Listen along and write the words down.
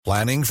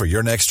Planning for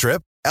your next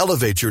trip?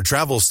 Elevate your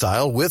travel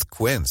style with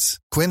Quince.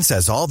 Quince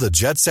has all the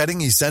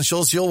jet-setting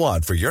essentials you'll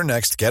want for your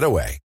next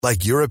getaway,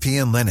 like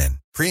European linen,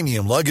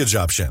 premium luggage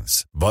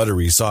options,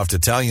 buttery soft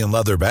Italian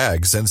leather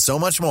bags, and so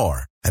much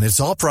more. And it's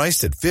all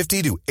priced at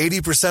 50 to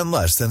 80%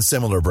 less than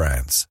similar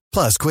brands.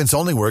 Plus, Quince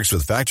only works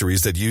with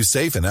factories that use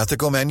safe and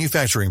ethical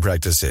manufacturing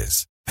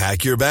practices.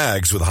 Pack your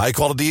bags with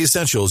high-quality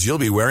essentials you'll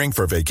be wearing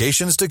for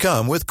vacations to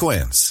come with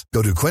Quince.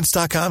 Go to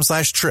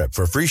quince.com/trip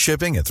for free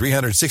shipping and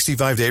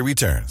 365-day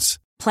returns.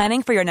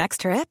 Planning for your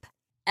next trip?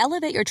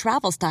 Elevate your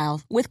travel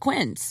style with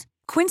Quince.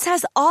 Quince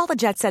has all the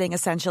jet-setting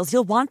essentials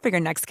you'll want for your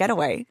next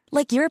getaway,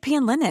 like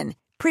European linen,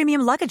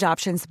 premium luggage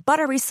options,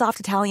 buttery soft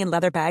Italian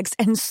leather bags,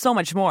 and so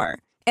much more.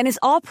 And is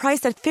all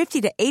priced at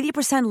 50 to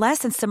 80% less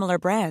than similar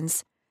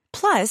brands.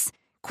 Plus,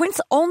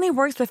 Quince only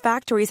works with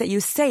factories that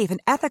use safe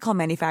and ethical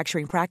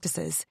manufacturing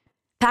practices.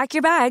 Pack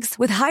your bags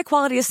with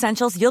high-quality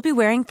essentials you'll be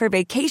wearing for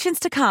vacations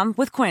to come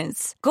with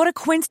Quince. Go to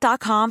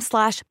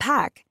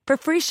quince.com/pack for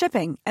free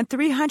shipping and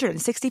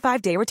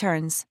 365-day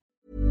returns.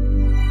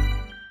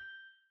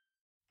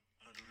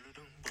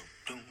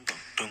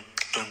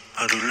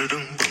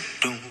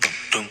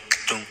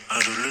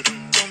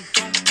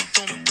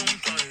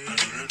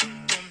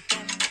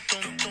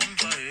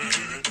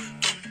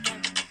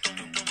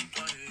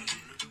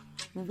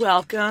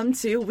 Welcome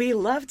to We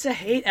Love to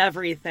Hate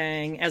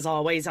Everything. As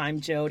always, I'm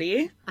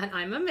Jody. And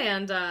I'm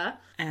Amanda.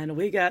 And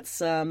we got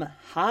some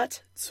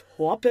hot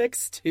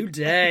topics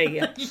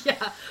today.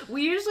 Yeah,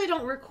 we usually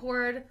don't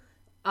record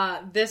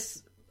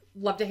this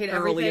Love to Hate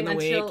Early Everything in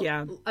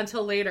the week,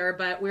 until later,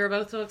 but we were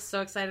both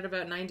so excited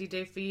about 90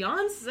 Day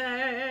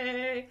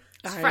Fiancé.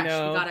 It's fresh.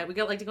 Know. We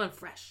got like to go in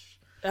fresh.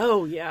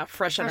 Oh, yeah,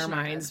 fresh on our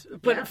minds.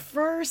 But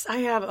first, I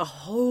have a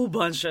whole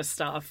bunch of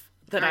stuff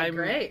that I'm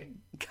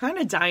kind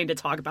of dying to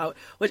talk about.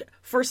 Which,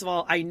 first of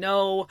all, I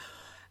know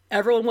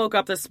everyone woke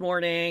up this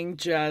morning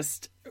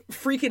just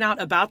freaking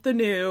out about the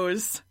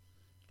news.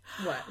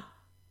 What?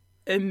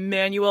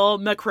 Emmanuel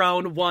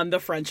Macron won the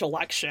French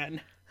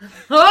election.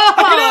 Oh!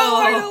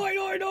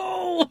 I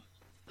know.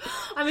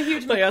 I'm a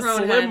huge Macron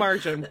head. Slim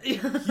margin.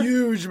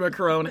 Huge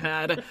Macron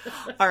head.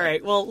 All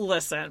right, well,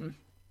 listen.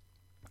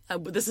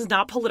 This is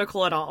not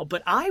political at all,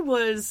 but I'm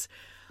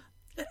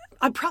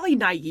probably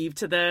naive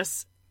to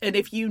this. And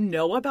if you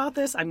know about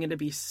this, I'm going to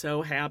be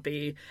so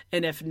happy.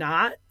 And if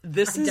not,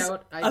 this is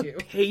a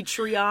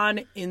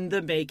Patreon in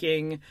the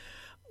making.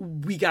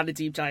 We got to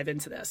deep dive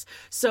into this.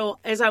 So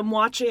as I'm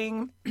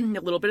watching a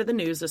little bit of the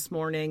news this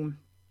morning,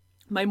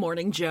 my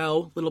morning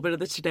Joe, a little bit of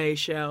the Today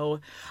Show,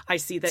 I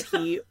see that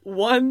he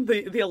won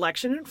the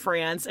election in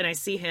France. And I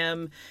see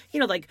him,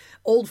 like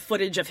old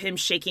footage of him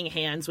shaking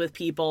hands with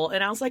people.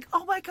 And I was like,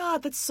 oh my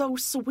God, that's so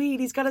sweet.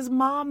 He's got his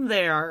mom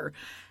there.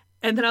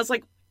 And then I was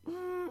like,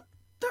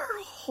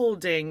 they're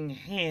holding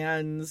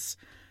hands.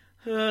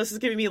 This is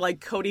giving me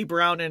like Cody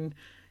Brown and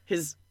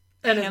his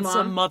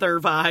handsome mother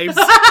vibes.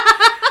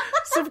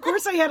 So, of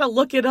course, I had to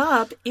look it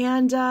up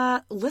and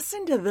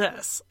listen to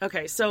this.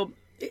 Okay, so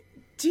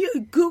do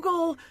you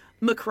Google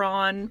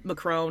Macron,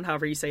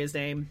 however you say his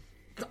name.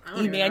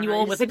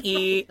 Emmanuel with an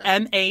E,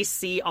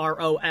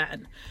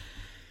 Macron.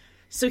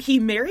 So he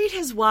married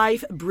his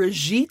wife,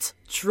 Brigitte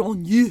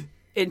Trogneux,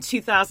 in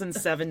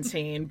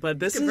 2017, but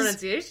this Good is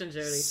pronunciation,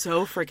 Jody.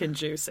 So freaking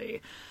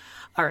juicy.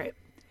 All right.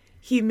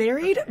 He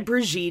married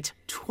Brigitte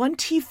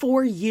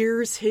 24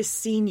 years his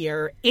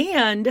senior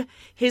and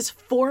his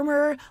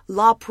former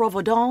La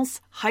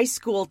Providence high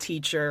school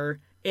teacher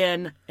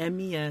in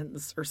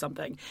Amiens or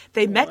something.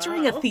 They met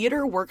during a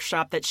theater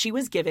workshop that she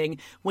was giving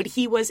when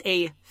he was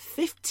a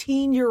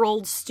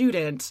 15-year-old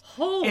student.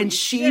 Holy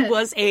she shit.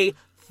 was a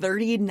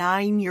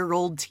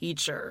 39-year-old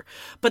teacher.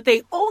 But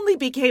they only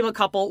became a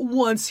couple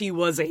once he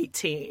was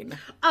 18.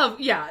 Oh,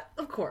 yeah,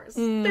 of course.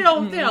 Mm-hmm.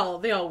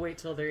 They all wait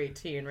till they're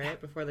 18, right?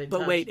 Before they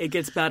But wait, it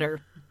gets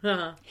better.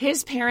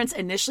 His parents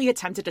initially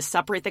attempted to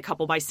separate the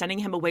couple by sending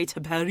him away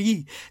to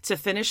Paris to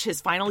finish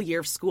his final year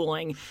of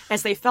schooling,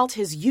 as they felt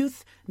his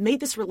youth made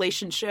this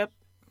relationship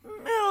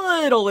a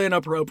little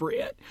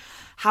inappropriate.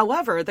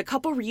 However, the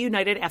couple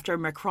reunited after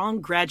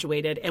Macron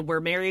graduated and were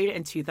married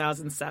in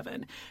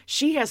 2007.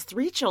 She has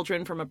 3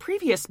 children from a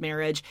previous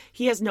marriage.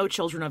 He has no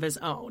children of his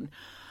own.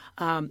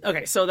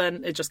 Okay, so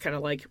then it just kind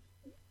of like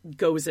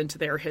goes into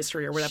their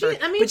history or whatever.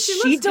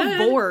 She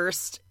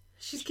divorced.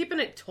 She's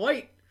keeping it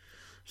tight.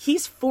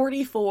 He's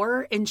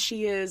 44 and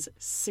she is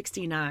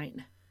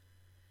 69.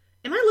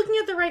 Am I looking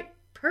at the right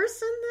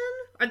person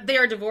then? They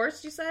are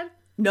divorced, you said?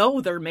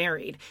 No, they're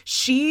married.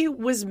 She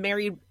was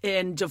married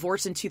and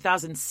divorced in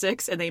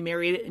 2006, and they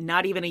married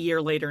not even a year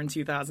later in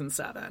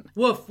 2007.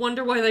 Woof,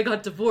 wonder why they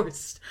got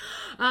divorced.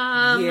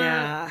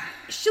 Yeah.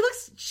 She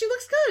looks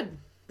good,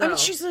 though. I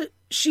mean,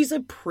 she's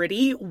a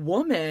pretty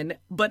woman,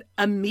 but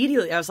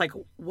immediately I was like,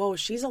 whoa,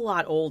 she's a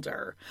lot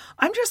older.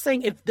 I'm just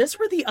saying, if this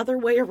were the other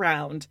way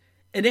around,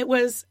 and it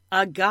was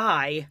a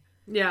guy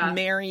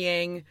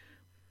marrying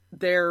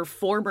their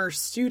former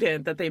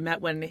student that they met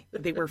when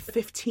they were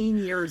 15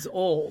 years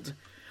old,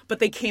 but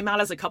they came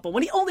out as a couple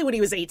when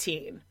he was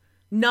 18.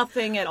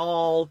 Nothing at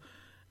all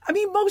I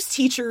mean, most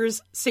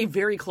teachers stay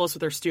very close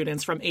with their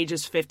students from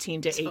ages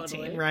 15 to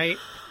 18, right?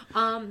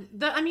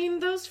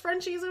 Those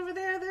Frenchies over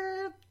there,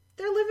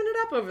 they're living it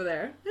up over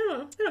there.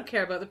 They don't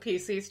care about the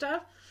PC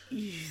stuff.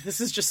 This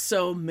is just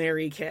so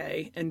Mary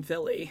Kay and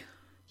Philly.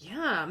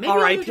 Yeah, maybe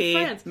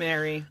R.I.P.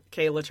 Mary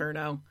Kay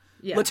Letourneau.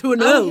 Yeah.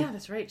 Letourneau. Oh, yeah,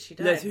 that's right. She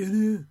died.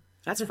 Letourneau.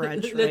 That's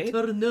French, right?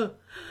 Letourneau.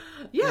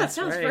 Yeah, That's it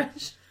sounds right.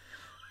 French.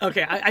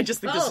 Okay, I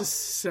just think this is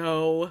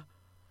so...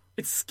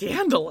 It's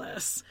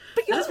scandalous.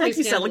 But That's like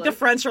you said, like the scandalous.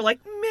 French are like,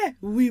 meh,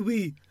 oui,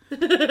 oui.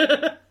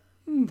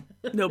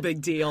 No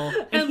big deal.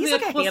 And he's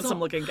like a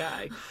handsome-looking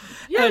guy.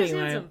 Yeah, he's Anyway.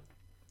 handsome.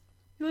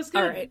 He looks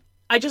good. All right.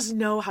 I just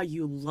know how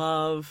you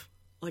love...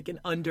 like an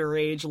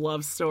underage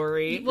love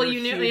story. Well,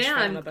 You're you a knew. huge Yeah,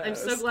 fan of I'm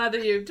so those. glad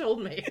that you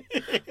told me.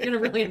 I'm gonna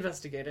really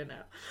investigate it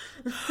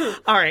now.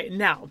 All right,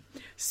 now,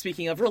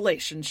 speaking of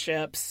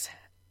relationships,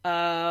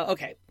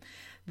 okay.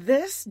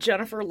 This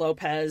Jennifer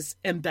Lopez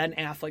and Ben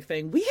Affleck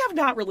thing, we have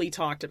not really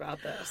talked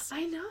about this.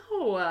 I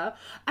know.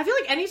 I feel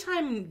like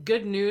anytime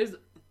good news,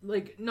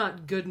 like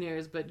not good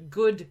news, but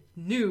good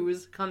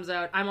news comes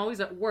out, I'm always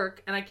at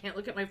work and I can't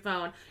look at my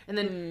phone. And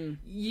then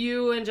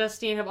you and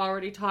Justine have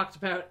already talked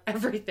about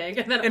everything,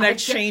 and then And I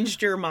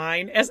changed your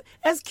mind. As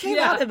came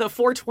out in the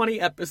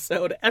 420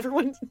 episode,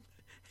 everyone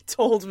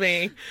told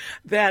me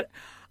that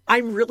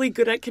I'm really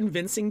good at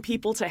convincing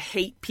people to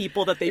hate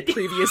people that they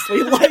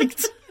previously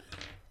liked.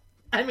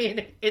 I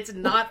mean, it's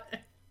not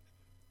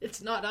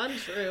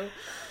untrue.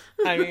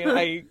 I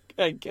mean,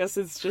 I guess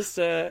it's just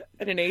an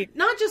innate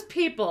Not just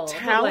people,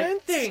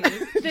 talent, but like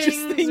things,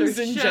 just things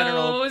or in shows.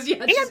 general,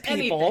 Yeah, just and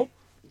people,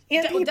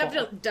 anything. and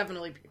people.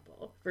 Definitely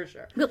people, for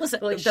sure. But listen,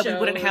 Like that we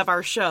wouldn't shows. have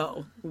our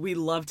show. We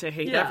love to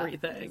hate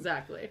everything.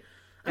 Exactly.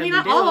 I And mean,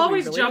 we do, I'll we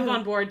always really jump do.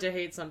 on board to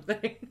hate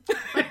something.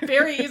 I'm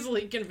very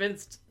easily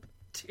convinced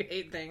to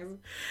hate things.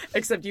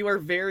 Except you are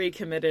very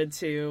committed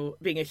to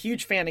being a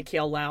huge fan of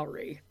Cale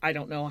Lowry. I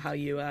don't know how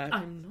you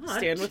I'm not.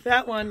 stand with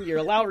that one. You're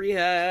a Lowry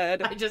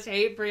head. I just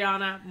hate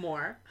Brianna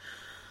more.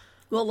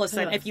 Well,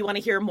 listen, if you want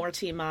to hear more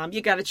Teen Mom,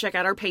 you got to check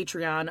out our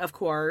Patreon, of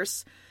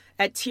course.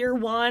 At Tier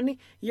 1,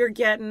 you're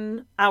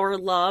getting our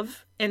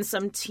love and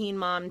some Teen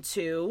Mom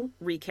 2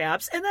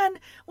 recaps. And then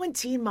when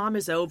Teen Mom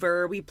is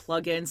over, we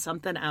plug in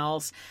something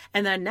else.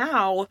 And then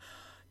now,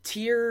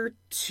 Tier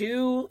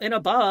 2 and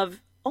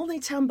above,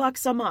 only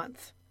 $10 a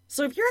month.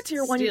 So if you're at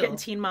Tier 1, you're Still. getting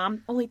Teen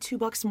Mom, only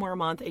 $2 more a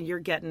month, and you're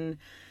getting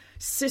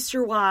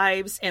Sister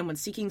Wives. And when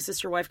Seeking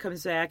Sister Wife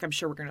comes back, I'm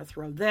sure we're going to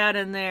throw that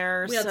in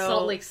there. We had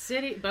Salt Lake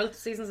City, both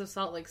seasons of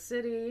Salt Lake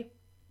City.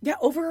 Yeah,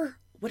 over,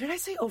 what did I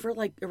say? Over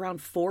like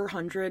around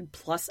 400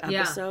 plus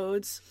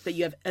episodes that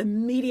you have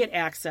immediate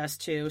access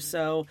to.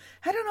 So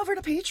head on over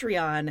to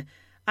Patreon.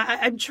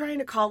 I'm trying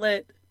to call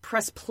it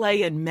Press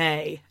Play in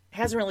May. It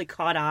hasn't really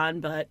caught on,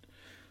 but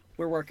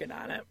we're working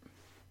on it.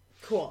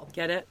 Cool.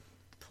 Get it?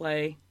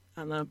 Play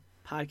on the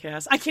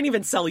podcast. I can't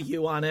even sell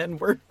you on it, and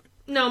we're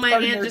No, my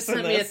partners aunt just in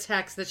sent me a this.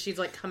 text that she's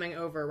like coming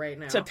over right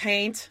now. to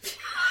paint.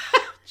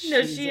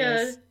 No,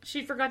 Jesus.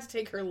 she forgot to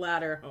take her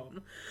ladder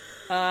home.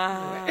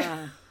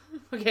 Ah.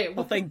 Okay,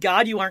 Well, thank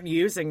God you aren't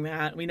using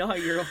that. We know how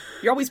you're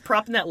always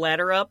propping that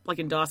ladder up, like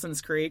in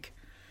Dawson's Creek,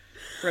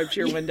 right up to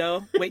your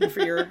window, waiting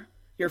for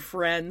your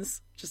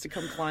friends just to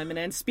come climbing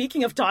in.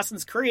 Speaking of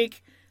Dawson's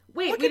Creek,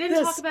 wait, look we at didn't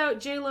this. talk about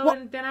J-Lo Well,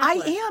 and Ben Affleck. I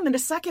am in a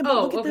second, but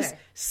Oh, look at this okay.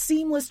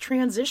 seamless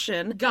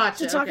transition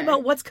Gotcha, to talk okay.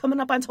 about what's coming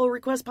up on Total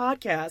Request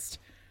Podcast.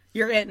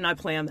 You're it, and I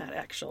planned that,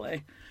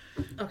 actually.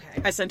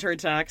 Okay. I sent her a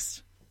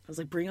text. I was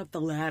like, bring up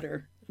the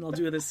ladder, and I'll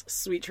do this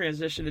sweet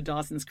transition to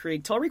Dawson's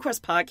Creek. Total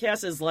Request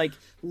Podcast is like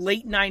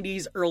late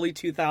 90s, early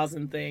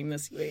 2000 thing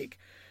this week.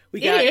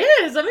 We got, It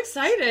is. I'm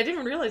excited. I didn't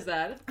even realize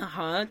that.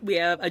 we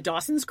have a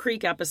Dawson's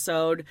Creek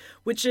episode,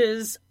 which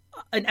is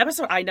an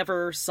episode I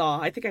never saw.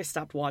 I think I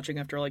stopped watching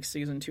after like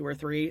season 2 or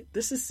 3.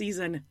 This is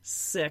season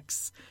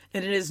 6,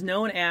 and it is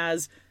known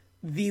as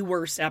the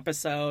worst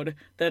episode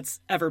that's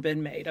ever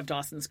been made of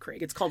Dawson's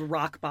Creek. It's called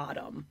Rock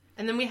Bottom.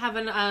 And then we have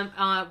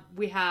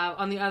we have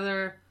on the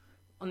other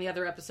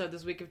episode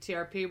this week of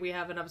TRP, we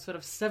have an episode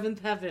of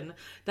Seventh Heaven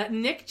that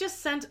Nick just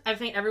sent. I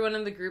think everyone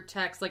in the group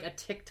text like a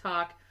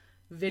TikTok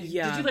video.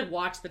 Yeah. Did you like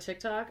watch the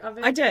TikTok of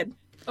it? I did.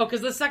 Oh, because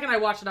the second I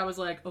watched it, I was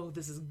like, "Oh,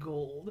 this is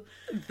gold."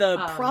 The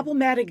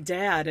problematic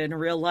dad in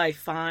real life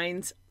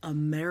finds a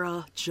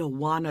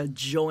marijuana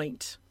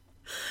joint.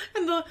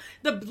 And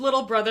the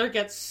little brother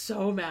gets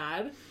so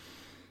mad.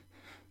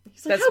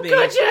 He's like, That's "How me.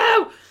 could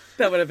you?"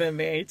 That would have been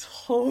me.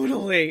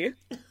 Totally.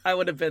 I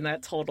would have been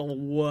that total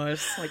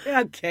wuss. Like,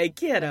 okay,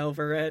 get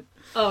over it.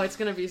 Oh, it's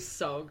gonna be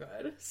so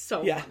good,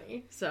 so Yeah.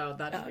 funny. So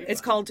that should be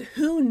It's fun. called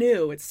Who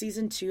Knew? It's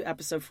season 2,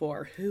 episode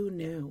 4. Who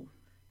Knew?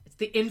 It's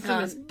the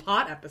infamous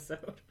pot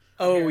episode.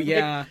 Oh, Apparently.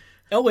 yeah.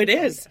 Oh, it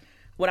is.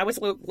 When I was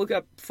look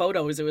up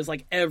photos, it was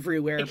like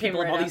everywhere. It came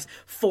People have right all up. these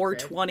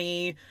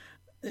 420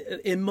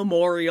 in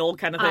memorial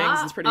kind of things.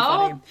 It's pretty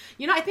funny.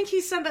 You know, I think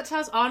he sent that to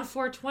us on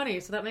 420,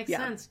 so that makes Yeah.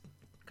 sense.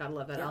 Gotta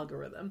love that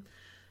algorithm.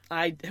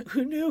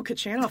 Who knew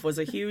Kachanov was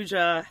a huge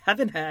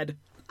heaven head?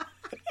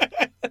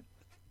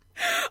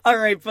 All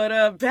right,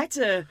 but back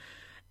to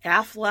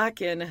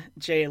Affleck and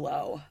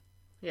J-Lo.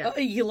 Yeah.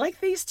 You like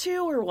these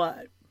two or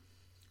what?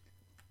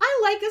 I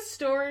like a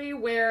story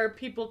where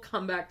people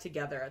come back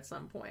together at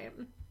some point.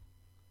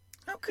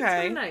 Okay.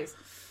 It's really nice.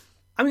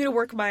 I'm going to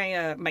work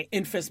my my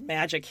infamous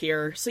magic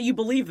here. So you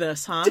believe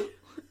this, huh?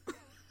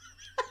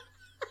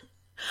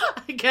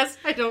 I guess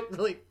I don't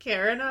really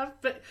care enough,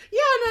 but yeah,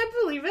 and I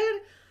believe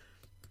it.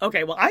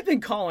 Okay, well, I've been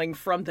calling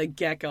from the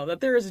get-go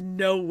that there is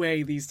no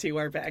way these two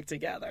are back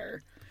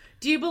together.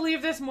 Do you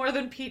believe this more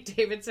than Pete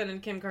Davidson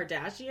and Kim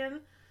Kardashian?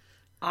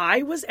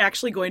 I was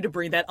actually going to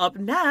bring that up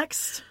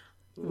next.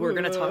 We're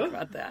going to talk Ooh.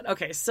 about that.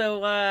 Okay,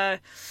 so I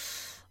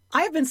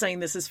have been saying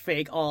this is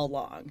fake all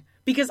along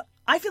because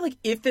I feel like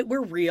if it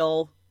were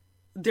real,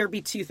 there'd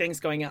be two things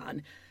going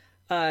on.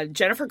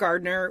 Jennifer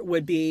Gardner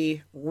would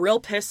be real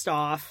pissed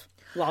off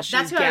while she's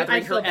That's who I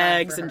gathering feel her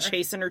bad eggs for and her.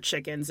 chasing her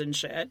chickens and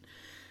shit.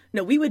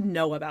 No, we would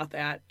know about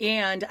that.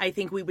 And I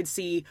think we would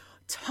see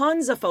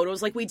tons of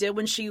photos like we did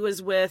when she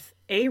was with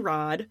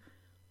A-Rod,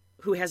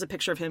 who has a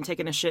picture of him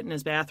taking a shit in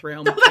his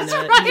bathroom in a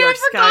right, New York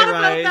I forgot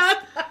about skyrise.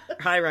 that.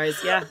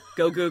 High-rise, yeah.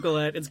 Go Google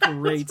it. It's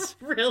great. It's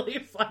really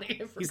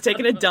funny. He's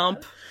taking a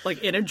dump,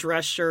 like in a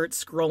dress shirt,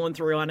 scrolling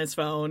through on his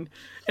phone.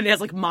 And he has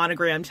like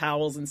monogram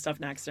towels and stuff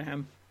next to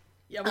him.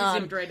 Yeah, we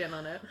zoomed right in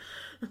on it.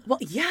 Well,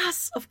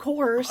 yes, of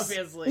course.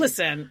 Obviously.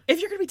 Listen,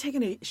 if you're going to be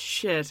taking a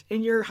shit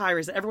in your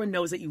high-rise, everyone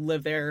knows that you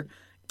live there.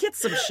 Get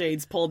some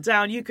shades pulled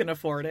down. You can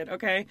afford it,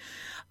 okay?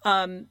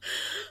 I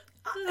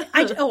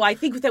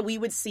think that we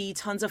would see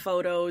tons of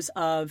photos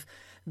of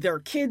their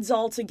kids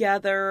all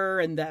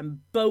together and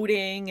them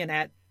boating and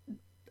at,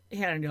 I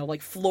don't know,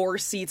 like floor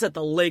seats at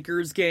the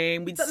Lakers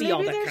game. We'd But see maybe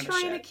all that they're kind of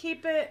trying shit. to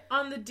keep it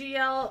on the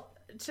DL.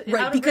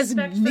 Right, out of because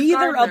respect for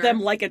neither of Gardner.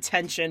 them like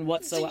attention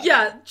whatsoever.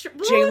 Yeah,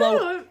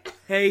 J-Lo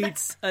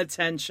hates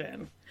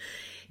attention.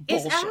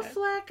 Is Bullshit.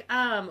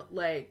 Affleck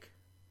like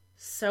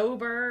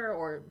sober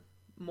or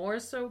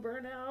more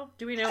sober now?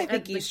 Do we know? I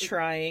think he's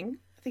trying.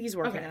 I think he's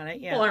working on it,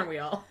 yeah. Well, aren't we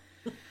all?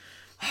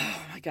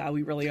 Oh my god,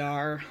 we really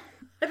are.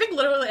 I think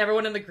literally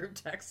everyone in the group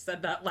text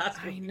said that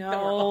last week. I They were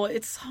all- know.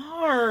 It's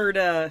hard.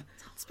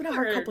 It's been a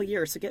hard hard. couple of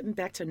years, so getting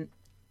back to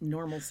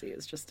normalcy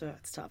is just,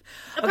 it's tough.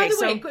 By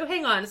the way,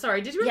 hang on.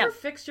 Sorry, did you Yeah. ever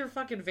fix your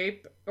fucking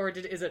vape, or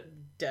is it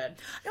dead?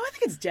 No, I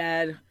think it's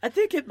dead. I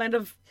think it might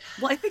have.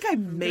 Well, I think I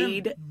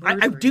made. I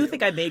murder do you.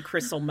 think I made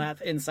crystal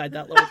meth inside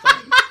that little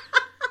thing.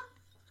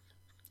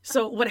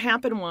 So what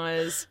happened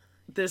was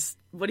this.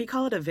 What do you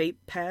call it? A vape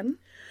pen?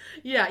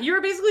 Yeah, you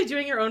were basically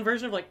doing your own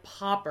version of like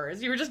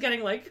poppers. You were just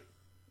getting like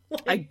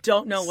I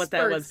don't know what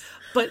that was, spurts.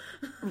 but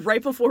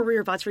right before we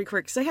were about to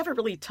record, because I haven't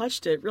really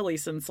touched it really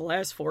since the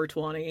last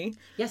 420.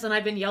 Yes, and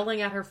I've been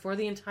yelling at her for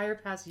the entire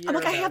past year. I'm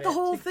like, I about have the it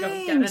whole to go get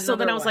thing. So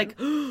then another I was one.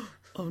 like,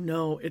 oh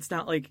no, it's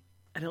not like,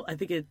 I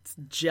think it's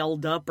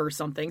gelled up or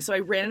something. So I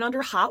ran it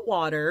under hot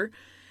water.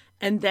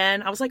 And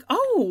then I was like,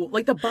 oh,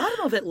 like the bottom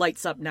of it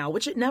lights up now,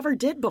 which it never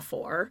did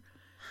before.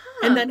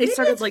 And then it maybe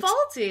started it's like,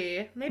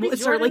 faulty. Maybe well, it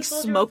started, Jordan like,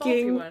 sold you a faulty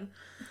smoking. one.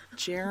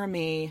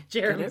 Jeremy,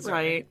 Jeremy's get it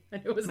right. I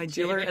knew it was My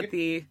dealer Jamie. at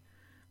the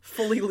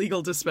fully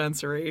legal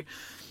dispensary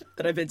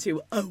that I've been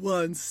to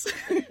once.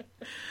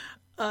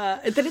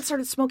 And then it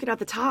started smoking at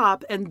the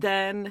top, and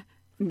then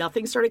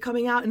nothing started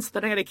coming out. And so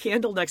then I had a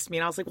candle next to me,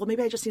 and I was like, well,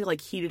 maybe I just need to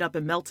like heat it up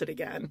and melt it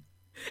again.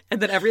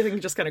 And then everything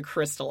just kind of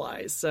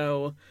crystallized.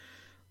 So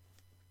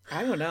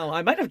I don't know.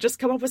 I might have just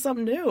come up with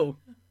something new.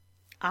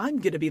 I'm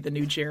going to be the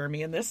new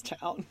Jeremy in this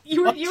town.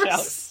 You Watch were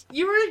out.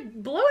 you were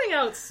blowing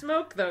out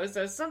smoke though,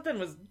 so something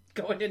was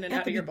going in and At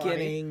out the of your body.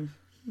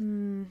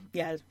 beginning.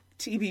 Yeah,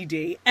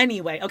 TBD.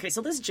 Anyway, okay,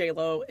 so this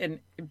J-Lo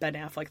and Ben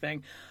Affleck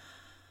thing,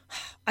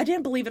 I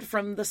didn't believe it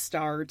from the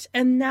start.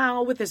 And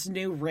now with this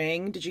new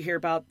ring, did you hear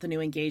about the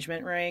new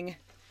engagement ring?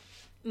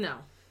 No.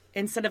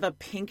 Instead of a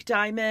pink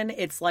diamond,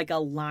 it's like a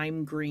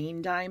lime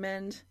green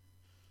diamond.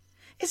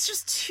 It's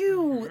just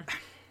too...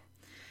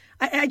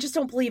 I just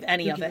don't believe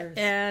any of it.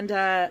 And,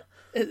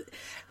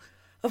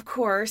 of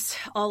course,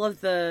 all of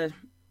the,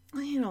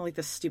 like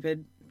the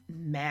stupid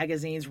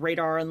magazines,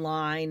 Radar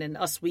Online and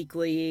Us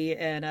Weekly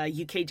and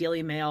UK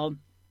Daily Mail,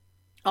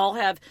 all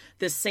have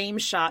the same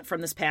shot from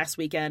this past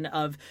weekend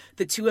of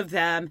the two of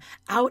them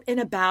out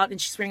and about,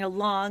 and she's wearing a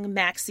long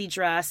maxi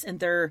dress, and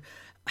they're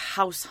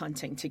house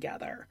hunting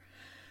together.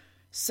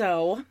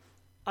 So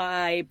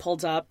I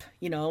pulled up,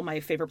 my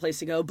favorite place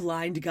to go,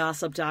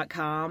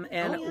 blindgossip.com.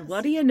 And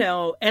what do you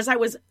know? As I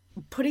was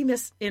putting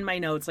this in my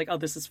notes, like, oh,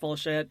 this is full of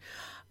shit.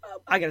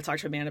 I got to talk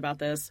to a man about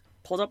this.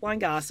 Pulled up Blind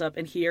Gossip,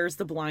 and here's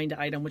the blind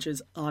item, which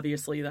is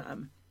obviously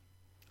them.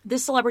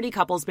 This celebrity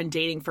couple's been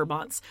dating for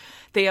months.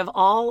 They've been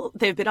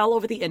all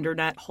over the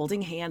internet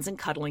holding hands and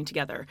cuddling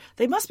together.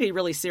 They must be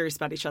really serious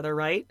about each other,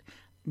 right?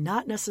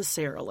 Not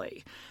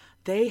necessarily.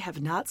 They have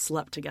not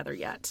slept together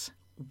yet.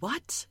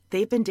 What?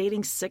 They've been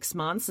dating 6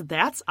 months?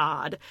 That's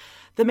odd.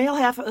 The male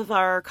half of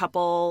our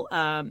couple,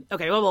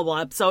 okay, blah, blah,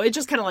 blah. So it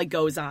just kind of like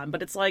goes on,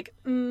 but it's like,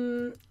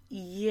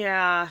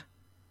 yeah.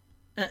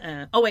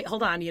 Oh, wait,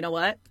 hold on. You know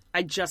what?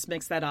 I just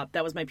mixed that up.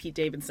 That was my Pete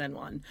Davidson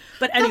one.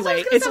 But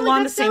anyway, it's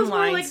along the same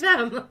lines. Like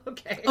them.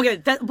 Okay. Okay,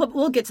 but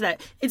we'll get to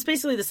that. It's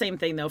basically the same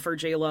thing, though, for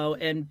J-Lo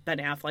and Ben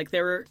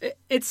Affleck.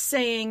 It's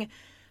saying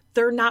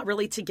they're not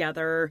really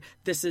together.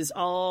 This is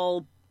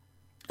all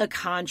a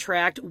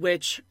contract,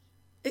 which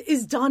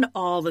is done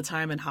all the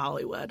time in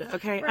Hollywood.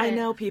 Okay, Right. I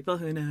know people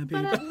who know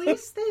people. But at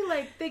least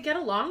they get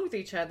along with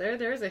each other.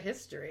 There's a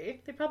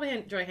history. They probably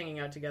enjoy hanging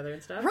out together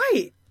and stuff.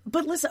 Right.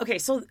 But listen, okay,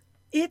 so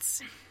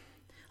it's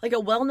like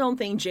a well-known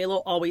thing. J-Lo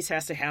always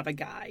has to have a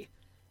guy.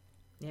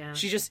 Yeah.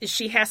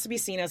 She has to be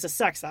seen as a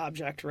sex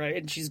object, right?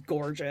 And she's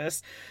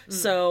gorgeous.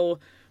 So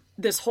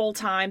this whole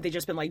time they've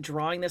just been like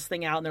drawing this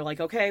thing out, and they're like,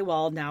 okay,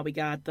 well, now we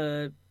got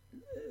the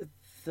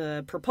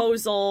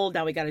proposal.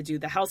 Now we got to do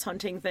the house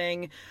hunting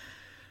thing.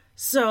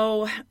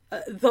 So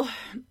the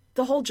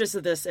whole gist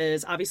of this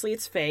is obviously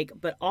it's fake,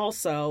 but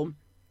also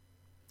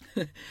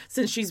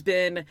since she's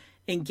been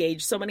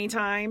engaged so many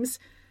times,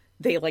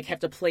 they like have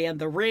to plan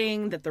the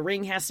ring, that the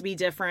ring has to be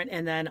different.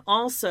 And then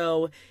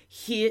also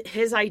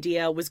his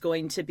idea was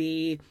going to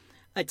be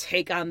a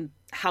take on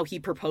how he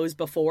proposed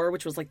before,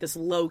 which was like this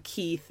low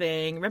key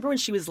thing. Remember when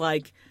she was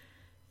like,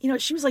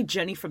 she was like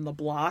Jenny from the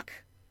Block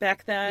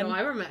back then? No,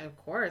 I remember, of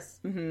course.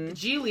 Mm-hmm. The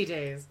Geely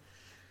days.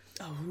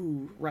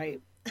 Oh,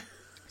 right.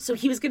 So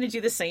he was going to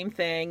do the same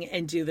thing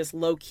and do this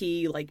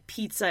low-key, like,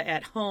 pizza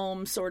at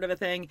home sort of a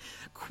thing.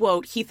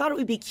 Quote, he thought it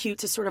would be cute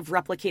to sort of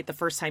replicate the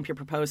first time he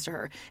proposed to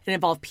her. It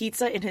involved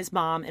pizza and his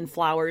mom and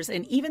flowers,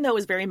 and even though it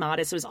was very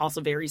modest, it was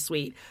also very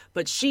sweet.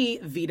 But she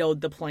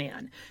vetoed the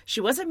plan. She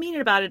wasn't mean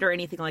about it or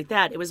anything like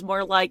that. It was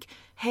more like,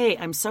 hey,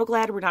 I'm so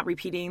glad we're not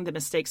repeating the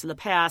mistakes of the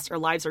past. Our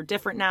lives are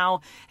different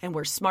now, and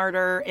we're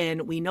smarter,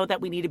 and we know that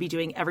we need to be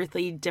doing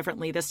everything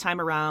differently this time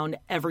around,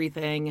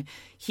 everything.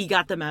 He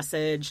got the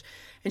message.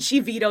 And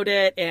she vetoed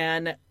it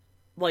and,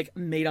 like,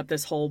 made up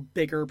this whole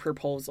bigger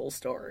proposal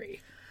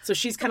story. So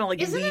she's kind of, like,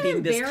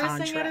 leading this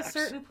contract. Isn't it embarrassing at a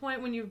certain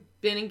point when you've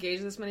been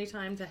engaged this many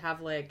times to have,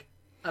 like,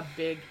 a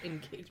big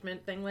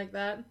engagement thing like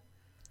that?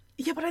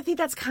 Yeah, but I think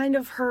that's kind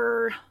of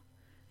her...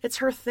 It's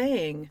her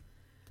thing.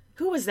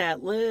 Who was that?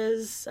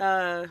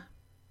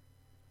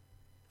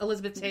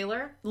 Elizabeth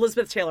Taylor?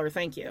 Elizabeth Taylor,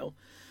 thank you.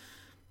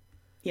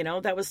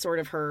 That was sort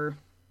of her...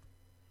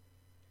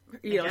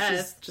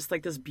 she's just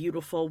like this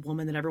beautiful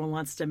woman that everyone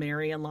wants to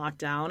marry and lock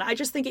down. I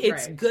just think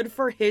it's good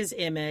for his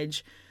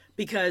image,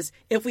 because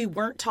if we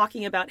weren't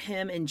talking about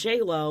him and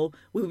J-Lo,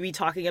 we would be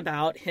talking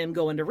about him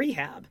going to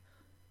rehab.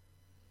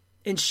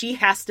 And she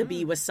has to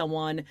be with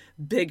someone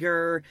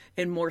bigger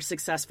and more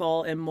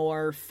successful and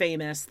more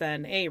famous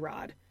than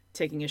A-Rod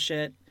taking a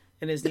shit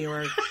in his New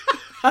York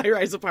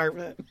high-rise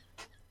apartment.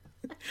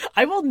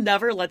 I will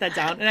never let that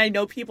down. And I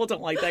know people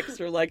don't like that because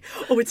they're like,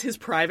 oh, it's his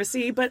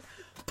privacy. But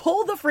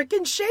pull the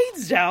freaking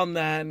shades down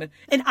then.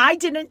 And I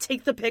didn't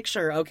take the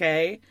picture,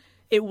 okay?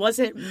 It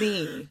wasn't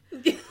me.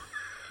 To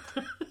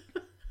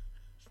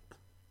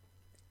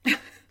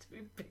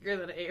be bigger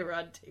than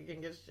A-Rod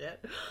taking a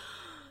shit.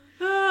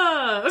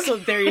 So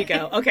there you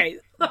go. Okay.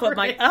 But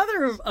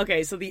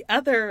right. So the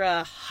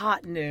other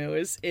hot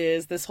news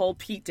is this whole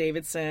Pete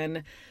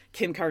Davidson,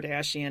 Kim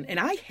Kardashian. And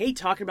I hate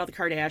talking about the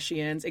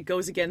Kardashians. It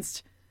goes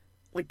against,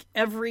 like,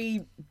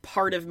 every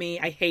part of me.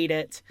 I hate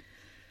it.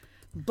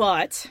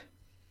 But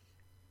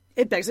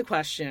it begs a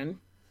question.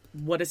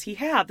 What does he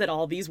have that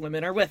all these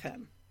women are with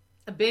him?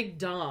 A big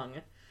dong.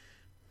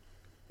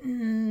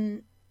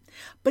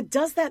 But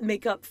does that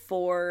make up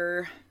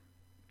for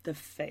the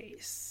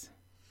face?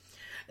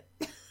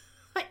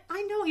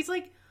 I know. He's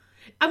like...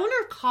 I wonder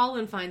if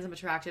Colin finds him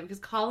attractive, because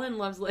Colin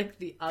loves, like,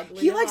 the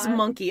ugly. He likes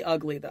monkey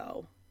ugly,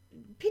 though.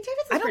 Pete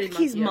Davidson's I don't pretty think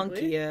he's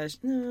monkey-ugly. monkeyish.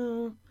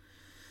 No.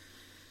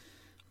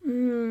 I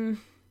mean,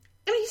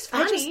 he's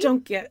funny. I just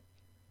don't get...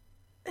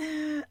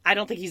 I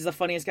don't think he's the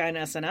funniest guy in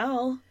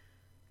SNL.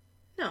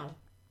 No.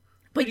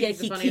 But yet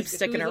he keeps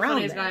sticking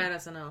around. Who's the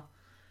funniest guy on SNL?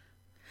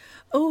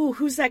 Oh,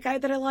 who's that guy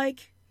that I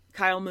like?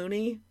 Kyle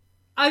Mooney.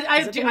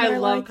 I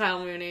love Kyle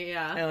Mooney,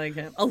 yeah. I like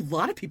him. A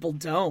lot of people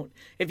don't.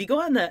 If you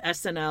go on the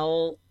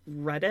SNL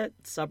Reddit,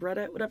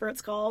 subreddit, whatever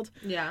it's called.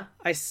 Yeah.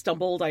 I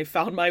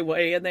found my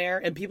way in there,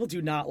 and people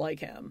do not like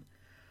him.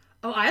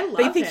 Oh, I love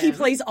him. They think he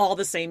plays all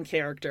the same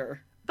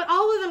character. But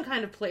all of them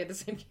kind of play the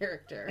same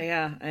character.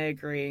 Yeah, I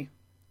agree.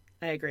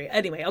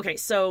 Anyway, okay,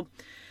 so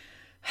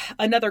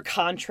another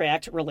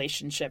contract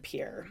relationship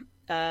here.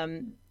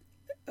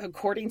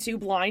 According to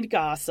Blind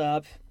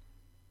Gossip,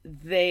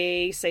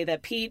 they say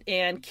that Pete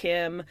and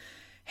Kim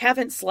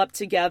haven't slept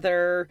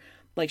together.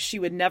 Like, she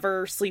would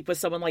never sleep with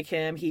someone like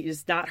him. He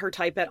is not her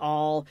type at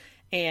all.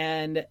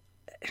 And,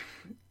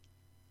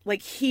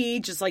 like, he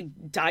just, like,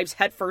 dives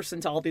headfirst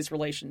into all these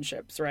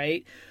relationships,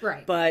 right?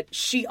 Right. But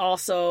she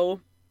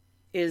also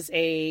is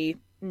a,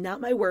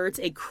 not my words,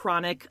 a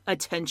chronic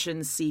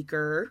attention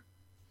seeker.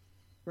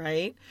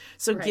 Right?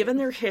 So given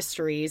their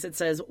histories, it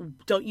says,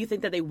 don't you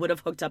think that they would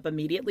have hooked up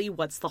immediately?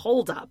 What's the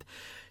holdup?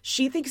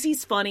 She thinks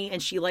he's funny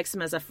and she likes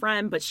him as a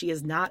friend, but she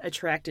is not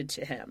attracted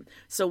to him.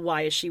 So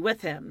why is she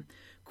with him?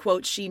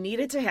 Quote, she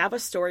needed to have a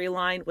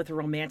storyline with a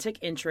romantic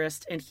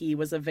interest and he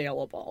was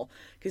available.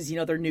 Because,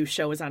 their new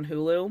show is on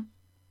Hulu.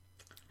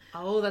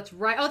 Oh, that's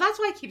right. Oh, that's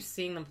why I keep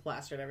seeing them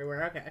plastered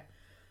everywhere. Okay.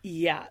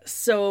 Yeah.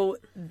 So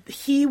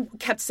he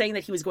kept saying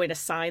that he was going to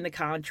sign the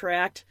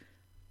contract.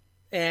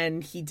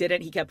 And he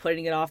didn't. He kept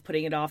putting it off. But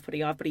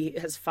he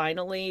has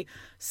finally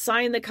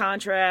signed the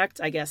contract,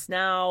 I guess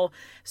now.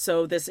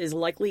 So this is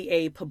likely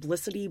a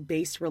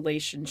publicity-based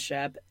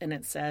relationship. And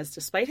it says,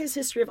 despite his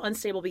history of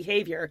unstable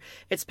behavior,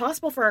 it's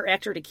possible for our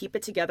actor to keep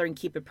it together and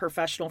keep it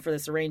professional for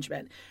this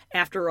arrangement.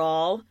 After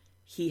all,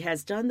 he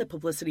has done the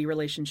publicity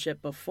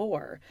relationship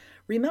before.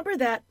 Remember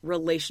that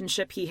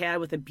relationship he had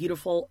with a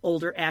beautiful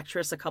older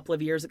actress a couple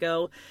of years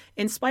ago?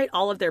 In spite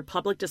all of their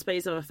public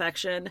displays of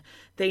affection,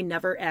 they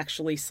never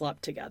actually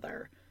slept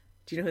together.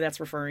 Do you know who that's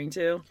referring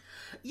to?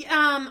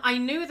 I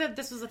knew that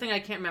this was a thing. I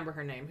can't remember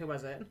her name. Who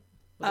was it?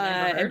 Was it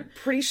Amber Heard? I'm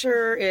pretty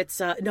sure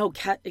it's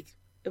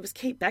it was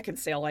Kate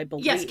Beckinsale, I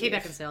believe. Yes, Kate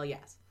Beckinsale.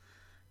 Yes.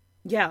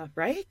 Yeah,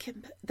 right?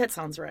 That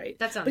sounds right.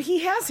 That sounds. But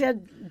he has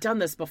done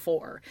this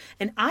before.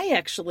 And I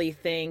actually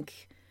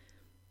think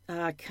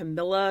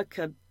Camila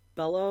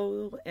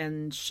Cabello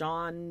and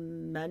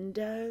Shawn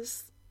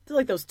Mendes, they're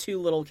like those two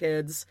little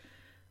kids.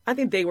 I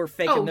think they were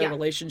faking their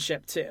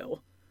relationship too.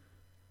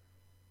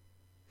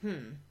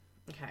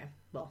 Okay.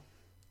 Well,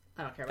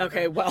 I don't care about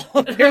that. Well,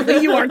 apparently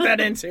you aren't that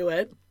into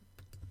it.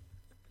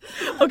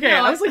 Okay,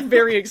 no, I was like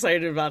very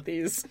excited about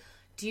these.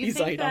 Do you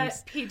think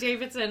items. That Pete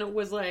Davidson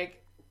was like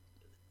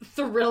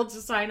thrilled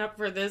to sign up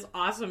for this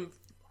awesome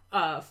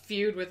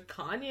feud with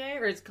Kanye,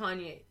 or is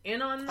Kanye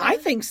in on this? I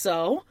think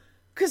so,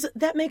 because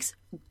that makes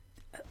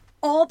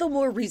all the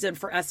more reason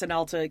for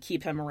SNL to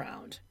keep him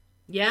around.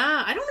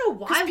 Yeah, I don't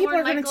know why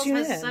Lorne Michaels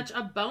has such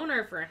a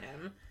boner for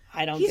him.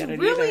 I don't get it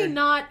either. He's really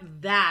not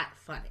that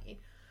funny.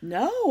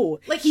 No,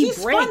 like he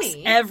breaks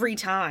funny every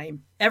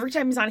time. Every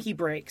time he's on, he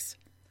breaks.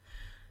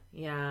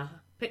 Yeah.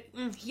 But,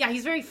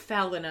 he's very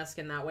Fallon-esque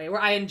in that way,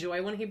 where I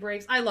enjoy when he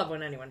breaks. I love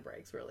when anyone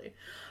breaks, really.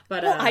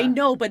 But I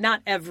know, but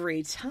not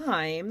every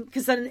time,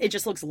 because then it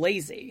just looks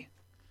lazy.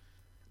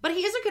 But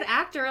he is a good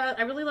actor.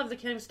 I really love The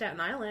King of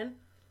Staten Island.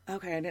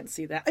 Okay, I didn't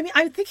see that. I mean,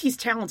 I think he's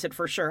talented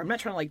for sure. I'm not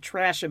trying to, like,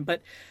 trash him,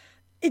 but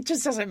it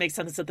just doesn't make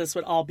sense that this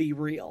would all be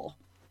real.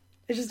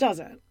 It just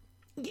doesn't.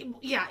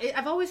 Yeah,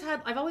 I've always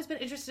been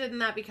interested in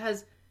that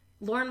because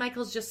Lorne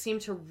Michaels just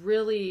seemed to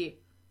really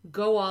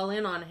go all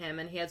in on him,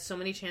 and he had so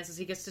many chances.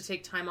 He gets to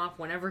take time off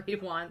whenever he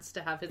wants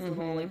to have his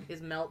little like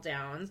his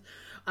meltdowns.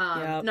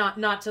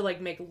 Not to like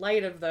make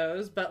light of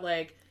those, but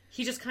like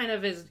he just kind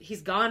of is.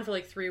 He's gone for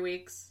like 3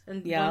 weeks,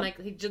 and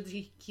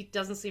he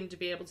doesn't seem to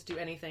be able to do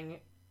anything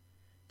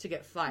to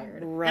get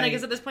fired. Right. And I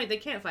guess at this point they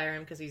can't fire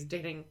him because he's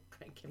dating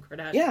Kim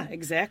Kardashian. Yeah,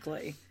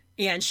 exactly.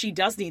 And she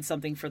does need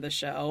something for the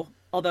show.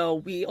 Although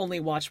we only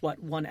watched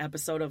one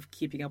episode of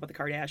Keeping Up with the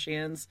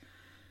Kardashians.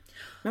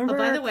 Remember,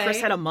 by the way,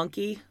 Kris had a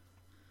monkey.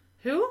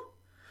 Who?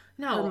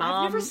 No,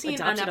 I've never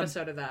seen an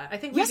episode of that. I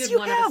think we did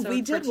one episode.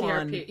 We did for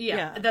one. TRP.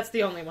 Yeah, that's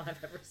the only one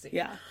I've ever seen.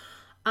 Yeah.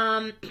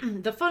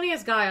 The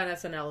funniest guy on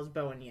SNL is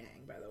Bowen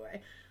Yang, by the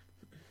way.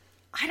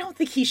 I don't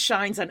think he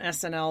shines on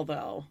SNL,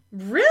 though.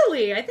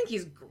 Really? I think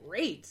he's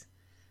great.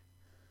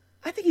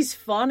 I think he's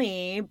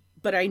funny,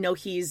 but I know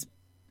he's...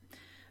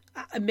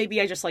 maybe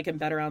I just like him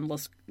better on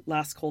Las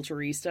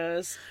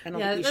Culturistas. I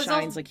don't think he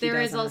shines like he does on SNL.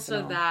 There is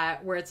also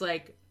that, where it's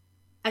like...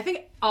 I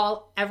think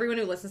everyone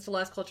who listens to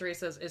Las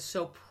Culturistas is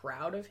so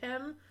proud of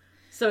him.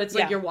 So it's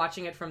like you're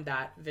watching it from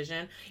that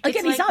vision.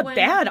 Again, he's not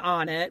bad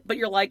on it, but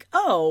you're like,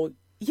 oh,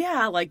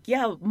 yeah, like,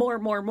 yeah,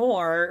 more.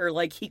 Or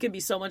like, he could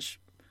be so much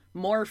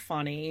more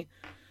funny.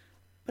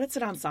 But it's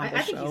an ensemble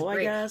show,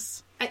 I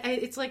guess.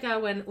 It's like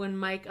when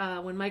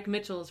Mike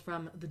Mitchell's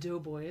from The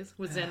Doughboys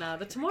was in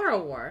The Tomorrow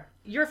War,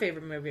 your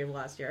favorite movie of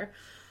last year.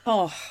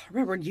 Oh,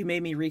 remember when you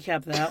made me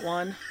recap that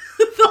one?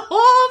 The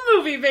whole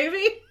movie,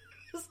 baby!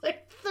 It's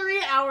like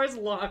 3 hours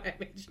long. I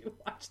made you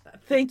watch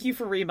that. Thank you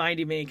for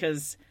reminding me,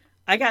 because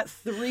I got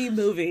 3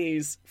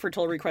 movies for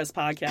Total Request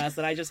Podcast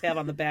that I just have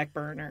on the back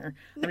burner.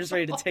 I'm just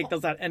ready to take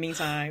those out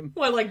anytime.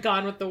 What, like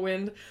Gone with the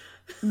Wind?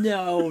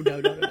 No,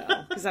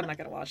 because I'm not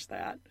going to watch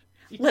that.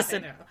 Yeah,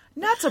 listen,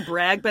 not to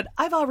brag, but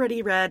I've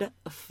already read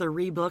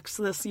 3 books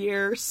this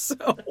year,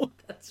 so...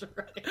 That's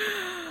right.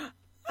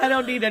 I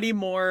don't need any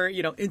more,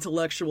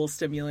 intellectual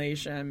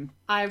stimulation.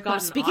 I've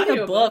got Speaking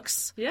of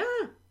books... Yeah.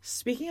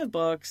 Speaking of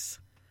books,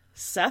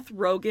 Seth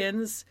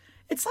Rogen's,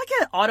 it's like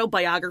an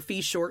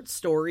autobiography short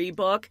story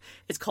book.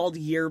 It's called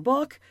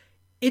Yearbook.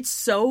 It's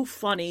so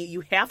funny.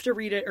 You have to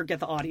read it or get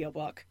the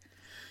audiobook.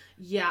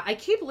 Yeah, I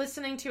keep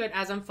listening to it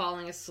as I'm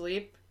falling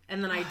asleep,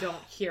 and then I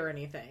don't hear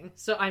anything.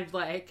 So I'm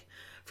like,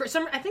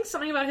 I think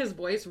something about his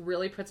voice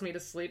really puts me to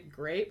sleep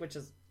great, which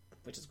is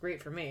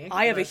great for me.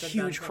 I have a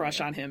huge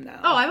crush on him now.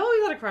 Oh, I've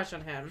always had a crush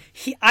on him.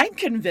 I'm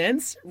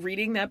convinced,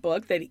 reading that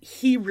book, that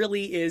he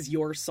really is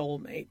your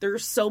soulmate.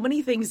 There's so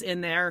many things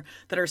in there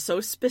that are so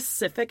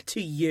specific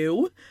to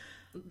you.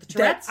 The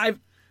Tourette's?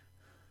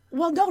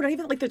 Well, no, not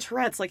even like the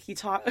Tourette's. Like he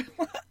taught...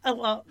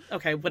 well,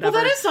 okay, whatever.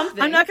 Well, that is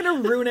something. I'm not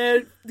going to ruin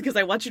it because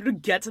I want you to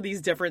get to these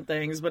different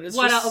things, but it's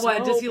just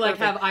what, does he like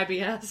have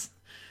IBS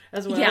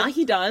as well? Yeah,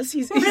 he does.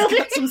 He's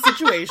got some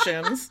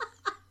situations.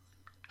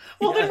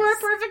 Well, then we're a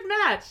perfect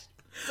match.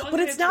 But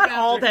it's not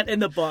all that in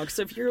the book.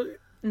 So if you're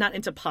not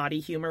into potty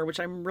humor, which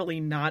I'm really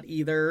not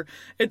either,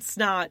 it's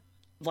not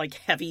like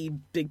heavy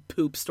big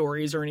poop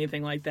stories or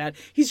anything like that.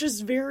 He's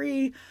just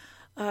very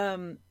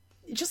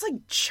just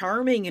like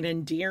charming and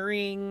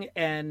endearing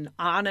and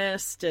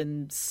honest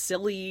and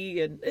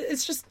silly, and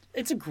it's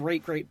a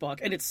great book,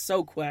 and it's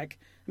so quick.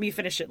 I mean, you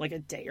finish it like a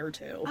day or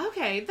two.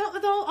 Okay,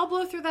 I'll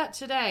blow through that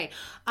today.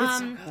 It's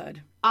so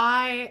good.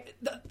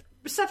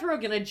 Seth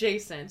Rogen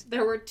adjacent.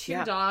 There were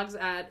two dogs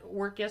at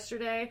work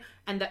yesterday,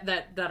 and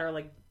that are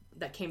like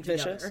that came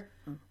together.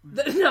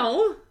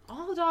 No,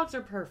 all the dogs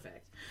are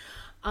perfect.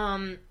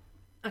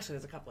 Actually,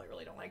 there's a couple I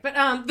really don't like, but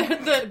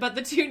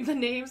the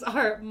names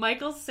are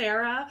Michael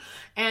Cera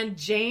and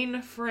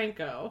Jane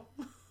Franco.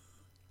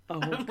 Oh,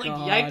 I'm God. like,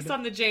 yikes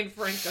on the Jane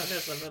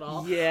Franco-ness of it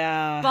all.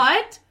 Yeah.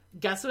 But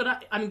guess what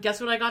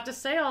I got to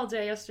say all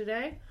day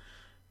yesterday?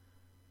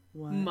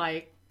 What?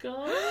 Michael.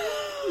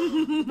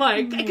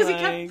 Mike, because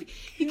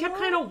he kept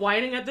kind of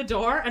whining at the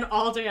door, and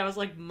all day I was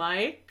like,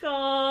 Michael.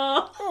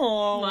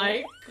 Oh,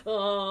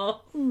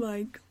 Michael.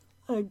 Michael,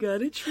 I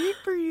got a treat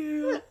for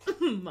you.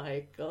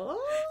 Michael.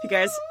 If you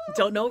guys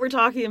don't know what we're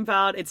talking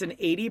about, it's an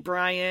Aidy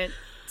Bryant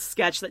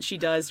sketch that she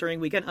does during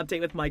Weekend Update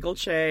with Michael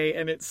Che,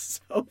 and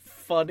it's so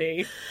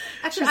funny.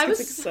 Actually, I was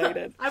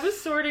excited. I was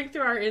sorting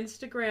through our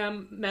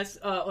Instagram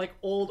like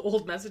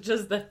old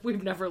messages that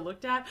we've never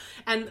looked at,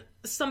 and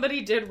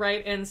somebody did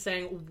write in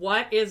saying,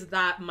 "What is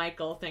that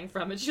Michael thing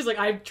from?" And she's like,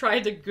 "I've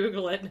tried to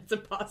Google it, and it's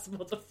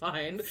impossible to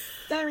find."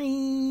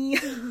 Sorry,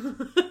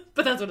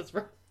 but that's what it's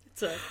from.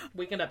 It's a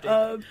Weekend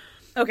Update.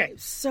 Okay,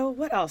 so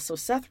what else? So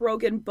Seth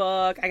Rogen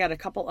book. I got a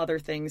couple other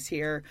things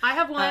here. I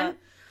have one.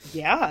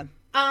 Yeah.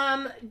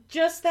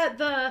 Just that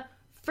the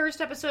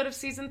first episode of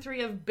season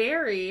 3 of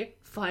Barry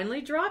finally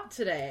dropped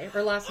today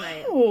or last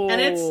night, and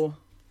it's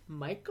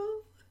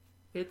Michael.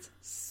 It's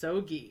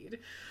so good.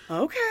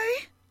 Okay,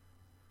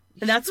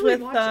 and that's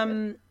really with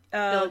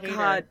Bill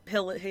Hader.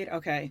 Bill Hader.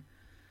 Okay,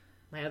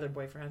 my other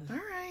boyfriend. all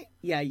right.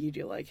 Yeah, you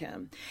do like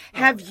him.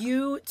 Have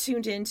you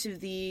tuned into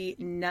the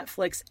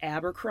Netflix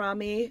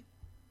Abercrombie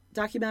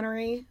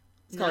documentary?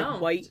 It's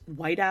called like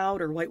Whiteout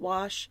or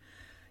Whitewash.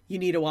 You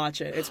need to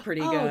watch it. It's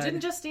pretty good. Oh, didn't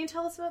Justine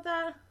tell us about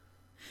that?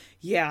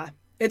 Yeah,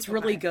 it's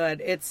really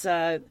good. It's,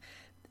 I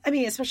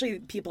mean, especially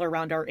people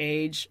around our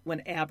age,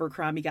 when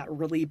Abercrombie got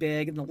really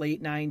big in the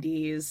late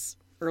 90s,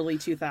 early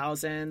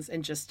 2000s,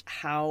 and just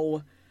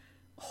how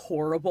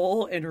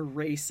horrible and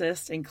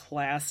racist and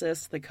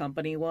classist the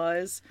company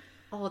was.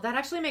 Oh, that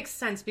actually makes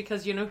sense,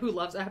 because you know who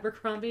loves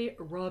Abercrombie?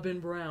 Robin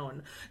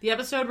Brown. The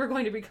episode we're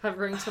going to be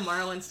covering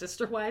tomorrow in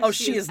Sister Wives. Oh,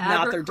 she is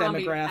not their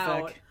demographic.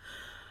 Out.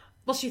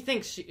 Well, she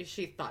thinks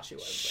she thought she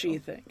was. She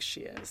thinks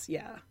she is,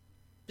 yeah.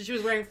 She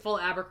was wearing full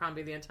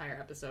Abercrombie the entire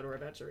episode we're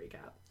about to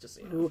recap. Just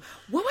so you know.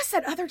 What was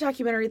that other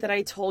documentary that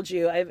I told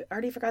you? I've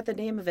already forgot the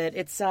name of it.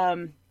 It's,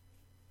 oh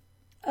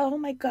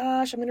my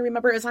gosh, I'm going to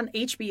remember. It's on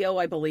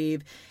HBO, I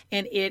believe.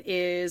 And it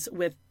is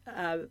with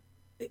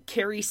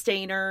Carrie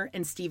Stainer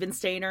and Steven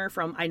Stainer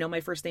from I Know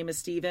My First Name is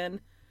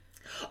Steven.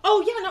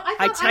 Oh, yeah, no,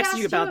 I texted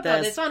you about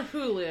this. It's on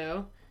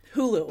Hulu.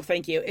 Hulu,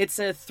 thank you. It's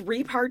a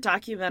 3-part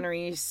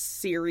documentary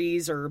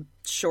series or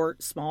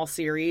short, small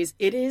series.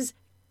 It is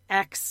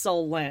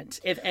excellent.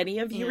 If any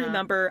of you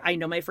remember, I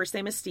Know My First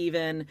Name is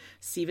Steven.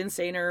 Steven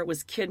Stainer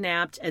was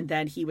kidnapped, and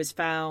then he was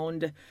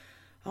found,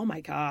 oh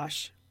my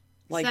gosh.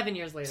 Like 7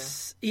 years later.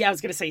 Yeah, I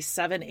was going to say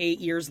 7-8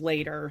 years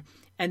later.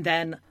 And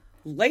then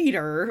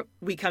later,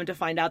 we come to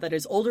find out that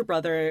his older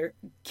brother,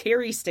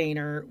 Carrie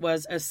Stainer,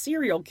 was a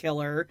serial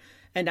killer,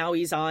 and now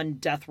he's on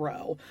death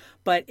row.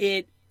 But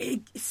it's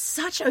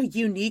such a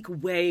unique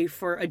way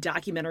for a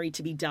documentary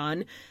to be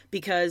done,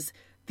 because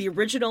the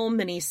original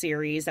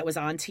miniseries that was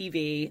on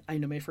TV, I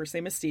Know My First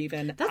Name is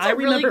Steven. That's a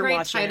really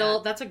great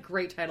title. That's a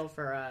great title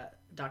for a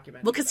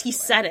documentary. Well, because he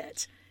said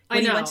it. I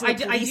know. I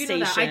do know station.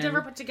 that. I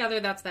never put together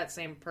that's that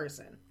same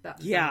person.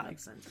 That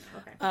makes sense.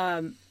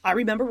 Okay. I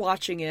remember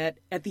watching it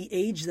at the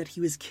age that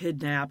he was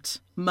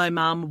kidnapped. My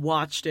mom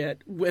watched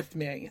it with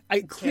me.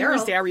 Clear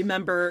as day, I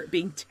remember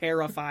being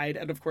terrified,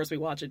 and of course we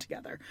watched it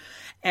together.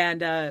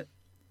 And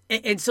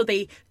so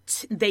they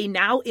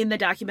now in the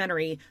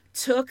documentary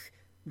took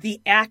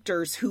the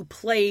actors who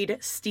played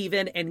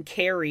Steven and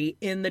Carrie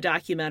in the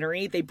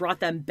documentary. They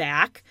brought them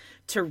back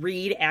to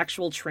read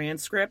actual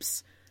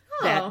transcripts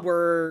that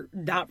were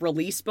not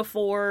released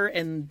before,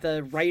 and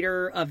the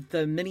writer of the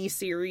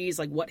miniseries,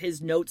 like what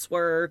his notes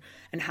were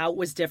and how it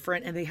was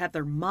different. And they had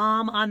their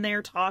mom on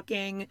there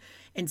talking,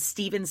 and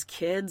Steven's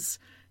kids,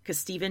 because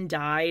Steven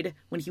died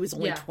when he was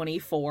only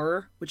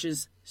 24, which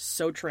is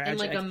so tragic. In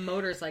like a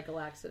motorcycle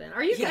accident.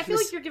 Are you? I feel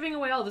like you're giving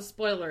away all the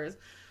spoilers.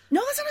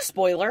 No, that's not a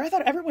spoiler. I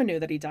thought everyone knew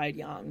that he died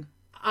young.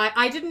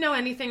 I didn't know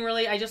anything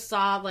really. I just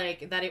saw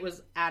like that it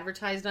was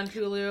advertised on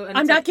Hulu. And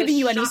I'm not giving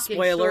you any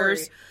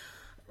spoilers. Story.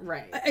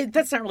 Right.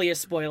 That's not really a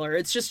spoiler.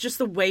 It's just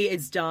the way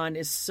it's done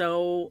is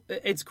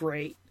it's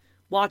great.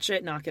 Watch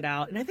it, knock it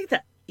out. And I think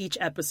that each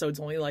episode's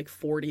only like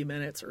 40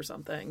 minutes or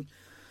something.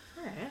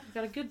 All right. I've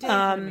got a good day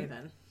for me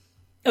then.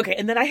 Okay.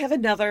 And then I have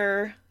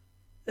another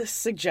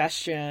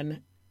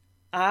suggestion.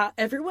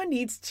 Everyone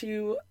needs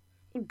to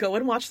go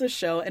and watch this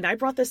show. And I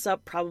brought this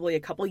up probably a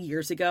couple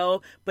years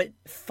ago, but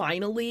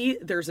finally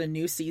there's a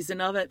new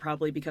season of it,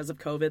 probably because of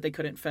COVID. They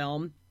couldn't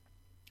film.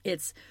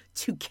 It's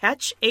To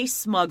Catch a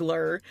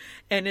Smuggler,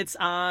 and it's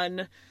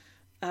on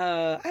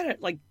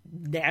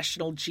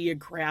National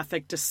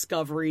Geographic,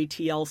 Discovery,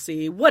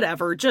 TLC,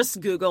 whatever. Just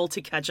Google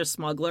To Catch a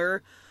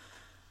Smuggler.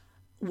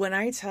 When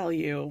I tell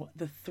you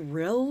the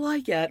thrill I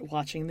get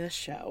watching this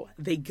show,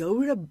 they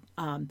go to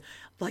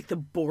the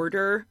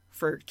border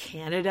for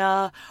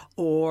Canada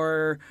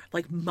or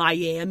like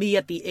Miami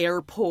at the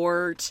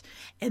airport,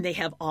 and they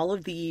have all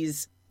of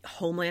these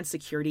Homeland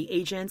Security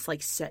agents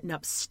like setting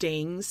up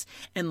stings,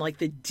 and like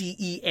the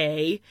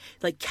DEA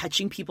like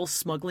catching people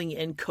smuggling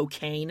in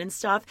cocaine and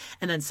stuff.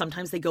 And then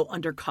sometimes they go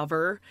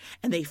undercover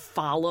and they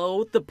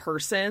follow the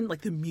person,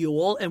 like the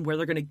mule, and where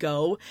they're going to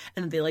go,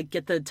 and they like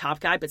get the top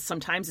guy. But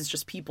sometimes it's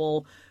just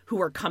people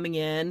who are coming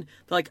in.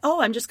 They're like,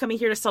 oh, I'm just coming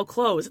here to sell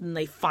clothes, and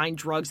they find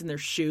drugs in their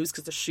shoes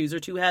because the shoes are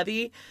too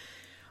heavy.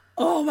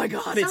 Oh my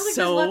God, it's like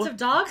so there's lots of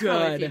dogs good.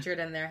 probably featured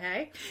in there,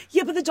 hey?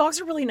 Yeah, but the dogs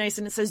are really nice,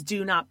 and it says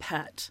do not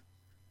pet.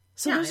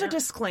 So Yeah, there's I a know.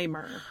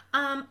 disclaimer.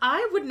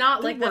 I would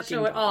not like that working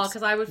show at all dogs.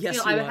 because I would Yes,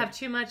 feel you I would would. have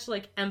too much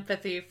like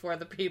empathy for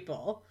the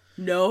people.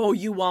 No,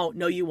 you won't.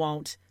 No, you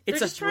won't. It's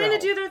They're a just trying to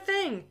thrill. do their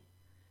thing.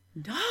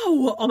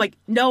 No. Oh my.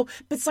 No.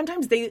 But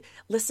sometimes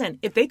listen,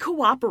 if they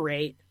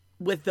cooperate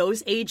with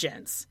those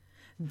agents,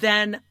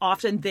 then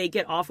often they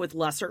get off with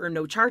lesser or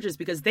no charges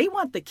because they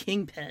want the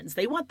kingpins.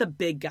 They want the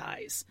big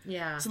guys.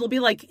 Yeah. So they'll be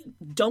like,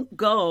 don't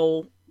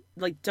go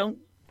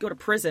to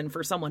prison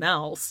for someone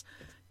else.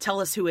 Tell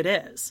us who it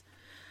is.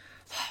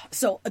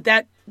 So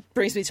that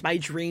brings me to my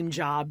dream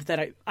job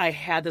that I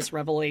had this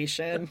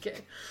revelation Okay.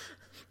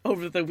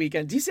 over the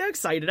weekend. Do you see how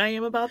excited I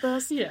am about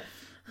this? Yeah.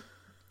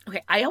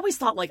 Okay, I always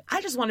thought, like,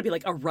 I just want to be,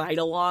 like, a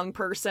ride-along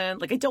person.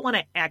 Like, I don't want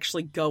to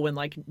actually go and,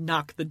 like,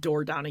 knock the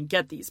door down and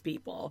get these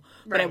people.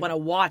 But I Right. want to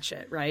watch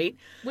it, right?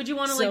 Would you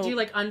want to So- do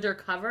like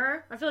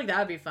undercover? I feel like that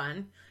would be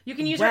fun. You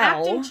can use Well-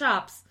 your acting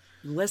chops.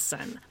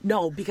 Listen.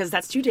 No, because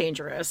that's too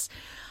dangerous.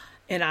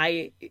 And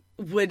I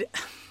would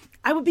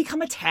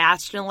become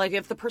attached. And, like,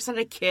 if the person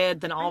had a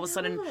kid, then all of a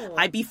sudden know.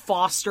 I'd be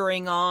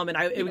fostering them, and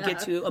it would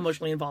get too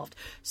emotionally involved.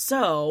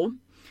 So...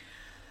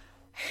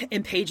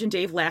 And Paige and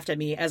Dave laughed at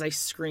me as I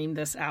screamed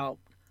this out.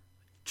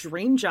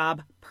 Dream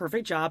job,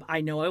 perfect job.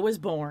 I know I was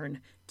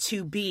born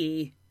to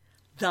be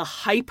the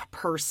hype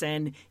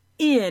person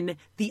in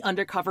the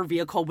undercover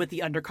vehicle with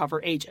the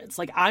undercover agents.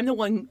 Like, I'm the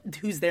one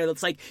who's there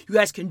that's like, you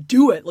guys can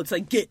do it. Let's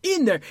like, get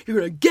in there. You're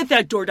going to get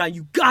that door down.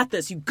 You got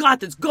this. You got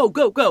this. Go,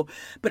 go, go.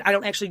 But I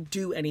don't actually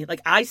do any.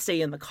 Like, I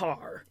stay in the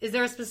car. Is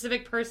there a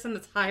specific person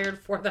that's hired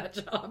for that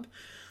job?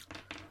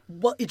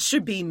 Well, it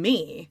should be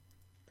me.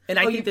 And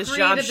I Oh, think you this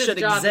created job this should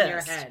job exist. in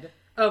your head.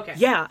 Okay.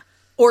 Yeah.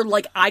 Or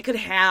like I could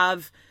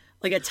have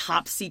like a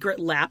top secret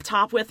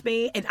laptop with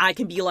me and I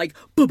can be like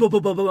boom, boom,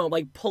 boom, boom, boom,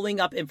 like pulling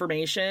up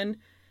information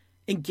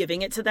and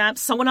giving it to them.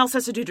 Someone else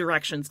has to do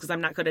directions because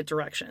I'm not good at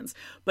directions.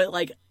 But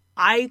like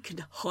I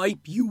could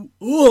hype you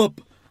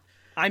up.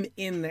 I'm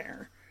in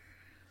there.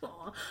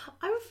 Aw.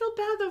 I would feel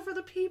bad though for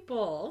the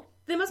people.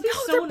 They must be No,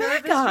 so they're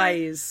nervous. bad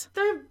guys.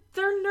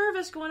 They're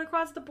nervous going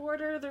across the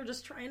border. They're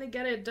just trying to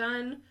get it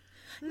done.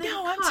 And they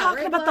No, get I'm caught talking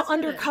right about the last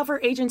minute. undercover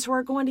agents who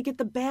are going to get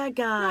the bad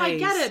guys. No, I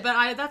get it,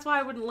 but that's why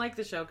I wouldn't like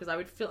the show because I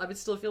would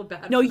still feel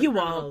bad. No, for the you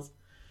criminals.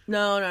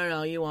 won't.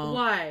 No, you won't.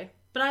 Why?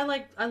 But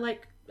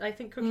I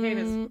think cocaine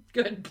is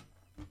good.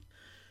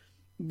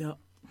 No.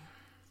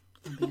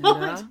 What?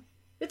 Amanda.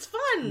 It's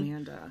fun.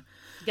 Amanda.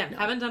 Again,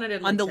 haven't done it in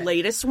On like the 10.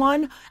 latest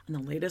one,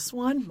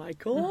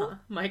 Michael.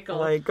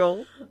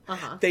 Michael.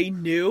 They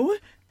knew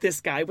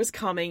this guy was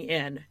coming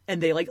in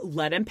and they like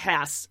let him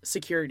pass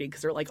security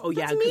because they're like, oh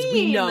yeah, That's because we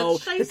mean. know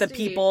That's that the shiesty.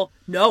 people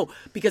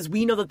because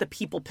we know that the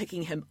people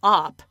picking him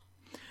up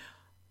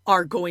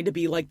are going to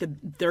be like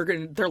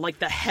they're like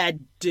the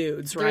head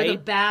dudes, They're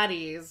right? the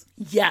baddies.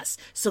 Yes.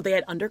 So they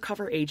had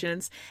undercover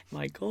agents,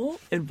 Michael,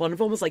 and one of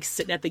them was like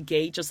sitting at the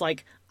gate just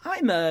like,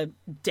 I'm a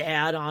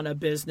dad on a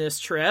business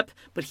trip,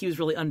 but he was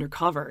really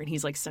undercover and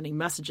he's like sending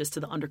messages to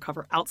the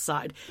undercover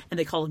outside and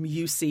they call him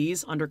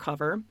UCs,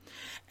 undercover.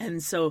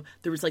 And so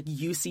there was like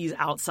UCs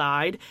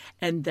outside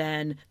and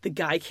then the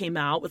guy came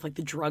out with like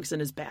the drugs in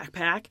his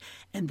backpack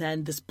and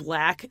then this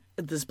blacked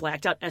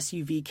out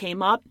SUV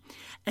came up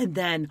and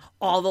then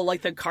all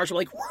the cars were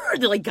like, "Whoa,"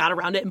 they like got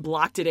around it and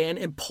blocked it in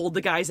and pulled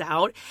the guys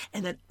out.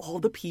 And then all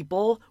the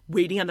people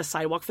waiting on the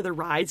sidewalk for the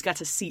rides got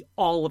to see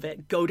all of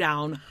it go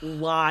down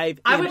live.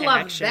 I in would love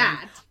action.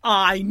 that.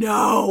 I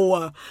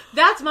know.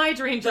 That's my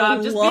dream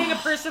job. Just lo- being a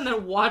person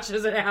that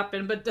watches it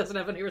happen but doesn't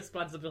have any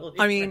responsibility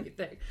I for mean,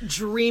 anything.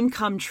 dream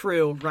come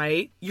true,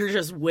 right? You're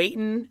just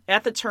waiting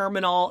at the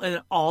terminal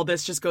and all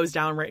this just goes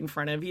down right in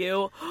front of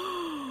you.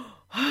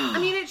 I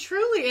mean, it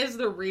truly is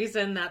the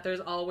reason that there's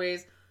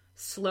always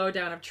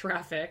slowdown of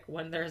traffic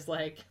when there's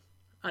like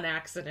an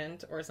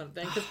accident or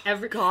something.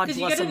 Because God you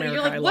bless get in, America.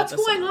 you're I like, love what's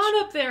this so going much.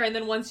 on up there? And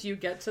then once you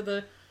get to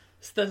the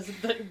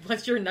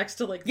Once you're next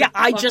to like, Yeah,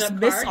 I fucked just up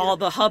miss car, all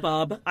the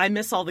hubbub. I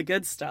miss all the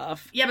good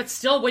stuff. Yeah, but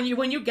still, when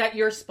you get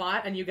your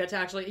spot and you get to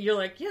actually, you're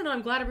like, yeah, no,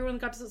 I'm glad everyone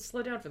got to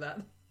slow down for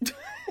that.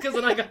 Because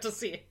then I got to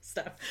see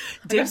stuff.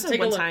 Dave said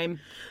one time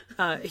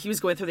he was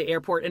going through the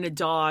airport and a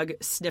dog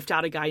sniffed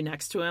out a guy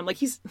next to him. Like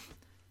he's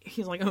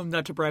like, oh,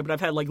 not to brag, but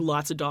I've had like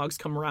lots of dogs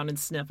come around and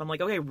sniff. I'm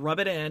like, okay, rub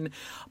it in.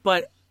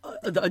 But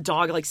a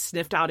dog like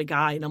sniffed out a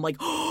guy and I'm like,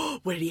 oh,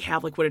 what did he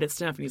have? Like, what did it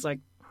sniff? And he's like,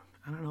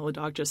 I don't know. The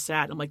dog just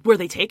sat. I'm like, where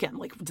they take him?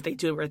 Like, did they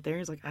do it right there?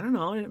 He's like, I don't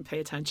know. I didn't pay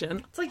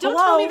attention. It's like, don't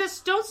tell me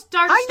this. Don't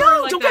start. I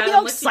know. Like don't that get me all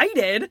unless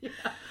excited. Yeah.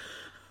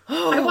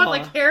 I want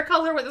like hair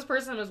color what this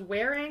person was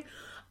wearing.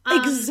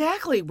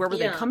 Exactly. Where were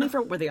they coming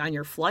from? Were they on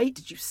your flight?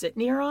 Did you sit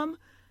near them?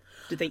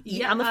 Did they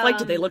eat on the flight?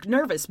 Did they look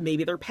nervous?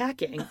 Maybe they're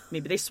packing.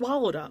 Maybe they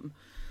swallowed them.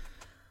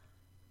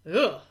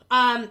 Ugh.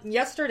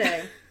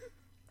 Yesterday,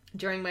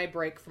 during my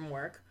break from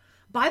work,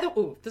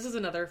 this is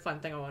another fun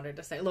thing I wanted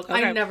to say. Look,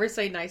 okay. I never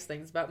say nice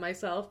things about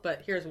myself,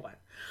 but here's one.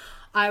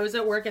 I was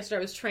at work yesterday.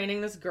 I was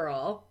training this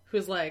girl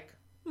who's like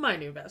my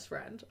new best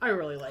friend. I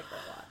really like her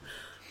a lot.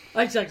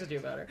 I just like to do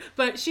about her.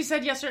 But she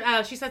said yesterday,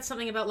 she said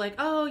something about like,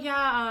 oh yeah,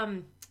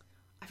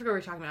 I forget what we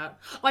were talking about.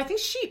 Oh, I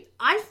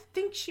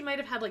think she might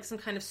have had like some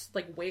kind of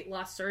like weight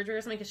loss surgery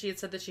or something because she had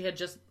said that she had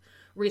just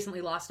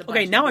recently lost a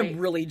bunch of now weight. I'm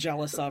really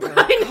jealous of her.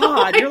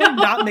 God, you're like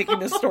not making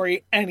this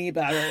story any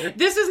better.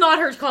 This is not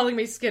her calling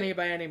me skinny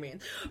by any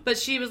means. But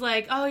she was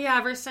like, oh yeah,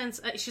 ever since,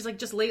 she's like,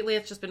 just lately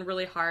it's just been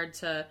really hard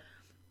to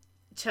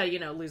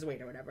lose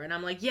weight or whatever. And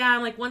I'm like, yeah,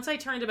 once I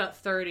turned about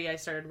 30, I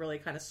started really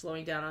kind of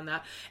slowing down on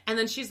that. And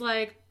then she's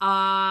like,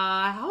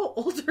 how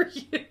old are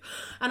you?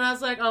 And I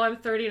was like, oh, I'm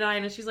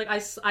 39. And she's like,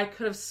 I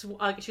could have,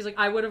 she's like,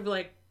 I would have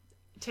like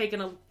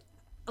taken a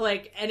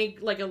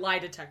lie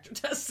detector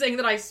test saying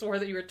that I swore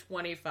that you were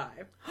 25.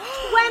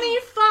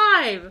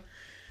 25!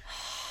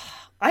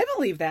 I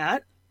believe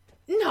that.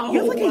 No. You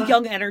have like a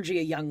young energy,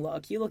 a young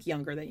look. You look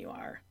younger than you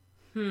are.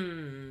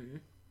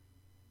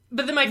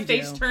 But then my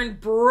face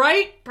turned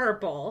bright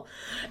purple,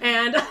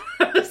 and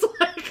I was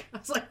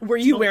like, were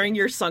you wearing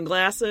your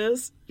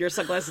sunglasses? Your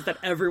sunglasses that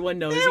everyone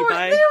knows you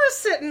by? They were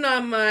sitting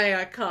on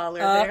my collar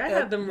there. I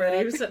had them ready.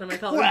 They were sitting on my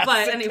collar. Classic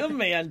but anyway,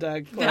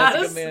 Amanda.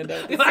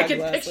 Amanda. I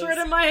can picture it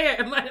in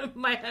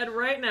my head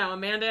right now.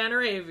 Amanda and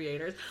her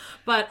aviators.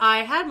 But I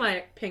had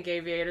my pink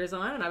aviators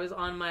on, and I was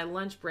on my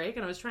lunch break,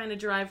 and I was trying to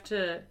drive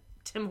to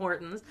Tim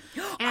Hortons.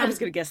 And, I was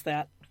going to guess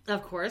that.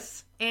 Of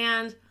course.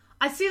 And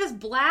I see this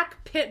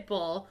black pit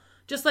bull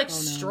just like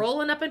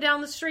strolling up and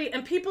down the street,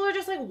 and people are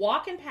just like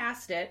walking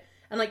past it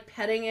and like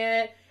petting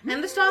it,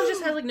 and this dog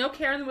just has like no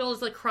care in the wheel,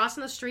 is like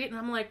crossing the street, and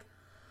I'm like,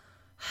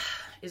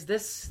 is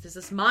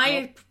this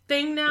my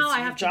thing now? I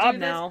have to do this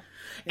now.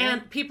 Yeah.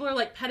 And people are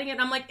like petting it,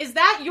 and I'm like, is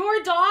that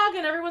your dog?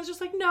 And everyone's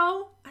just like,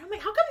 no. And I'm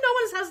like, how come no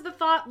one has the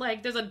thought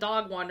like there's a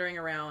dog wandering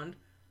around?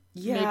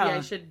 Yeah, maybe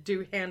I should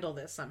handle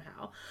this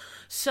somehow.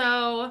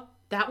 So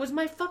that was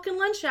my fucking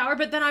lunch hour,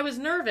 but then I was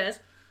nervous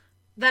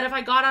that if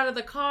I got out of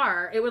the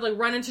car, it would like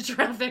run into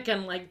traffic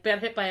and like get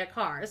hit by a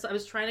car. So I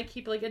was trying to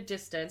keep like a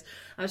distance.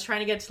 I was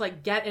trying to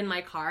get in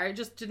my car. I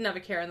just didn't have a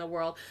care in the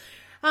world.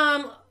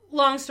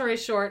 Long story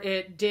short,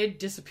 it did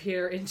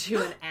disappear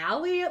into an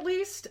alley at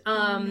least.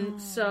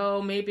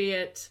 So maybe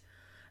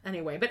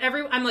anyway, but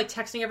I'm like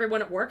texting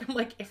everyone at work. I'm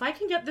like, if I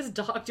can get this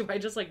dog, do I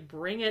just like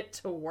bring it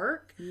to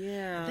work?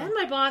 Yeah. Then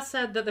my boss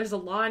said that there's a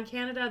law in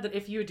Canada that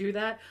if you do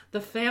that,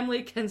 the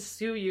family can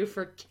sue you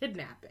for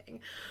kidnapping.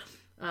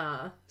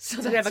 So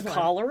did it have a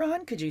collar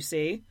on? Could you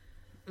see?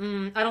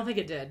 I don't think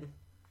it did.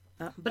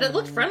 But it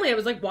looked friendly. I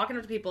was like walking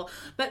up to people.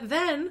 But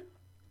then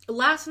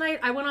last night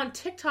I went on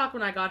TikTok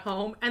when I got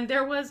home, and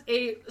there was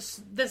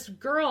this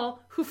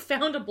girl who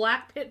found a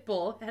black pit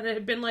bull and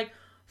had been like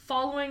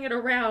following it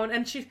around,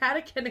 and she had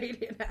a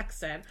Canadian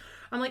accent.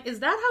 I'm like, is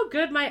that how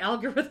good my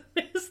algorithm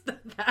is that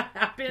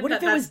happened? What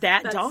if it was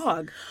that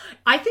dog?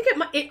 I think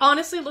it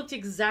honestly looked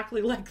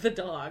exactly like the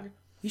dog.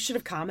 You should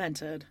have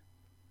commented.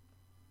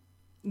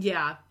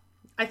 Yeah.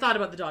 I thought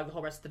about the dog the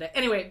whole rest of the day.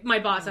 Anyway, my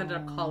boss ended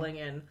up calling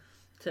in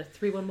to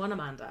 311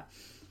 Amanda.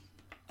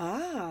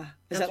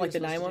 Is that like the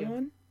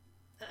 911?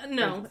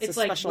 No, it's a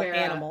like special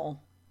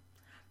animal.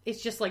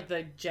 It's just like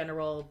the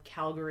general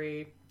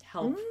Calgary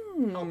help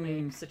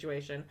me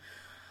situation.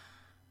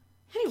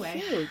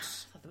 Anyway, cute. I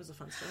thought that was a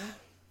fun story.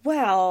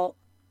 Well,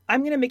 I'm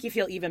going to make you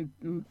feel even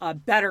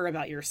better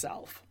about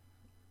yourself.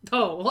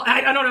 Oh, well,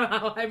 I don't know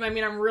how. I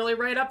mean, I'm really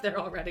right up there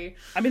already.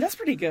 I mean, that's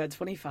pretty good.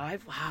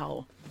 25.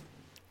 Wow.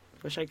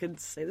 Wish I could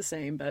say the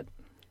same, but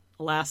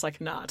alas, I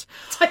cannot.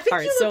 I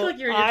think you look like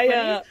you're in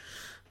your 20s.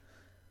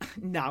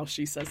 Now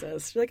she says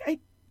this. She's like, I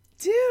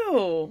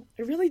do.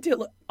 I really do.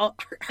 Look,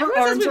 her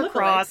arms are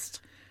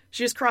crossed.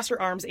 She just crossed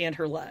her arms and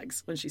her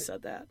legs when she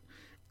said that.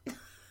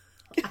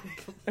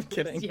 I'm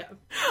kidding. Yeah.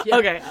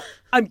 Okay,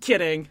 I'm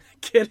kidding.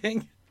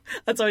 Kidding.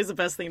 That's always the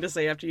best thing to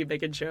say after you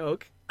make a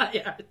joke.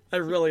 Yeah. It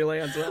really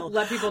lands well.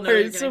 Let people know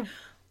you're kidding.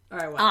 All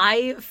right,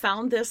 I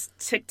found this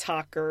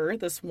TikToker,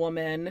 this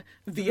woman,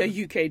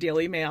 via UK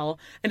Daily Mail,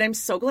 and I'm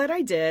so glad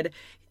I did.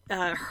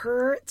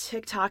 Her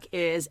TikTok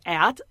is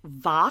at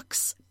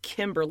Vox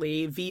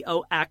Kimberly,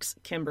 Vox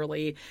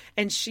Kimberly,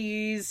 and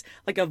she's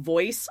like a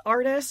voice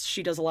artist.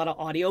 She does a lot of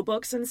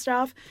audiobooks and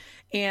stuff,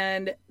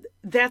 and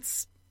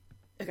that's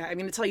okay. I'm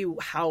going to tell you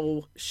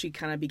how she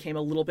kind of became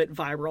a little bit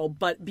viral,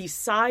 but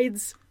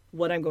besides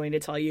what I'm going to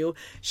tell you,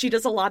 she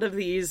does a lot of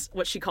these,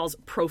 what she calls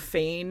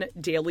profane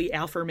daily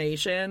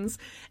affirmations,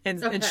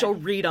 and she'll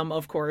read them,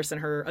 of course, in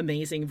her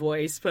amazing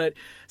voice, but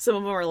some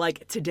of them are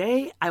like,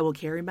 today I will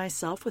carry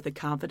myself with the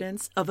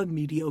confidence of a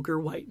mediocre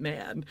white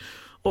man,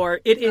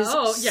 or it is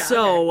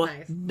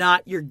nice.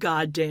 Not your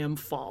goddamn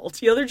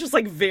fault. You know, they're just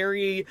like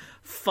very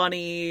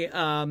funny,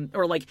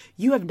 or like,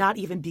 you have not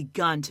even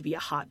begun to be a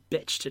hot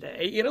bitch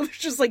today. You know, there's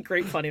just like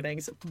great funny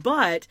things.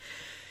 But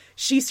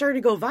she started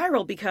to go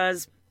viral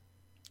because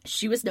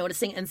she was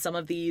noticing in some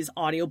of these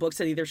audiobooks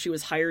that either she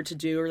was hired to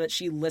do or that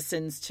she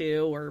listens to,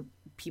 or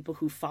people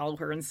who follow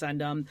her and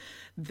send them,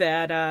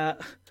 that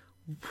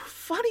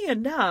funny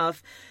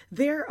enough,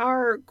 there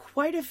are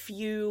quite a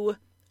few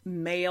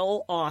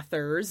male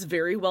authors,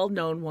 very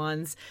well-known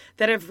ones,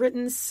 that have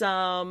written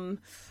some,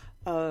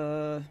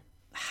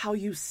 how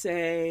you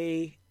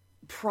say,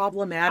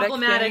 problematic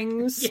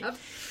things. Yep.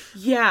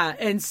 Yeah,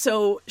 and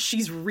so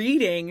she's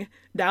reading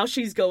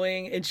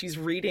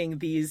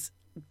these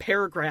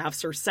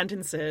paragraphs or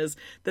sentences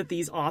that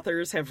these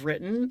authors have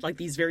written, like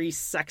these very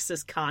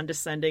sexist,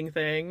 condescending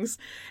things,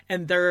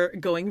 and they're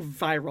going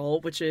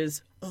viral, which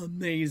is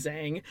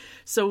amazing.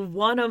 So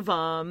one of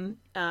them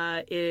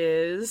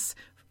is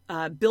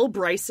Bill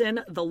Bryson,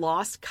 The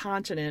Lost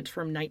Continent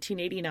from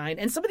 1989.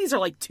 And some of these are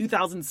like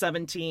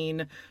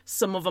 2017.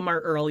 Some of them are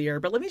earlier,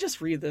 but let me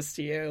just read this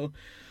to you.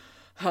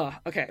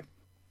 Okay.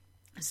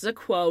 This is a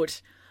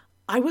quote.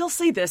 I will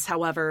say this,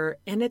 however,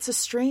 and it's a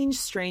strange,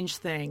 strange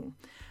thing.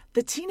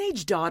 The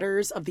teenage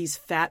daughters of these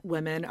fat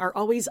women are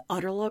always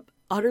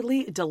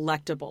utterly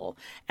delectable,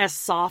 as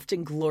soft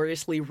and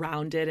gloriously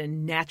rounded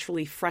and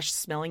naturally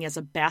fresh-smelling as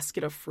a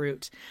basket of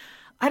fruit.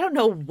 I don't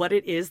know what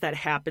it is that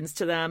happens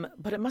to them,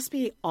 but it must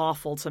be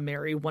awful to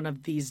marry one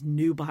of these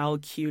nubile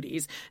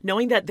cuties,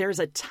 knowing that there's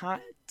a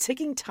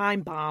ticking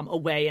time bomb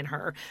away in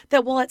her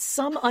that will at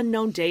some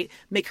unknown date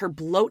make her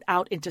bloat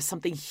out into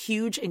something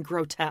huge and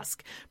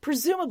grotesque,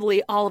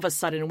 presumably all of a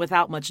sudden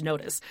without much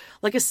notice,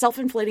 like a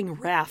self-inflating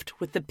raft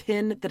with the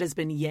pin that has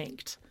been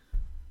yanked.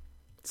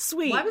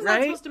 Sweet, Why was right?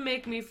 that supposed to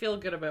make me feel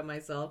good about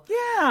myself?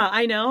 Yeah,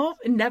 I know.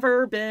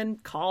 Never been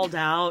called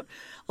out.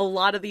 A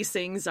lot of these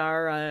things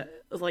are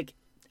like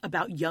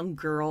about young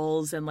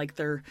girls and like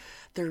their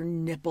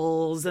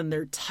nipples and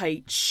their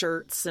tight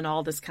shirts and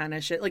all this kind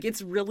of shit. Like,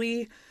 it's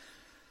really,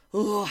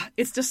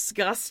 it's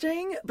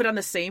disgusting. But on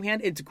the same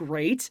hand, it's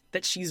great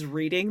that she's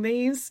reading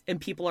these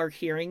and people are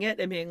hearing it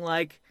and being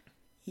like,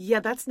 yeah,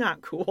 that's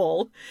not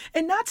cool.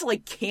 And not to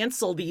like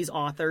cancel these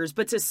authors,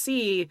 but to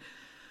see,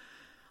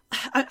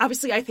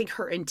 obviously I think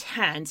her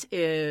intent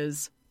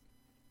is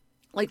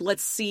like,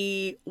 let's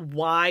see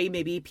why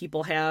maybe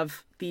people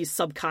have these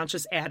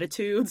subconscious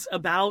attitudes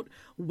about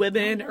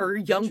women or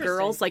young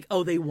girls, like,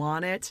 oh, they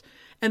want it.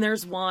 And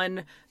there's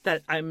one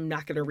that I'm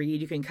not going to read.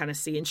 You can kind of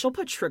see, and she'll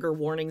put trigger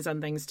warnings on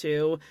things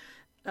too,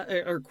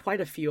 or quite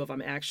a few of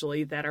them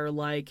actually, that are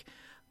like,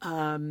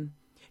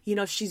 you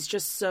know, she's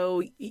just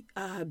so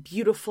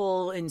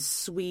beautiful and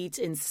sweet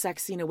and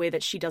sexy in a way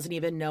that she doesn't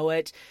even know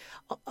it.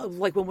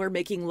 Like when we're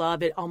making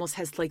love, it almost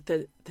has like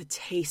the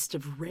taste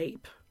of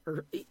rape.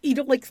 Or, you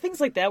know, like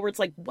things like that where it's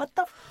like, what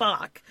the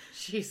fuck?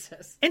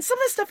 Jesus. And some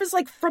of this stuff is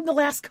like from the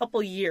last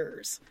couple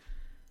years.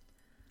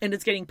 And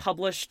it's getting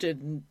published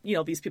and, you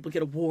know, these people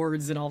get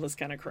awards and all this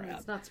kind of crap.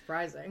 It's not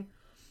surprising.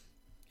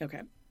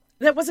 Okay.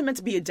 That wasn't meant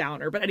to be a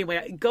downer. But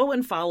anyway, go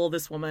and follow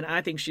this woman.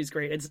 I think she's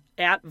great. It's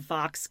at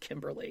Vox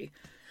Kimberly.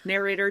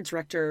 Narrator,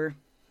 director,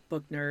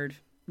 book nerd.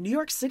 New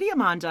York City,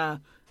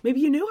 Amanda. Maybe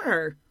you knew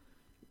her.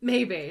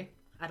 Maybe.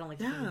 I don't like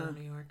to go to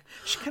New York.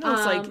 She kind of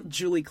looks like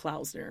Julie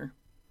Klausner.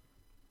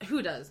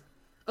 Who does?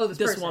 Oh, this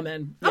person.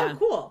 Woman. Yeah. Oh,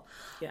 cool.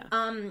 Yeah.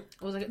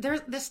 What was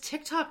there's this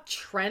TikTok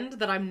trend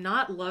that I'm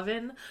not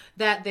loving,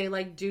 that they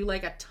like do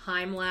like a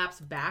time lapse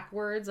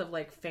backwards of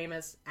like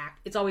famous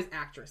it's always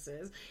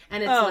actresses,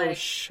 and it's like,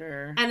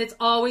 sure, and it's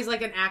always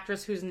like an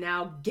actress who's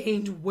now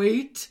gained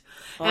weight,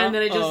 and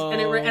then it just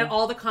and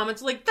all the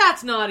comments are like,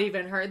 that's not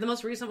even her. The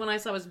most recent one I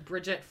saw was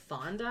Bridget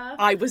Fonda.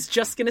 I was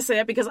just gonna say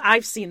that because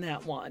I've seen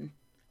that one,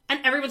 and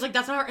everyone's like,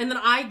 that's not her. And then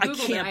I googled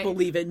it. I can't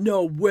believe it.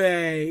 No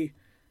way.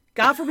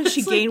 God forbid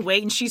she gained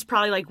weight, and she's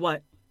probably like,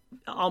 what,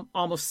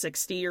 almost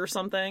 60 or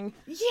something?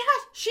 Yeah,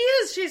 she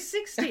is. She's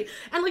 60.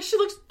 And like, she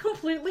looks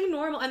completely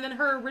normal. And then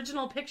her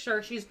original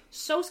picture, she's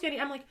so skinny.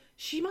 I'm like,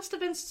 she must have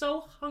been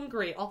so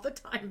hungry all the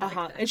time.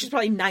 And she's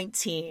probably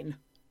 19.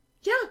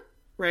 Yeah.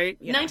 Right?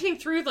 Yeah. 19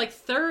 through like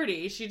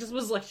 30. She just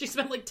was like, she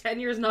spent like 10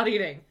 years not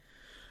eating.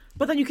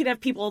 But then you could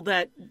have people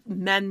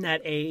men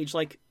that age,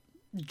 like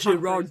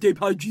Gerard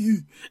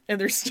Depardieu, and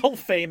they're still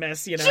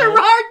famous, you know?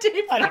 Gerard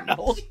Depardieu! I don't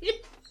know.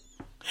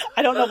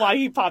 I don't know why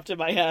he popped in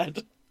my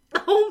head.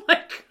 Oh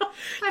my god.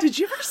 Did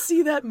you ever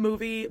see that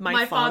movie,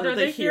 My Father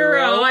the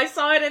Hero? I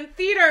saw it in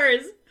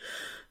theaters.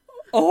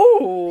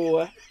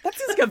 Oh, that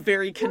seems like a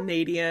very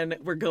Canadian,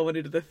 we're going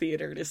into the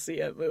theater to see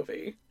a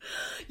movie.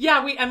 Yeah,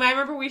 I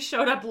remember we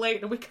showed up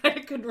late and we kind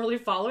of couldn't really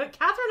follow it.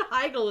 Katherine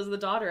Heigl is the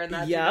daughter in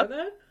that. Yep, do you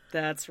know that?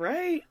 That's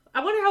right.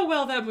 I wonder how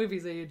well that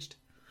movie's aged.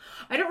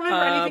 I don't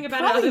remember anything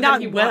about it probably other not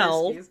than he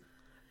well. water skis.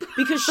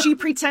 Because she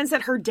pretends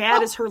that her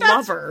dad is her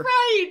That's lover.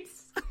 right.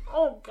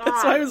 Oh, God.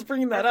 That's why I was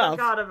bringing that up. I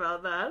forgot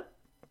about that.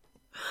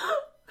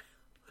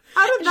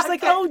 How did She's that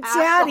like, get oh, past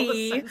all the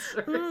daddy.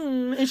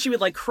 censors? And she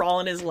would like crawl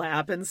in his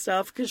lap and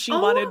stuff because she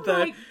Oh wanted the.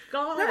 my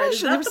God. Remember,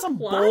 Is there that was the some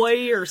plot?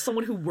 boy or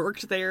someone who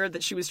worked there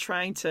that she was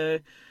trying to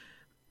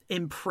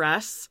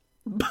impress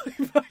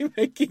by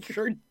making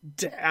her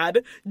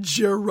dad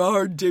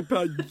Gerard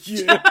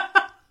Depardieu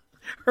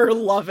her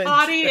love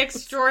Body interest.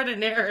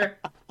 extraordinaire.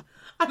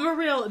 I'm a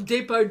real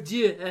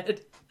Depardieu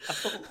head.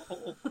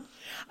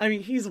 I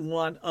mean, he's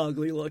one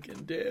ugly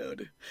looking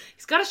dude.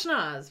 He's got a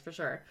schnoz, for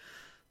sure.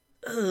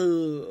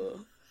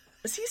 Ugh.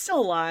 Is he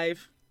still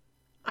alive?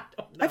 I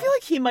don't know. I feel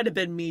like he might have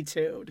been Me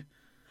Too'd.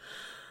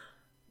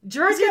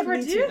 Gerard He's got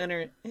Me Too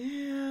Depardieu?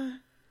 yeah.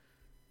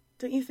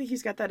 Don't you think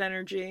he's got that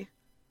energy?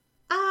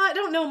 I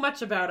don't know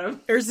much about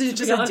him. Or is it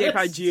just be a honest.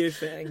 Depardieu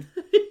thing?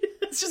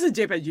 It's just a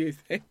Depardieu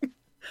thing.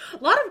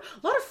 A lot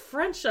of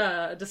French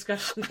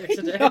discussion here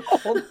today.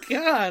 Oh,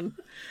 God.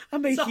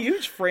 I'm a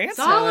huge France It's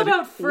all head.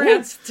 about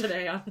France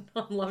today on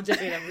Love to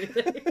Hate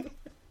Everything.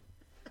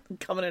 Ooh,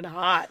 coming in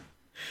hot.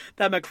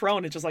 That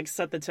Macron, it just like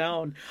set the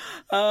tone.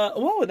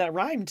 Whoa, that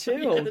rhymed Yeah,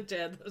 too. it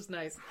did. That was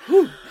nice.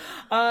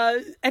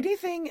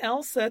 Anything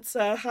else that's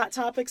hot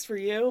topics for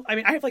you? I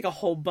mean, I have like a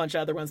whole bunch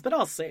of other ones, but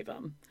I'll save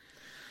them.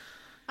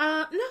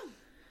 No.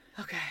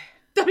 Okay.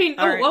 I mean,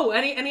 All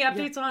right. Any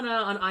updates on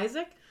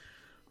Isaac?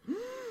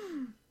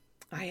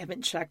 I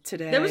haven't checked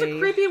today. There was a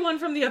creepy one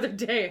from the other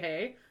day,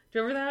 hey? Do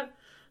you remember that?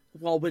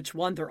 Well, which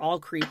one? They're all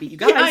creepy. You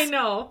guys, Yeah, I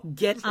know.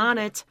 get on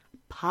it.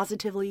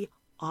 Positively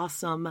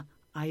awesome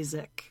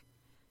Isaac.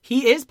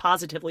 He is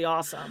positively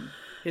awesome.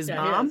 His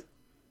Yeah, he mom, is.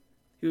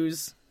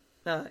 who's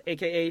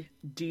a.k.a.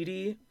 Dee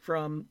Dee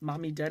from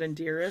Mommy Dead and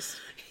Dearest,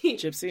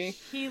 Gypsy.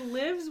 He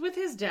lives with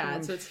his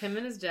dad, so it's him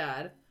and his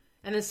dad.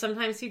 And then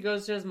sometimes he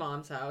goes to his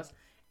mom's house,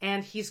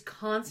 and he's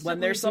constantly When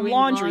there's some doing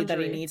laundry that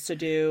he needs to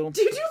do.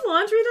 Do you do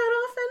laundry that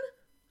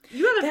often?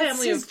 You have a That's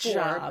family of his 4,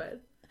 job.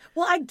 but...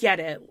 Well, I get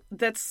it.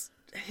 That's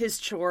his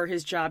chore,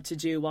 his job to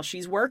do while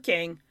she's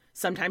working.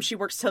 Sometimes she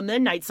works till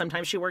midnight.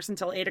 Sometimes she works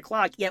until 8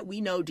 o'clock. Yet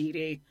we know Dee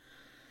Dee.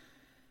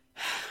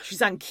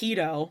 She's on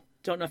keto.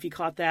 Don't know if you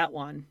caught that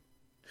one.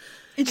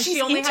 And she's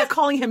she only into has-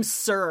 calling him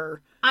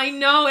sir. I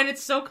know, and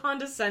it's so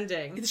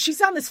condescending.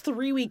 She's on this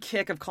 3-week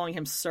kick of calling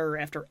him sir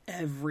after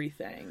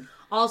everything.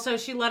 Also,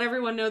 she let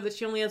everyone know that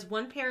she only has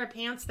one pair of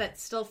pants that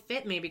still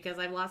fit me because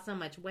I've lost so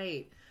much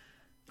weight.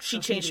 She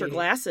changed her Dee Dee.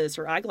 glasses,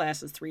 her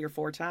eyeglasses 3 or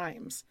 4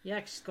 times. Yeah,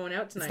 she's going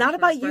out tonight. It's not for a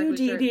about you, sparkly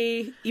Dee shirt.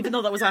 Dee. Even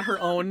though that was on her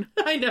own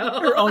I know.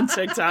 her own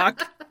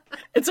TikTok.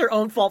 It's her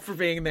own fault for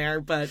being there,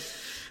 but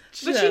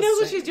But she knows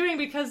what she's doing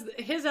because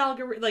his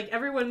algorithm, like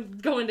everyone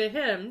going to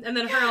him, and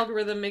then her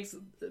algorithm makes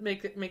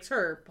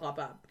her pop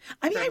up.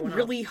 I mean, for I everyone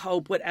really else.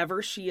 hope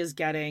whatever she is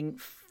getting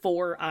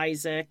for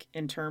Isaac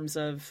in terms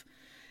of,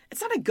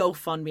 it's not a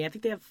GoFundMe. I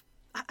think they have,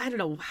 I don't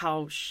know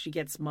how she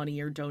gets money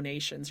or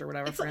donations or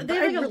whatever. It's for like, him, they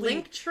but have I like a really-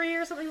 link tree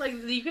or something like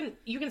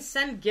you can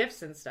send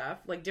gifts and stuff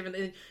like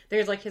different.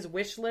 There's like his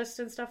wish list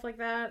and stuff like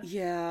that.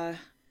 Yeah,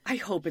 I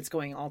hope it's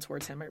going all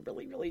towards him. I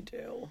really, really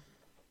do.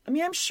 I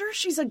mean, I'm sure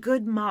she's a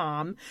good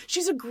mom.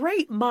 She's a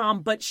great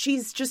mom, but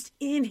she's just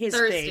in his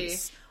Thirsty.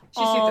 face She's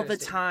too all the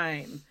thirsty.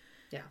 time.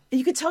 Yeah. And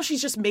you could tell she's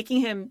just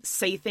making him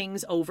say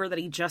things over that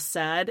he just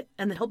said,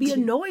 and then he'll be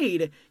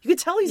annoyed. You could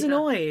tell he's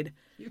annoyed.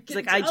 He's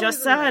like, I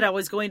just said I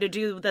was going to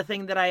do the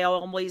thing that I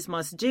always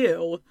must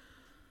do.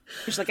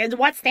 She's like, and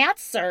what's that,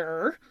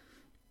 sir?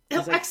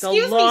 He's like, excuse the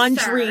me, sir."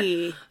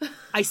 laundry.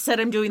 I said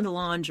I'm doing the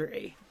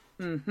laundry.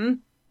 Let's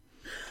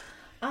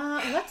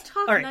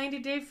talk All right. 90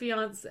 Day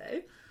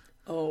Fiance.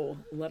 Oh,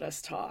 let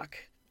us talk.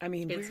 I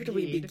mean, It's where do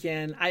we Heed.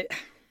 begin? I'm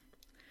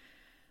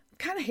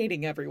kind of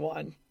hating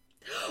everyone.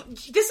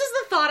 This is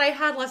the thought I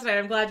had last night.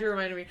 I'm glad you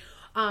reminded me.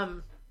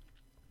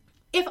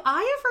 If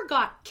I ever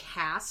got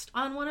cast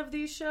on one of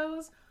these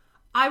shows,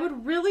 I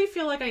would really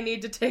feel like I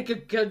need to take a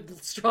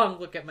good, strong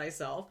look at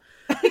myself.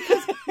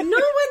 Because no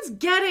one's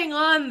getting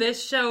on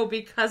this show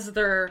because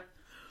they're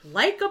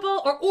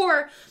likable,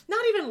 or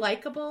not even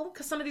likable,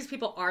 because some of these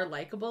people are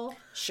likable.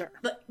 Sure.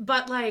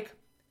 But like,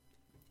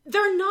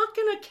 they're not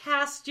going to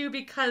cast you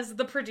because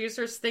the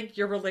producers think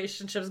your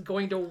relationship's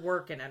going to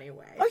work in any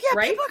way. Oh, yeah,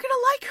 right? people are going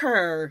to like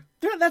her.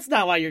 That's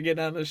not why you're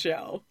getting on the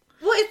show.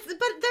 Well,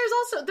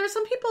 but there's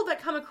some people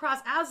that come across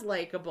as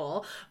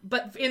likable,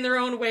 but in their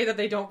own way that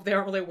they aren't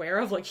really aware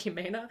of, like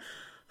Jimena.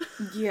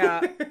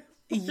 Yeah.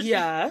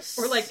 Yes.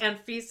 Or like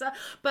Anfisa.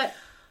 But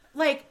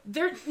like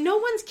no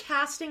one's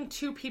casting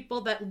 2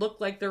 people that look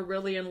like they're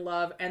really in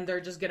love and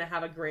they're just gonna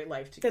have a great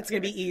life together. That's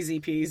going to be easy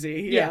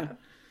peasy. Yeah.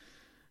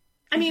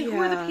 I mean, Yeah.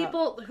 who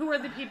are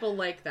the people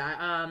like that?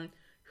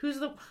 Who's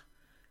the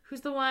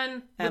one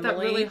with Emily that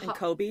really and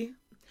Kobe.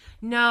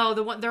 No,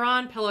 the one they're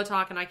on Pillow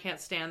Talk and I can't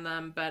stand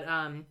them, but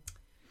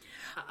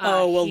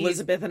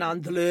Elizabeth and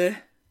Andre.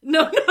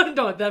 No,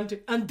 them two.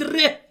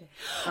 Andre.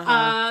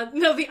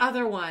 No, the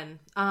other one.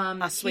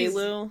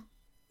 Asuelu.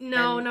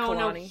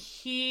 No.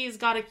 He's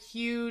got a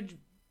huge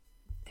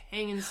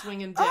hanging,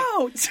 swinging dick.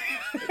 Oh,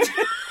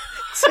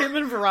 Tim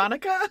and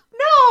Veronica?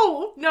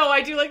 No,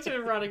 I do like Tim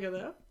and Veronica,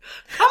 though.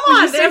 Come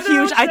on, you said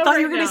huge. I thought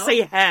you were going to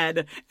say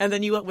head, and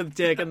then you went with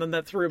dick, and then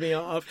that threw me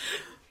off.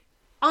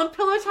 On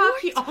Pillow Talk,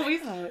 he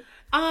always...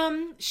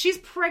 she's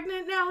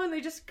pregnant now, and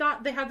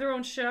they have their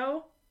own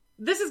show.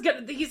 This is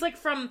good. He's like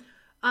from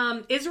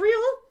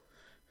Israel,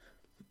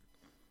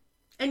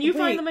 and you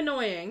find them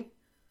annoying.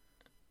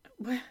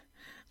 What?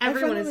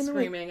 Everyone is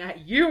screaming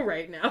at you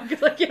right now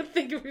because I can't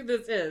think of who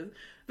this is.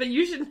 But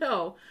you should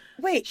know.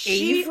 Wait,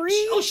 Avery?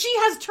 She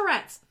has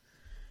Tourette's.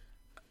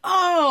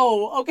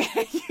 Oh,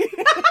 okay.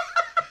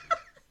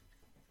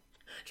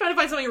 Trying to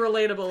find something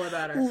relatable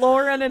about her.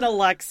 Lauren and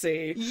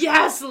Alexi.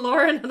 Yes,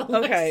 Lauren and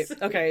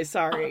Alexi. Okay,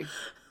 sorry.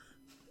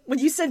 When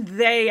you said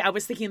they, I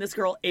was thinking this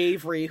girl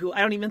Avery, who I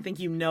don't even think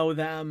you know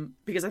them,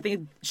 because I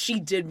think she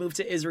did move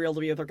to Israel to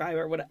be with her guy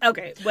or whatever.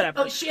 Okay,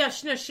 whatever. Oh,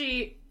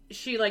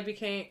 she like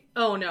became...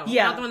 Oh, no.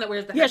 Yeah. Not the one that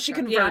wears the headscarf. Yeah, she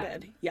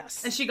converted. Yeah.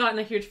 Yes. And she got in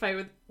a huge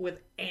fight with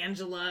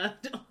Angela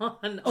on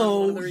one of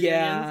the reunions.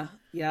 Yeah.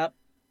 Yep.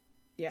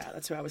 Yeah,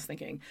 that's what I was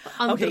thinking.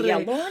 Andre. Okay, yeah,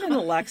 Lauren and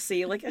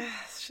Alexi, like,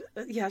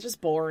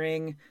 just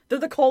boring. They're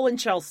the Cole and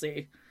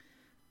Chelsea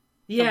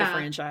of the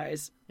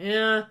franchise.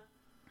 Yeah.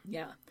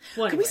 Yeah.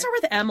 Well, Can we start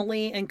with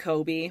Emily and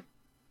Kobe?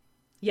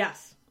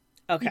 Yes.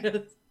 Okay.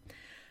 Yes.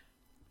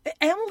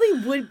 Emily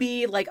would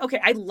be like, okay,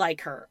 I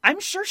like her.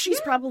 I'm sure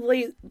she's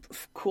probably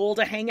cool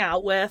to hang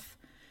out with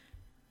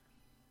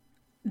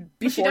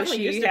before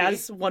she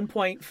has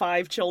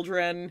 1.5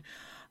 children.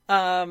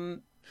 I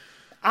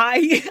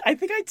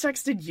think I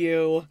texted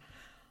you.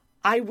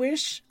 I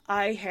wish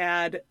I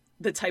had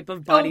the type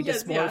of body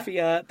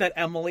dysmorphia that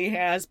Emily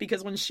has,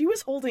 because when she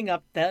was holding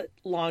up that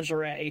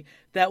lingerie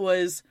that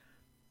was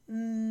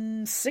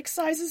 6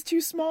 sizes too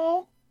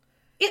small,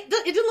 it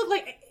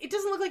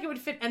doesn't look like it would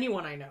fit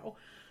anyone I know.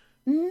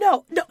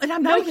 No, and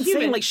I'm not even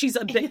saying like she's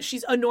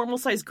a normal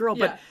sized girl,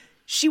 but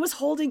she was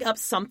holding up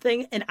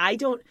something, and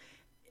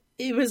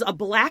it was a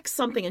black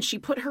something, and she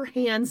put her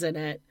hands in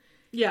it.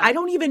 Yeah. I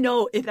don't even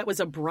know if that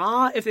was a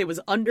bra, if it was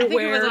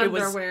underwear. I think it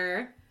was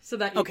underwear. So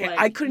that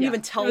I couldn't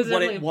even tell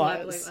what it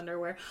was.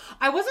 Underwear.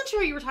 I wasn't sure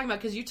what you were talking about,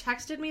 because you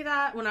texted me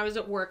that when I was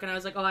at work, and I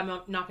was like, oh, I'm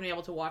not going to be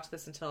able to watch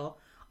this until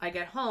I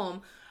get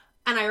home.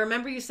 And I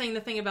remember you saying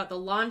the thing about the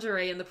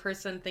lingerie and the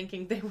person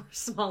thinking they were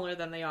smaller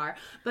than they are.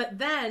 But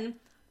then,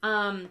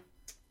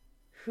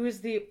 who's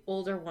the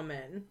older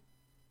woman?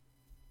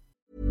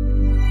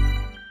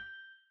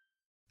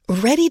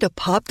 Ready to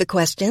pop the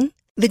question?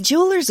 The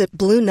jewelers at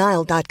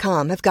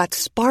BlueNile.com have got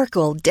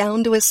sparkle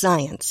down to a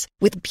science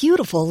with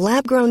beautiful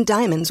lab-grown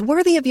diamonds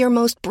worthy of your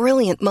most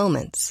brilliant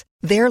moments.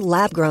 Their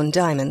lab-grown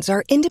diamonds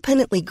are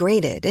independently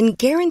graded and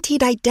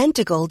guaranteed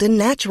identical to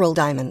natural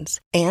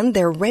diamonds, and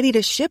they're ready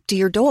to ship to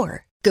your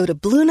door. Go to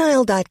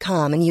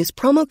BlueNile.com and use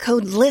promo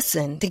code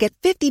LISTEN to get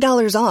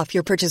 $50 off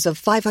your purchase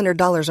of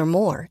 $500 or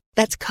more.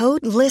 That's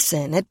code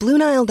LISTEN at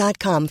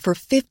BlueNile.com for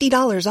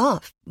 $50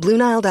 off.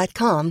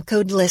 BlueNile.com,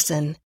 code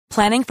LISTEN.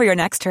 Planning for your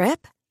next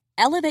trip?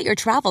 Elevate your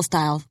travel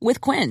style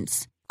with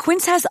Quince.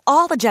 Quince has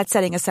all the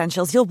jet-setting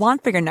essentials you'll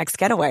want for your next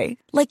getaway,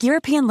 like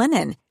European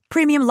linen,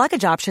 premium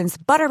luggage options,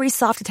 buttery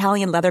soft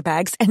Italian leather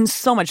bags, and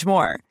so much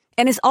more.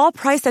 And is all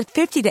priced at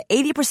 50 to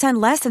 80%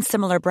 less than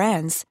similar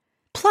brands.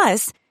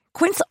 Plus,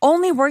 Quince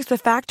only works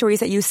with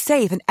factories that use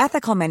safe and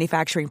ethical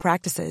manufacturing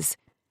practices.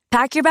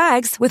 Pack your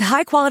bags with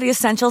high-quality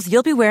essentials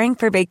you'll be wearing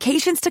for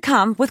vacations to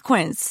come with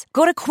Quince.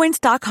 Go to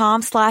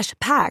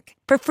quince.com/pack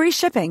for free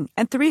shipping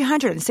and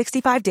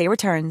 365-day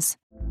returns.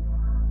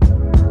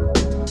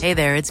 Hey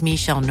there, it's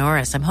Michelle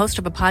Norris. I'm host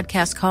of a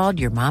podcast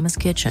called Your Mama's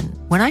Kitchen.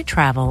 When I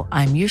travel,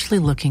 I'm usually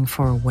looking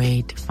for a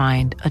way to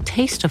find a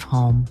taste of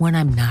home when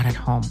I'm not at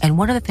home. And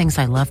one of the things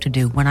I love to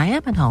do when I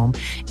am at home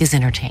is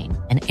entertain.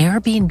 And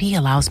Airbnb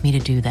allows me to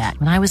do that.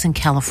 When I was in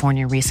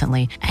California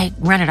recently, I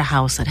rented a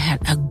house that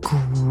had a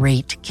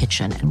great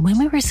kitchen. And when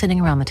we were sitting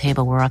around the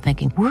table, we were all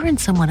thinking, we're in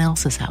someone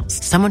else's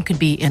house. Someone could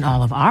be in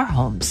all of our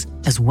homes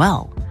as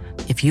well.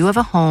 If you have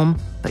a home,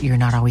 but you're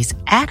not always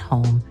at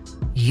home,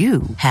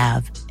 you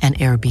have an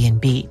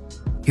Airbnb.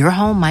 Your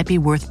home might be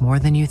worth more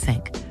than you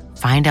think.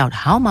 Find out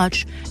how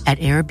much at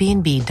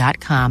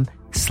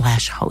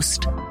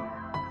airbnb.com/host.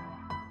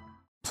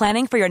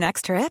 Planning for your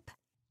next trip?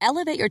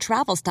 Elevate your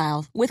travel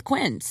style with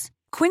Quince.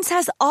 Quince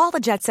has all the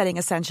jet-setting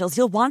essentials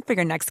you'll want for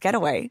your next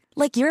getaway,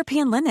 like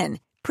European linen,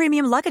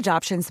 premium luggage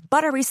options,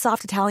 buttery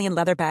soft Italian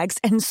leather bags,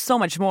 and so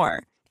much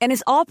more. And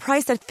is all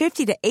priced at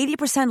 50 to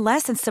 80%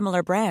 less than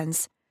similar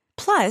brands.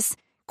 Plus,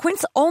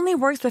 Quince only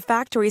works with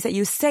factories that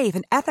use safe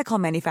and ethical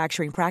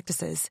manufacturing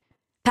practices.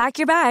 Pack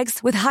your bags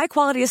with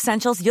high-quality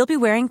essentials you'll be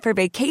wearing for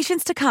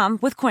vacations to come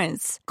with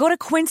Quince. Go to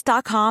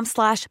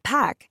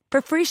quince.com/pack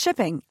for free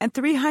shipping and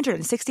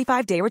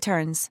 365-day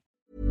returns.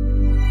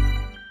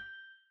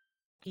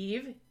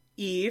 Eve,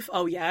 Eve.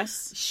 Oh,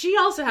 yes. She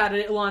also had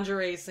a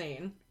lingerie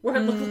scene where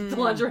it looked like the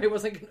lingerie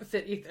wasn't going to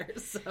fit either.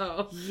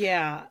 So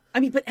Yeah. I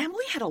mean, but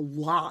Emily had a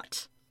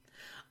lot.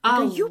 a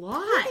Are you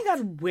lot. planning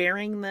on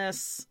wearing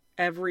this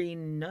every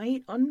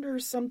night under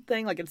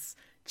something? Like, it's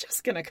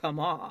just going to come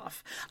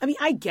off. I mean,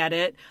 I get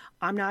it.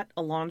 I'm not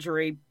a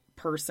lingerie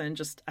person.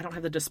 Just, I don't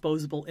have the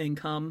disposable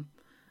income.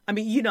 I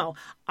mean, you know,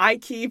 I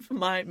keep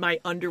my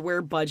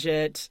underwear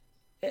budget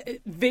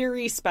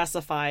very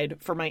specified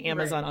for my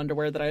Amazon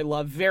underwear that I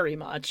love very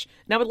much.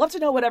 And I would love to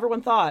know what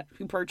everyone thought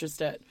who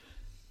purchased it.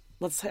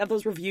 Let's have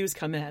those reviews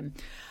come in.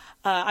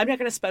 I'm not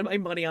going to spend my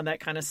money on that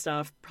kind of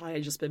stuff. Probably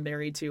I've just been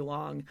married too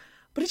long.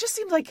 But it just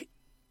seemed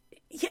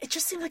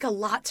like a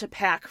lot to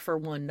pack for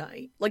one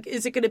night. Like,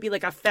 is it going to be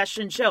like a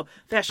fashion show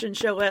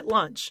at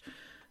lunch?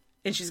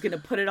 And she's going to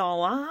put it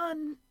all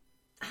on?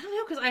 I don't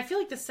know, because I feel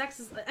like the sex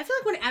is... I feel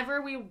like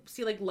whenever we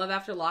see, like, Love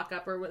After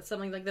Lockup or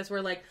something like this,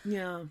 where, like,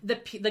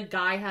 the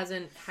guy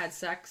hasn't had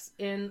sex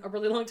in a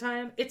really long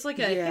time, it's like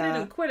a hit it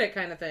and quit it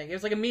kind of thing.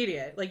 It's, like,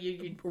 immediate. Like,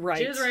 you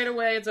jizz right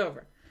away, it's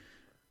over.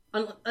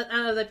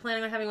 Are they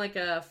planning on having, like,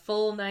 a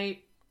full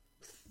night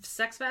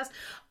sex fest?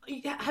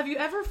 Have you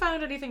ever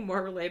found anything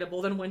more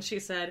relatable than when she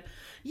said,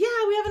 yeah,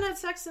 we haven't had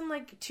sex in,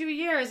 like, 2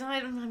 years, and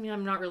I mean,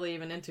 I'm not really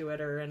even into it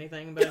or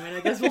anything, but, I mean, I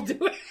guess we'll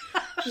do it.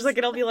 She's like,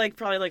 it'll be like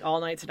probably like all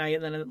night tonight,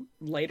 and then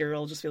later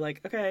it'll just be like,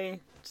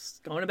 okay,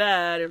 just going to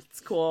bed. It's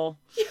cool.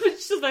 Yeah, but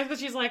it's just like that.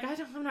 She's like,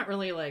 I'm not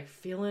really like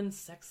feeling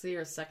sexy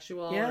or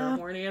sexual or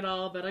horny at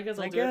all, but I guess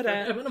I'll do it for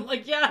him. And I'm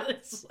like, yeah,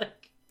 it's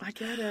like, I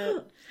get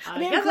it. I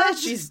mean, I'm glad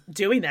she's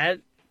doing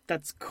that.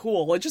 That's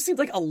cool. It just seems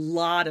like a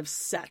lot of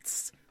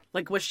sets.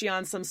 Like, was she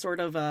on some sort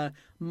of a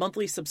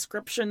monthly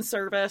subscription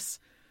service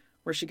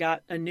where she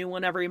got a new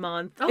one every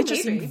month? Oh, it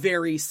just maybe. seemed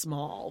very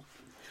small.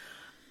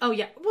 Oh,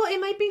 yeah. Well,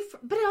 it might be...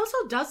 but it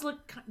also does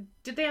look...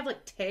 Did they have,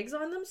 like, tags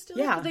on them still?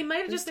 Yeah. But they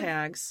might have just...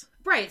 tags.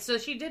 Right. So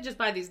she did just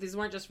buy these. These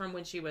weren't just from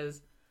when she was...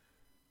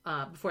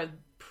 before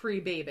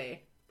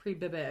pre-baby.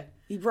 Pre-baby.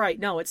 Right.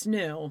 No, it's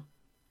new.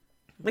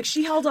 Like,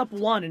 she held up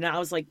one, and I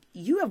was like,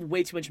 you have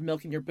way too much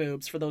milk in your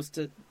boobs for those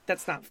to...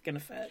 That's not going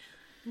to fit.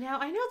 Now,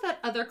 I know that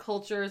other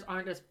cultures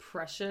aren't as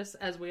precious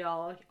as we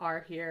all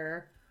are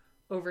here...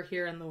 over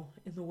here in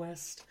the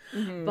West.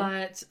 Mm-hmm.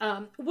 But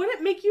would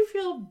it make you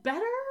feel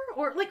better?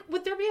 Or, like,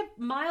 would there be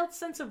a mild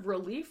sense of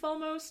relief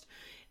almost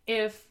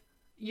if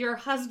your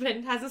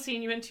husband hasn't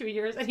seen you in 2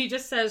 years and he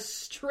just says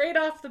straight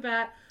off the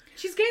bat,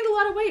 she's gained a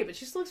lot of weight, but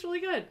she still looks really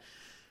good?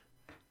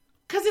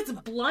 Because it's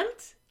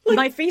blunt. Like,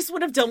 my face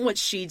would have done what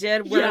she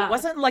did, where it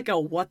wasn't like a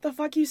what the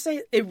fuck you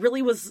say. It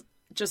really was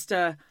just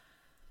a...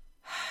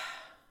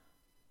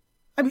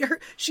 I mean,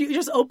 she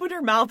just opened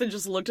her mouth and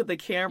just looked at the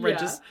camera and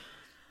just...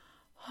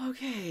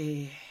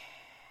 Okay.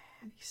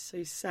 So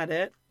you said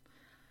it.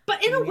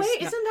 But in a way,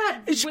 isn't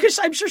that... Because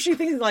I'm sure she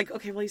thinks, like,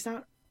 okay, well, he's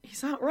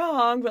not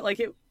wrong, but, like,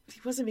 he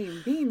wasn't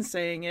being mean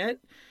saying it.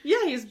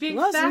 Yeah, he's being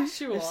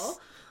factual.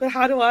 But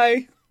how do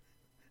I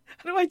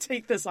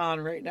take this on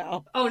right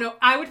now? Oh, no,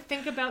 I would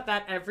think about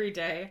that every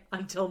day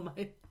until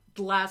my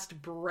last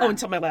breath. Oh,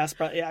 until my last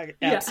breath. Yeah,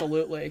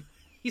 absolutely.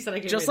 He said I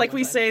gave just like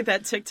we say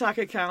that TikTok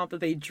account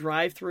that they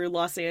drive through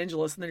Los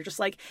Angeles and they're just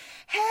like,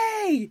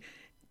 hey...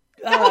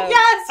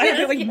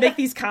 make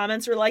these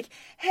comments or like,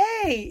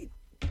 hey,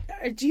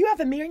 do you have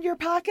a mirror in your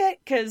pocket?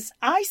 Because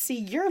I see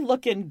you're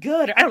looking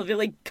good. I don't know. They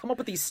like come up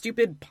with these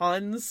stupid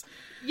puns.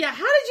 Yeah,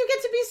 how did you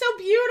get to be so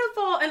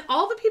beautiful? And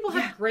all the people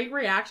have great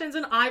reactions.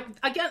 And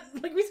again,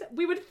 like we said,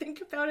 we would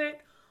think about it.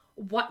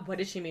 What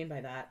does she mean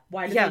by that?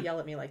 Why did they yell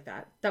at me like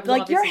that? That was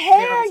like, your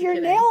hair, you're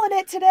nailing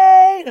it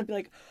today. And I'd be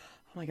like,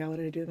 oh my God, what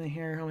did I do with my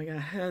hair? Oh my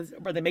God.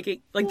 Are they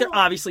making, like, they're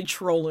obviously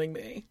trolling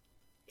me.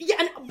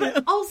 Yeah,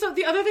 but also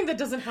the other thing that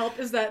doesn't help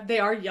is that they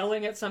are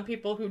yelling at some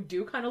people who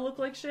do kind of look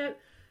like shit.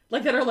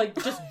 Like, that are, like,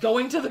 just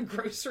going to the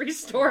grocery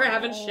store,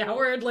 haven't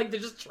showered. Like, they're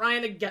just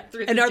trying to get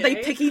through the day. And are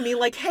they picking me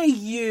like, hey,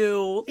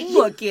 you,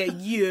 look at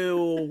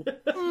you.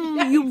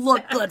 You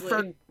look good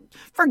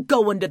for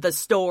going to the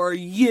store,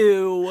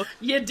 you.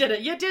 You did it.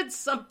 You did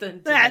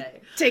something today.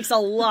 That takes a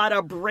lot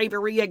of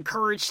bravery and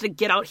courage to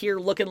get out here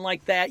looking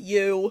like that,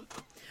 you.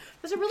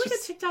 There's a really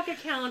good TikTok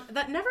account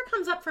that never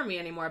comes up for me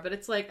anymore, but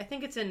it's like, I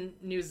think it's in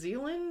New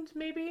Zealand,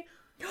 maybe?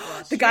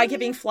 The guy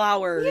giving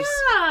flowers.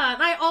 Yeah,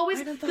 and I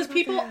always, because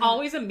people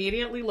always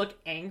immediately look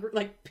angry,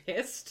 like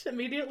pissed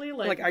immediately,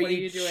 like are what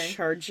you doing?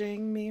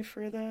 Charging me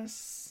for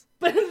this?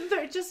 But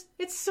they're just,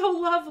 it's so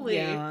lovely.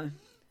 Yeah.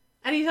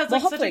 And he has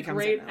like such a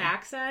great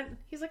accent.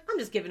 He's like, I'm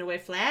just giving away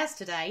flowers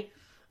today.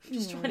 I'm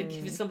just trying to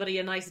give somebody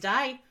a nice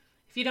day.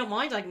 If you don't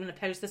mind, I'm going to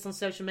post this on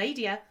social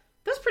media.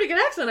 That's a pretty good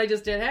accent I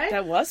just did, hey?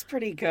 That was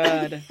pretty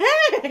good.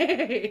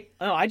 Hey!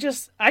 Oh, I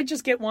just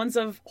get ones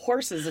of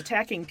horses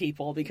attacking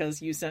people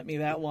because you sent me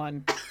that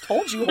one.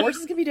 Told you,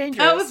 horses can be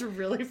dangerous. That was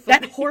really funny.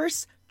 That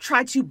horse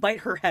tried to bite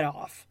her head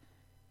off.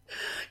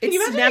 Can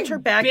you snapped her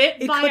back.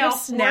 It could have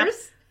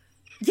snapped.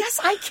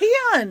 Yes, I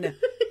can.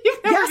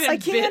 Yes, I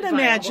can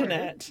imagine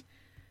it.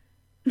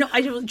 No,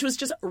 I was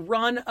just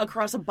run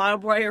across a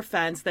barbed wire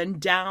fence, then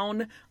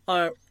down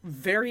a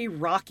very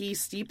rocky,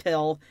 steep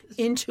hill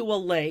into a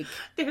lake.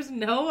 There's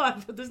no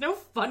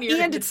funnier.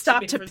 And it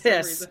stopped to for some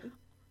piss. reason.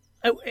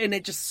 Oh, and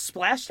it just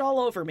splashed all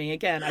over me.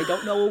 Again, I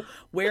don't know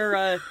where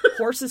a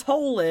horse's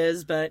hole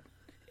is, but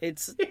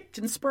it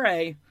can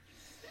spray.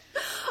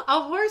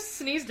 A horse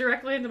sneezed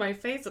directly into my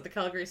face at the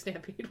Calgary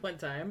Stampede one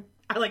time.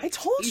 I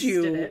told tasted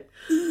you. It.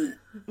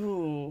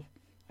 Ooh,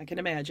 I can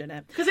imagine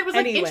it. Because it was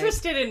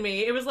interested in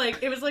me. It was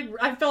like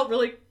I felt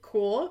really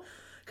cool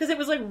because it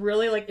was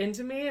really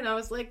into me, and I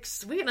was like,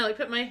 sweet, and I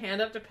put my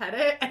hand up to pet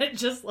it, and it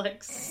just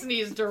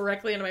sneezed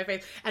directly into my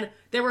face, and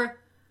there were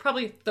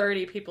probably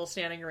 30 people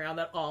standing around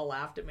that all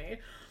laughed at me.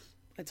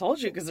 I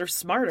told you, because they're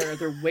smarter.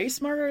 They're way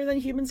smarter than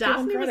humans give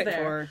them credit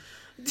for.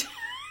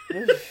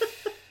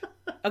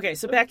 Okay,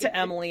 so back to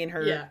Emily and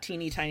her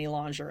teeny tiny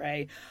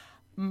lingerie.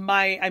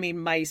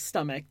 My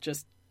stomach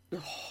just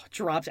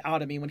dropped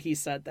out of me when he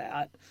said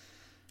that.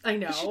 I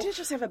know. She did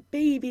just have a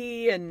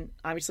baby, and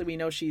obviously we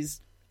know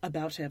she's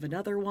about to have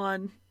another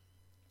one.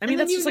 I mean,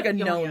 that's just a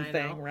known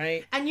thing,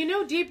 right? And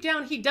deep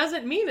down, he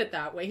doesn't mean it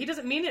that way. He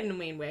doesn't mean it in a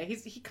mean way.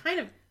 He kind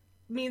of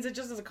means it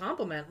just as a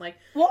compliment.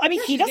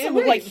 He doesn't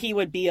look like he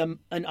would be an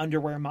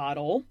underwear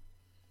model.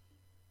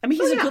 I mean,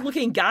 he's a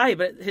good-looking guy,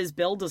 but his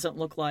build doesn't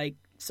look like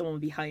someone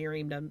would be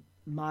hiring him to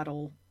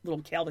model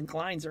little Calvin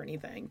Kleins or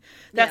anything.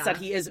 That said,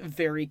 he is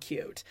very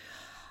cute.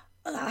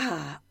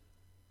 I'm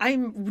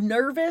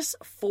nervous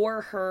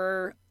for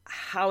her,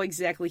 how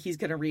exactly he's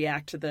going to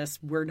react to this.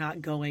 We're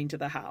not going to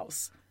the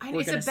house.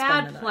 It's a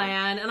bad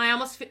plan, and I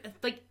almost feel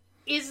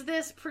is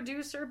this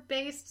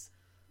producer-based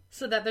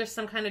so that there's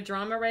some kind of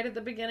drama right at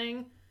the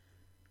beginning?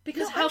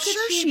 Because I'm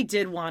sure she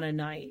did want a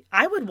night.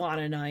 I would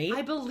want a night.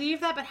 I believe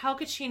that, but how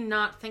could she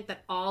not think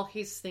that all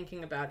he's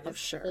thinking about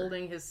is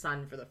holding his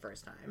son for the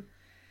first time?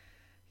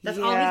 That's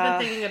all he's been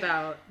thinking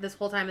about this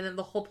whole time, and then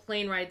the whole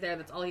plane ride there,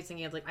 that's all he's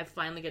thinking of, I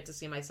finally get to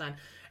see my son.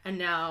 And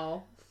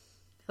now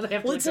they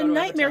have to it's a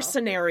nightmare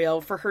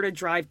scenario for her to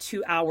drive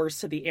 2 hours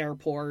to the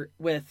airport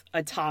with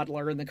a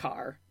toddler in the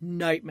car.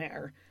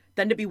 Nightmare.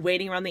 Then to be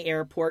waiting around the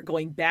airport,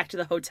 going back to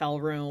the hotel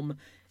room,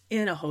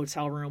 in a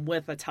hotel room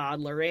with a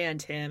toddler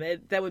and him.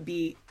 That would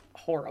be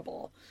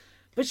horrible.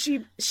 But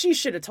she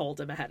should have told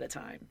him ahead of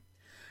time.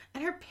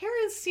 And her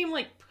parents seem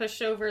like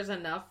pushovers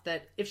enough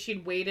that if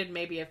she'd waited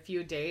maybe a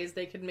few days,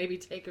 they could maybe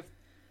take a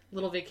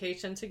little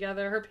vacation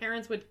together. Her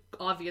parents would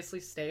obviously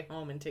stay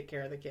home and take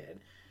care of the kid.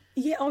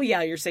 Yeah. Oh,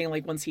 yeah. You're saying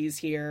once he's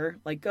here,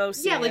 go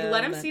see him. Yeah,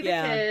 let him see the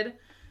kid.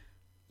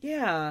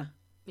 Yeah.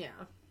 Yeah.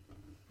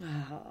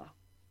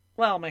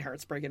 Well, my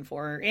heart's breaking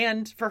for her.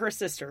 And for her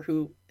sister,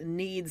 who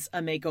needs a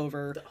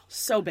makeover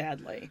so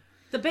badly.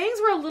 The bangs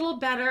were a little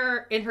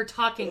better in her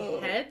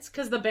talking heads,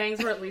 because the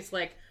bangs were at least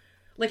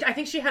I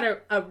think she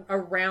had a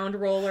round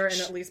roller and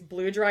at least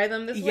blew dry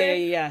them this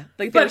way. Yeah.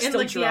 They were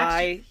still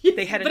dry.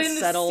 They hadn't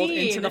settled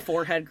into the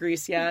forehead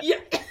grease yet. Yeah.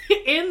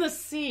 In the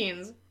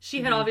scenes,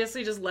 she had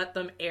obviously just let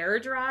them air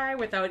dry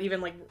without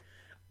even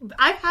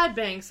I've had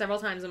bangs several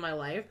times in my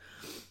life.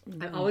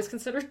 I've always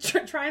considered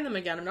trying them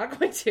again. I'm not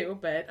going to,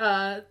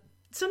 but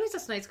sometimes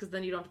that's nice because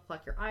then you don't have to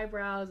pluck your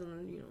eyebrows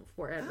and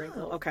forehead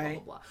wrinkles.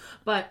 Okay. Blah, blah,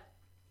 blah.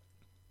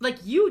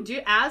 But you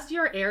do, as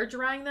you're air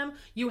drying them,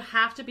 you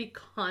have to be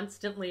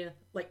constantly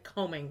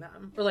combing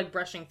them or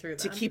brushing through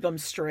them to keep them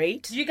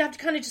straight. You have to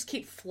kind of just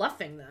keep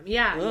fluffing them.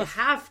 Yeah, Ugh. you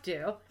have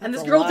to. And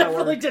That's this girl a lot of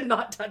definitely work. did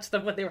not touch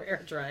them when they were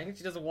air drying.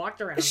 She just walked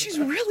around. But she's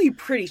really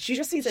pretty. She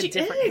just needs a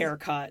different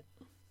haircut.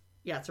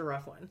 Yeah, it's a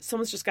rough one.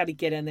 Someone's just got to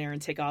get in there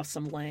and take off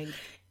some length.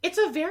 It's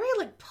a very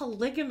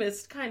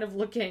polygamist kind of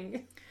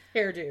looking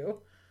hairdo.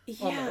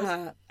 Yeah.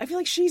 Almost. I feel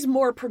like she's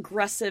more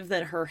progressive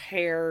than her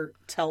hair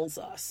tells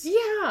us.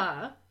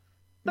 Yeah.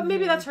 But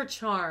maybe that's her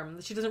charm.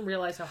 She doesn't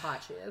realize how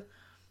hot she is.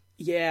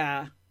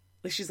 Yeah.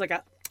 She's like,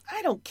 I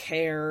don't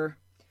care.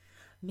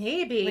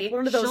 Maybe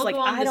one of those, she'll go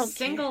on I the don't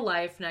single care.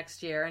 life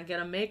next year and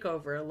get a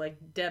makeover like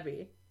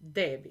Debbie.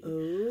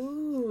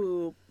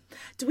 Ooh.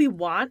 Do we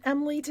want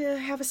Emily to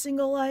have a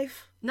single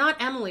life?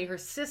 Not Emily, her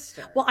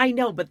sister. Well, I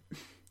know, but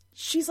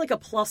she's a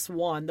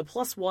 +1. The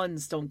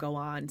 +1s don't go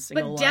on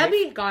single life. But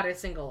Debbie got a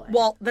single life.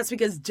 Well, that's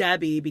because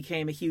Debbie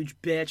became a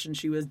huge bitch and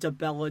she was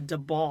DeBella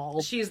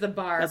DeBall. She's the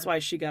Barb. That's why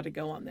she got to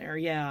go on there,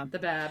 yeah. The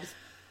Babs.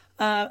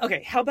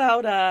 Okay, how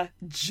about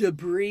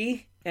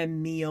Jabri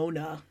and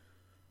Miona?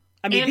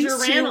 I mean, Andrew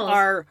these two Reynolds.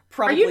 are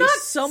probably not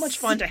so much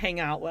fun to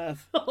hang out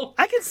with. Oh,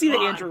 I can see the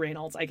God. Andrew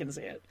Reynolds. I can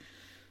see it.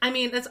 I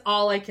mean, that's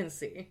all I can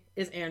see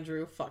is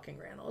Andrew fucking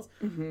Reynolds.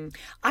 Mm-hmm.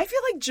 I feel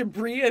like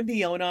Jabri and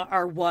Miona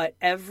are what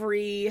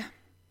every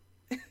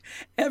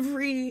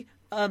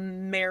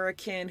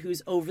American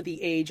who's over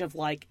the age of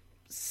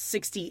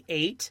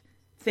 68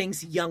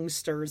 thinks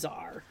youngsters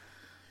are.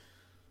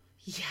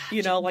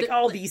 Yeah.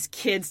 All these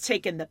kids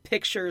taking the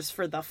pictures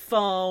for the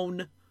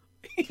phone.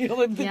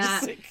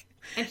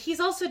 And he's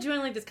also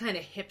doing this kind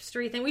of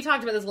hipstery thing. We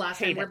talked about this last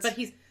time,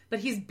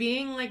 but he's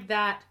being like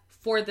that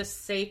for the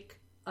sake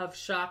of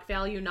shock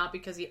value, not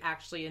because he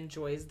actually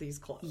enjoys these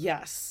clothes.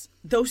 Yes.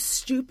 Those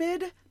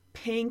stupid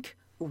pink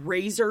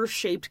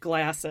razor-shaped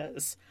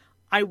glasses.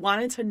 I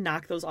wanted to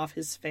knock those off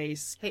his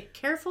face. Hey,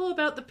 careful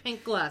about the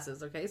pink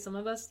glasses, okay? Some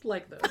of us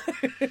like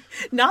those.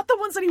 Not the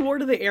ones that he wore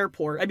to the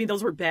airport. I mean,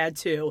 those were bad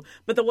too.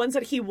 But the ones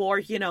that he wore,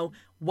 you know,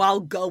 while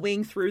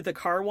going through the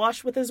car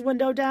wash with his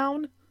window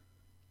down.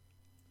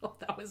 Oh,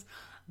 that was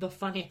the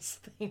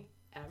funniest thing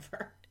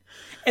ever.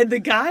 And the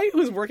guy who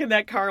was working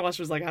that car wash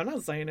was like, I'm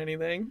not saying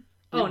anything.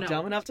 You're no.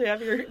 dumb enough to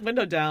have your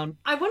window down.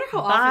 I wonder how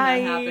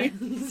often that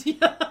happens.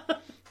 Yeah.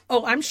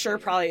 Oh, I'm sure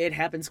probably it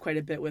happens quite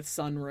a bit with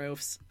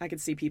sunroofs. I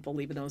could see people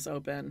leaving those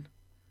open.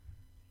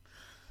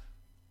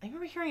 I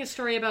remember hearing a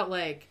story about,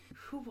 like,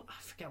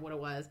 I forget what it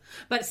was,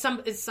 but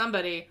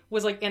somebody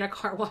was, like, in a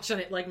car wash and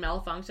it, like,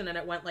 malfunctioned and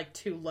it went, like,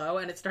 too low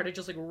and it started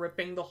just, like,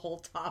 ripping the whole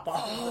top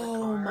off of the car.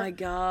 Oh, my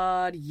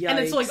God. Yikes. And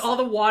it's, like, all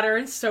the water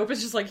and soap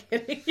is just, like,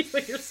 hitting you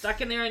and you're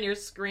stuck in there and you're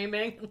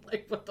screaming. And,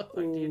 like, what the fuck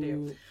do you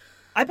do?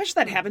 I bet you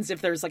that happens if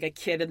there's, like, a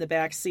kid in the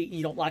back seat and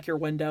you don't lock your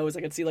windows.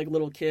 I could see, like,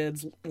 little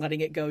kids letting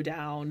it go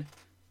down,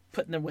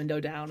 putting the window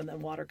down, and then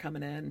water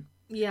coming in.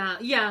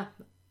 Yeah.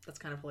 That's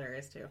kind of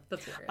hilarious, too.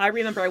 That's hilarious. I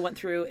remember I went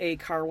through a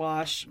car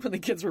wash when the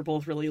kids were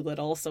both really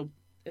little. So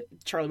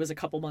Charlie was a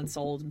couple months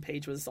old and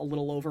Paige was a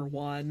little over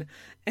 1.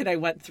 And I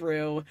went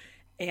through,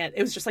 and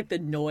it was just like the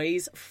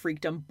noise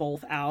freaked them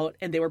both out.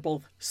 And they were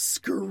both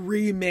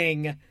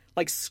screaming,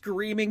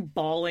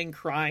 bawling,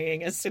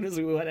 crying as soon as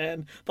we went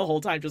in the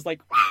whole time, just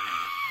like,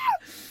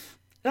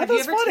 that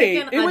was funny.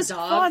 It was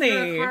funny.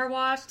 Through a car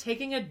wash?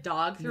 Taking a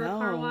dog through a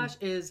car wash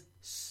is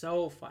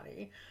so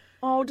funny.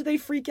 Oh, do they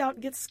freak out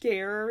and get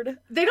scared?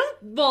 They don't.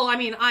 Well, I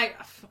mean,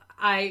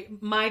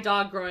 my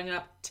dog growing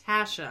up,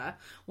 Tasha,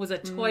 was a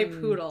toy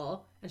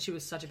poodle, and she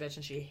was such a bitch,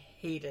 and she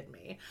hated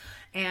me.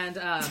 And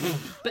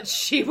but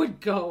she would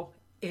go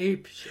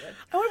ape shit.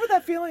 I wonder what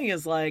that feeling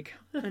is like.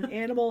 An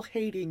animal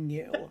hating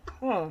you.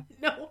 Huh.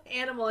 No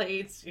animal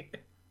hates you.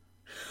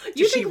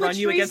 Did she run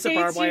you against a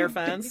barbed wire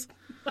fence?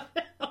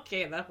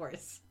 Okay, that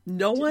horse.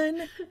 No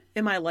one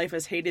in my life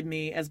has hated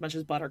me as much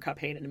as Buttercup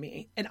hated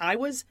me. And I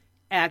was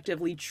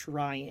actively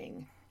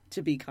trying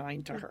to be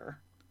kind to her.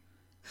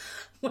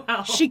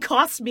 Wow. She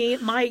cost me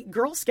my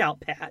Girl Scout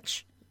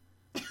patch.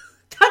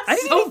 I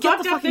didn't even get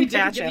the fucking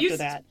patch after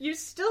that. You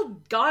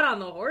still got on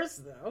the horse,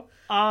 though.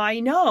 I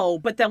know,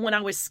 but then when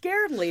I was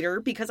scared later,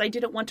 because I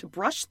didn't want to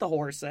brush the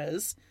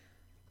horses,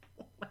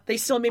 they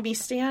still made me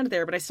stand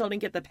there, but I still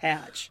didn't get the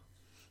patch.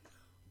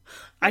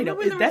 I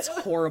know, that's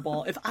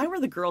horrible. If I were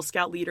the Girl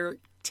Scout leader,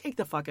 take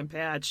the fucking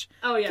patch.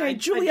 Oh, yeah. Okay,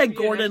 Juliette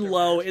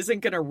Gordon-Lowe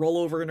isn't going to roll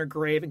over in her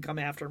grave and come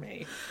after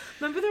me.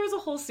 Remember there was a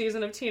whole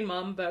season of Teen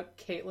Mom about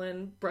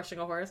Caitlin brushing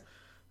a horse?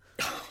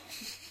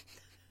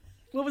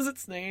 What was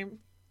its name?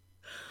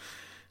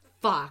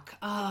 Fuck.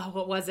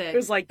 What was it? It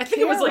was like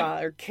Kara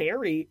or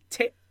Carrie.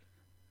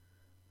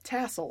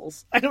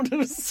 Tassels. I don't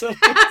know.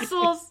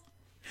 Tassels.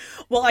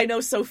 Well, I know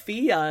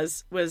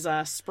Sophia's was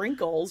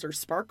Sprinkles or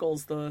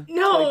Sparkles. No,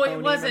 pony,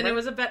 it wasn't. Remember? It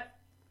was a bit.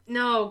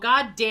 No,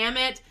 god damn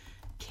it.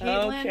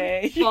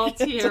 Caitlin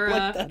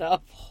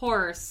Baltiera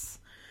horse.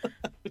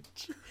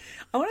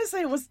 I want to say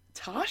it was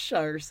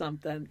Tasha or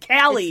something.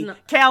 Callie.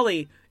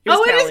 Callie.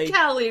 It is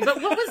Callie. But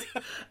what was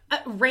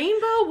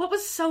Rainbow? What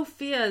was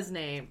Sophia's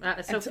name?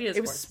 Sophia's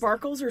It was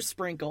Sparkles or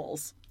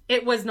Sprinkles.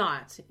 It was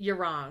not. You're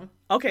wrong.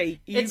 Okay,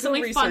 it's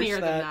something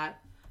funnier than that.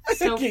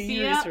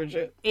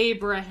 Sophia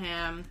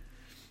Abraham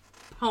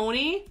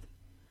Pony.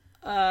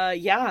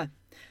 Yeah.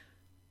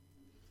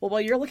 Well,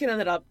 while you're looking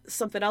it up,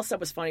 something else that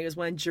was funny was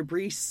when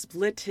Jabri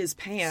split his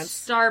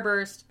pants.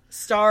 Starburst.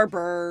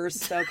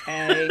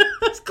 Okay.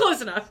 That's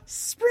close enough.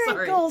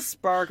 Sprinkle,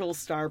 sparkle,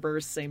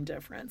 starburst, same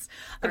difference.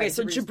 Okay, right,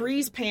 so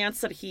Jabri's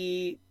pants that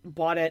he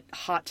bought at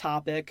Hot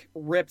Topic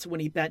ripped when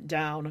he bent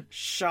down.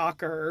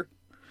 Shocker.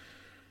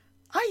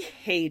 I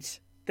hate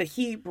that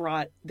he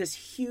brought this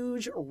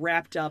huge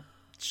wrapped up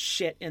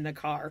shit in the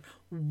car.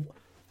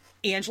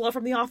 Angela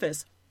from The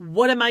Office,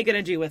 what am I going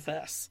to do with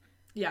this?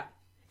 Yeah.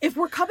 If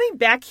we're coming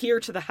back here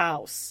to the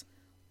house,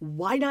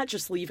 why not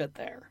just leave it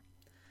there?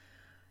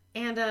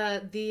 And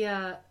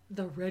the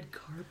red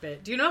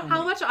carpet. Do you know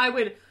how much I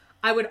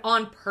would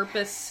on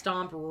purpose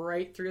stomp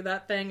right through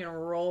that thing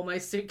and roll my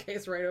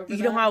suitcase right over?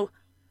 You know how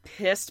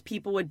pissed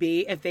people would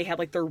be if they had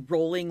like their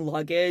rolling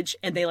luggage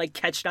and they like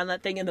catch it on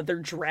that thing and that they're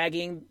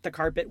dragging the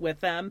carpet with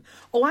them.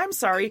 Oh, I'm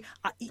sorry.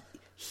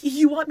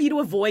 You want me to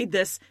avoid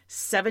this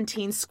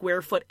 17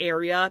 square foot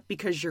area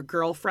because your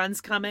girlfriend's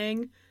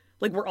coming?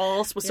 Like we're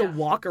all supposed to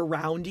walk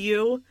around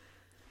you?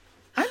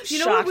 I'm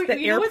shocked that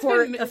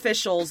airport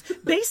officials,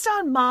 based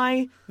on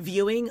my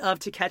viewing of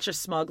To Catch a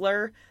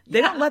Smuggler,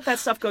 they don't let that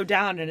stuff go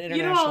down in an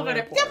international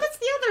airport. Yeah, that's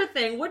the other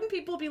thing. Wouldn't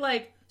people be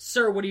like,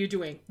 "Sir, what are you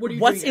doing?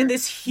 What's in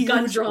this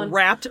huge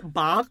wrapped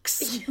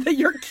box that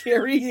you're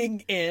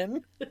carrying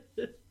in?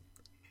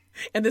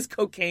 In this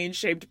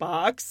cocaine-shaped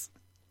box?"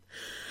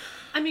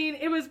 I mean,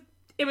 it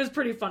was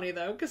pretty funny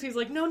though, because he's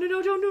like, "No,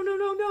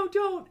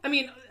 don't." I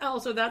mean,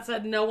 also that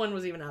said, no one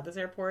was even at this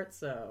airport,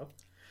 so.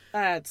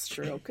 That's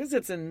true, because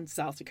it's in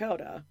South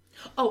Dakota.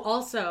 Oh,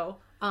 also,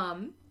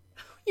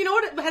 you know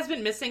what has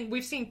been missing?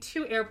 We've seen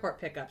 2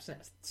 airport pickups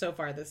so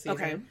far this season.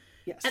 Okay.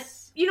 Yes. And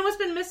you know what's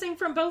been missing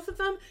from both of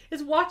them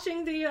is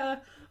watching the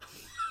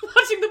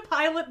watching the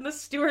pilot and the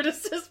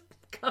stewardesses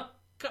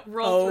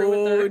roll through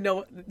with her.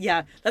 No,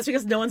 yeah, that's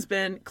because no one's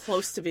been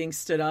close to being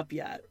stood up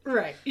yet.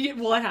 Right.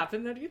 What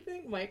happened? What do you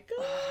think, Mike?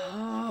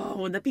 Oh,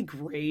 wouldn't that be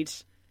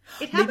great?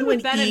 It happened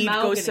with Ben and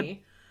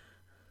Mahogany.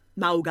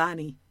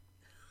 Mahogany.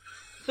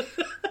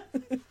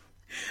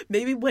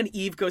 Maybe when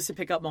Eve goes to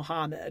pick up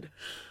Mohammed,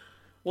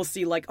 we'll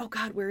see like, oh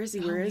God, where is he?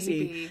 Where is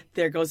he?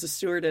 There goes the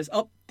stewardess.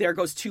 Oh, there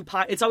goes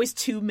it's always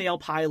two male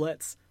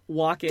pilots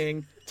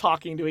walking,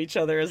 talking to each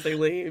other as they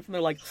leave. And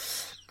they're like,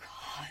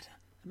 God,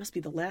 it must be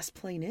the last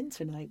plane in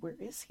tonight. Where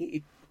is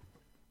he?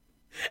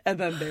 And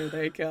then there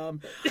they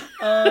come.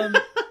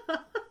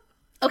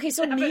 Okay,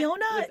 so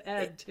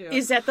Miona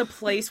is at the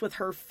place with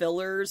her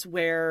fillers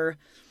where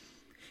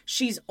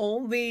she's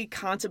only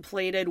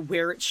contemplated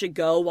where it should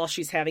go while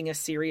she's having a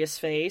serious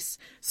face.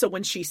 So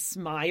when she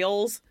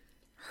smiles,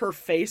 her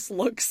face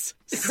looks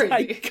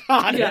psychotic.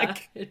 Yeah,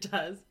 it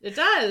does. It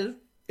does.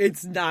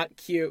 It's not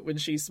cute when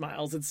she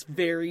smiles. It's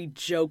very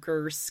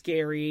Joker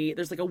scary.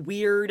 There's like a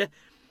weird,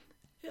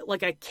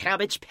 like a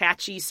Cabbage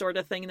Patchy sort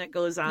of thing that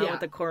goes on with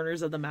the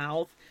corners of the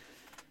mouth.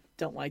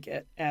 Don't like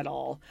it at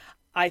all.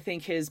 I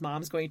think his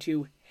mom's going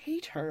to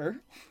hate her.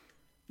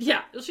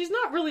 Yeah, she's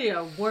not really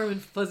a warm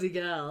and fuzzy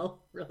gal,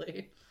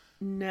 really.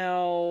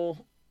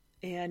 No.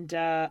 And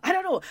I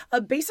don't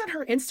know. Based on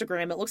her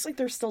Instagram, it looks like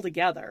they're still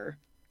together.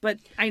 But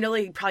I know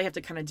they probably have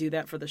to kind of do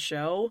that for the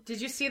show. Did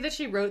you see that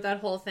she wrote that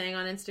whole thing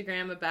on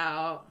Instagram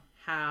about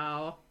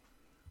how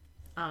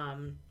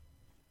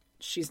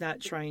she's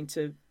not trying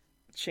to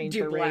change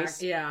her black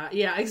race?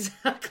 Yeah,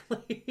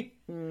 exactly.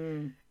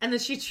 And then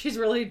she's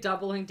really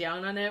doubling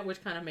down on it,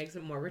 which kind of makes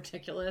it more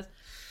ridiculous.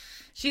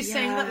 She's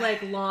saying that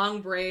like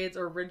long braids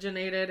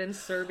originated in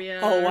Serbia.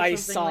 Oh, I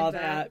saw like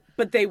that.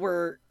 But they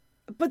were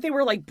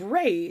like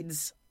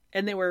braids,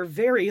 and they were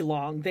very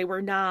long. They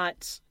were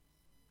not.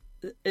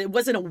 It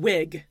wasn't a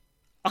wig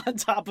on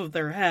top of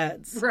their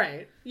heads.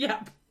 Right.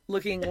 Yeah.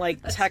 Looking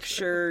like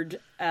textured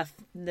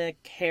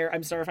ethnic hair.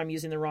 I'm sorry if I'm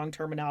using the wrong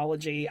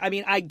terminology. I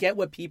mean, I get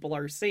what people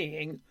are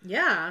seeing.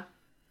 Yeah.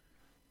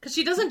 Because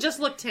she doesn't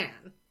just look tan.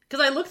 Because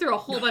I looked through a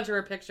whole bunch of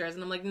her pictures,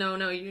 and I'm like, no,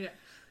 you...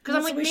 Because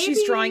I'm like, maybe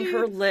she's drawing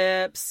her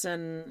lips,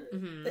 and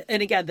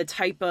and again, the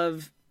type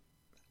of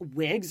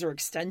wigs or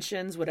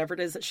extensions, whatever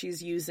it is that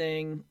she's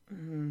using.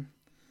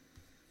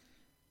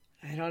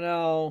 I don't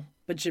know.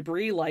 But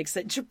Jabri likes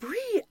it. Jabri,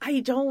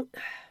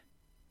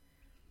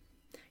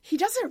 he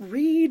doesn't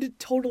read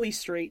totally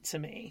straight to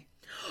me.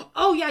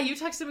 Oh, yeah, you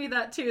texted me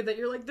that, too, that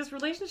you're like, this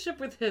relationship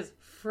with his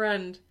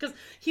friend. Because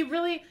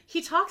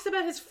he talks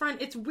about his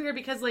friend. It's weird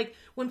because, like,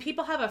 when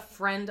people have a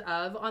friend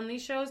of on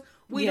these shows,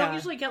 we don't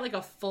usually get, like,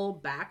 a full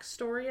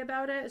backstory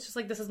about it. It's just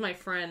like, this is my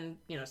friend,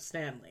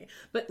 Stanley.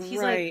 But he's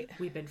like,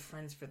 we've been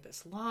friends for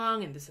this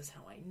long, and this is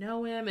how I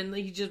know him. And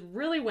like, he just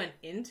really went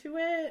into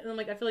it. And I'm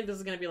like, I feel like this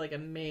is going to be, like, a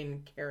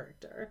main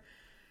character.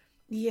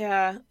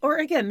 Yeah. Or,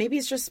 again, maybe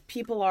it's just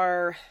people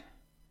are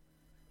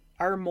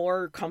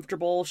more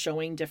comfortable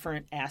showing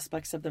different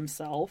aspects of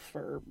themselves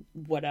or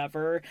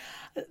whatever.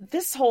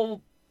 This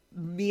whole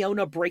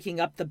Miona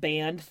breaking up the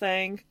band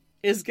thing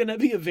is going to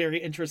be a very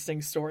interesting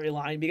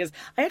storyline because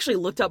I actually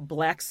looked up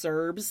Black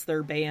Serbs,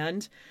 their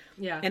band.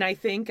 Yeah. And I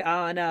think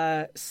on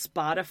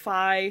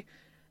Spotify,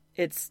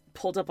 it's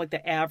pulled up like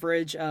the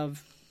average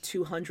of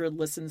 200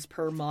 listens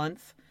per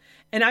month.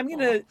 And I'm going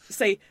to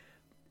say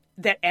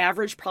that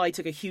average probably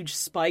took a huge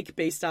spike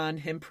based on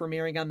him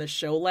premiering on the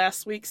show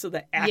last week. So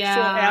the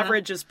actual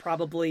average is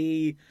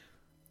probably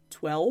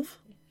 12.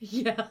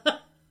 Yeah.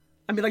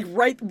 I mean, like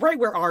right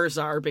where ours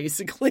are,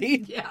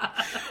 basically. Yeah.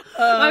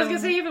 I was going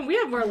to say, even we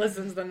have more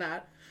listens than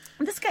that.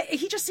 This guy,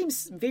 he just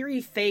seems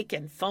very fake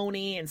and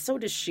phony, and so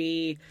does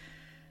she.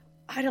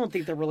 I don't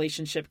think the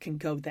relationship can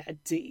go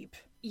that deep.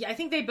 Yeah, I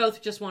think they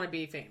both just want to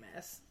be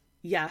famous.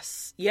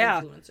 Yes.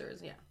 Yeah.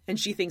 Influencers, yeah. And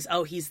she thinks,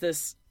 oh, he's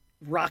this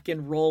rock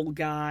and roll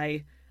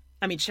guy.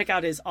 I mean, check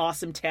out his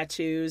awesome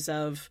tattoos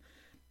of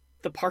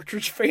the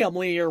Partridge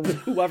Family or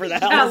whoever the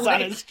hell is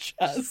on his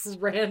chest.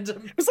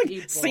 Random. It was like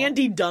people.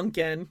 Sandy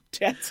Duncan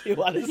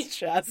tattoo on his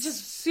chest.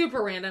 Just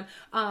super random.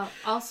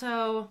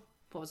 Also,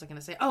 what was I going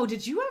to say? Oh,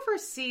 did you ever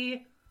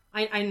see...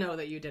 I know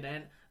that you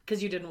didn't,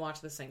 because you didn't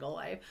watch The Single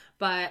Life,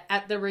 but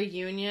at the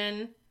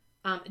reunion,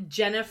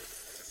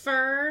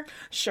 Jennifer...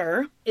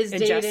 Sure. Is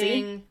and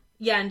dating... Jesse?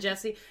 Yeah, and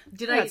Jesse.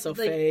 That's so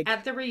fake.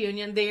 At the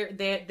reunion,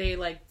 they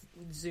like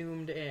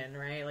zoomed in,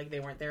 right? Like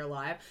they weren't there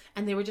live,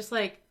 and they were just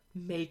like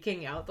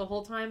making out the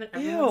whole time, and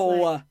everyone was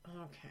like,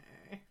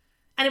 okay.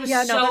 And it was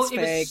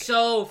was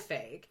so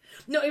fake.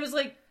 No, it was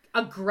like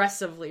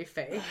aggressively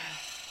fake.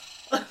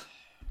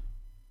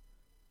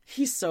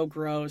 He's so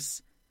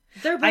gross.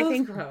 They're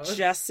both gross.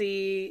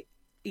 Jesse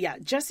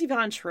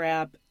Von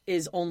Trapp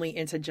is only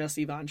into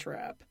Jesse Von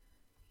Trapp.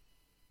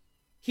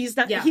 He's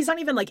not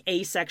even like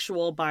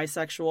asexual,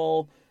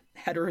 bisexual,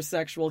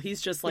 heterosexual.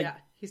 He's just like... Yeah,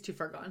 he's too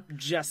far gone.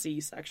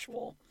 Jesse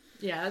sexual.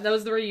 Yeah, that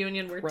was the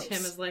reunion where Gross. Tim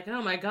is like,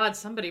 oh my God,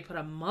 somebody put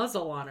a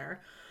muzzle on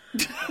her.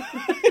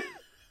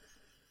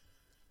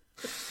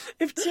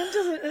 If Tim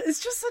doesn't, it's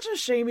just such a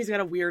shame he's got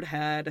a weird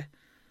head.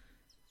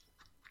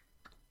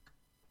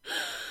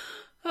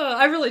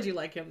 I really do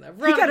like him though.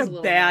 He got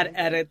a bad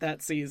edit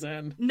that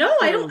season. No,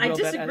 I don't. I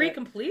disagree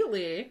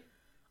completely.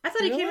 I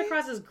thought he came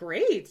across as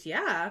great.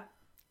 Yeah,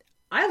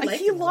 I like.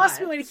 He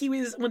lost me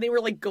when they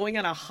were like going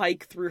on a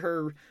hike through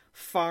her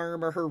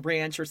farm or her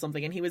ranch or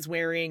something, and he was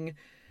wearing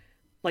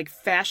like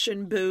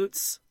fashion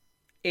boots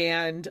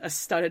and a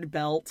studded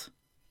belt.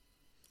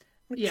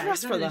 Yeah,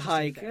 dress for the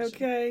hike, fashion.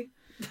 Okay.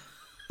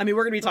 I mean,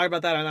 we're going to be talking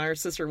about that on our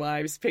Sister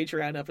Wives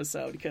Patreon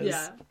episode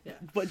because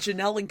what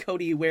Janelle and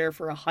Cody wear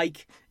for a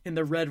hike in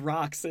the Red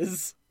Rocks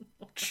is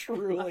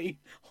truly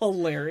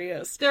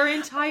hilarious. Their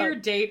entire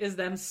date is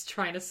them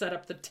trying to set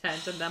up the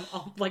tent and them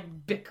all like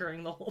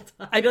bickering the whole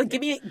time. I'd be like,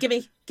 give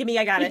me,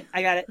 I got it.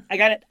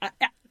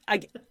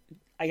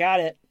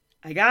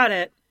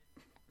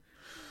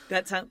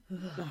 That tent.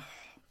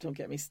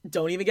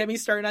 Don't even get me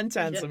started on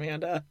tents,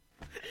 Amanda.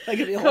 I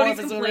could be a whole Cody's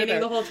episode complaining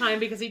right the whole time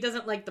because he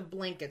doesn't like the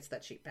blankets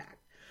that she packed.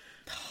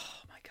 Oh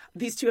my god,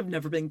 these two have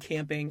never been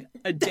camping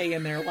a day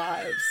in their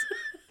lives.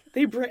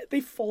 They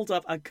fold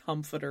up a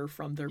comforter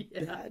from their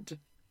bed.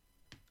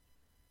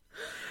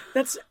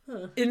 That's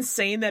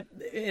insane. That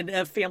in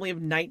a family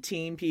of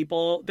 19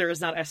 people, there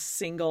is not a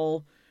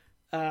single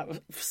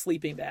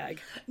sleeping bag.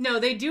 No,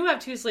 they do have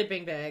 2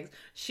 sleeping bags.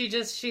 She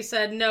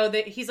said no.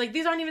 He's like,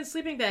 these aren't even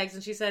sleeping bags,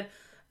 and she said,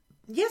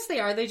 yes, they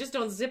are. They just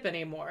don't zip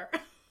anymore.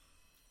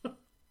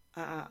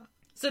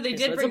 So they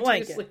did bring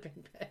 2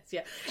 sleeping bags,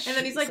 yeah. And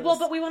then he's like, well,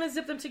 but we want to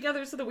zip them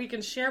together so that we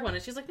can share one.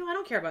 And she's like, no, I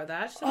don't care about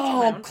that.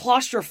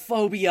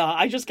 Claustrophobia.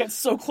 I just get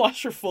so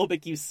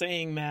claustrophobic you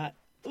saying that.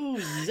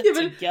 Ooh, zip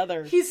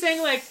together. He's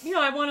saying like,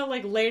 I want to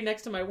like lay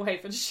next to my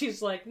wife. And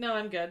she's like, no,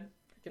 I'm good.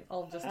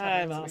 I'll just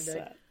have I'm all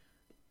set.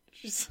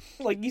 She's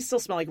like, you still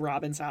smell like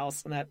Robin's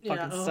house and that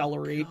fucking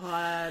celery.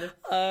 God.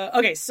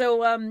 Okay,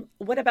 so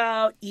what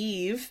about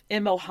Eve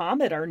and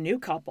Mohammed, our new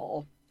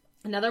couple?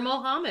 Another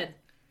Mohammed.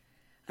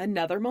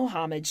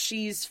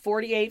 She's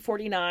 48,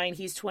 49.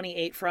 He's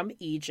 28 from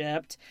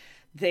Egypt.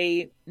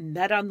 They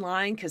met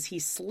online because he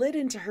slid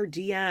into her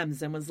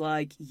DMs and was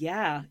like,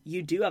 yeah,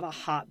 you do have a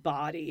hot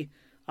body.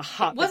 A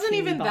hot wasn't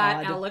even bod.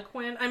 that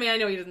eloquent. I mean, I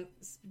know he doesn't.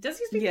 Does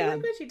he speak the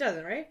language? He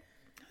doesn't, right?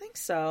 I think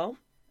so.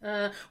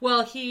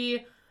 Well,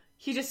 he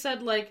just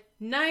said, like,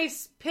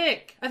 nice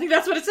pick. I think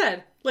that's what it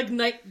said. Like,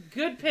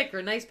 good pick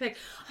or nice pick.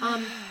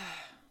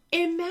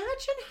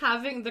 Imagine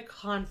having the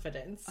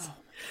confidence. Oh.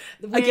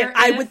 Again,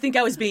 I would think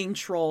I was being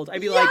trolled.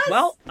 I'd be like,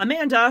 well,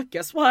 Amanda,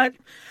 guess what?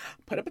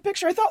 Put up a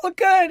picture I thought looked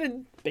good.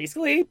 And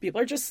basically, people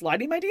are just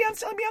sliding my DMs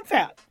telling me I'm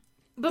fat.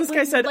 But this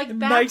guy said, like,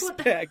 nice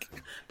pick.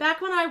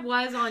 Back when I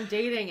was on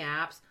dating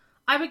apps,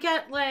 I would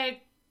get,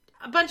 like,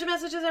 a bunch of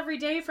messages every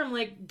day from,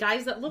 like,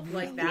 guys that looked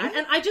like that.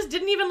 And I just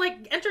didn't even,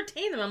 like,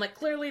 entertain them. I'm like,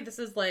 clearly this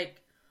is,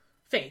 like,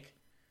 fake.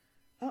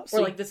 Oh, so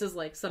or, like, this is,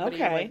 like,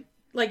 somebody,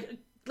 like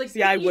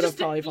yeah, I would have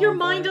probably your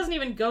mind doesn't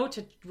even go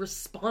to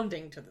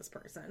responding to this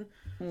person.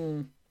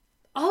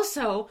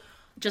 Also,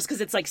 just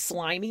because it's like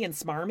slimy and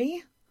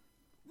smarmy.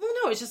 Well,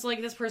 no, it's just like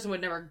this person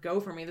would never go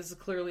for me. This is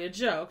clearly a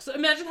joke. So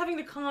imagine having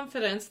the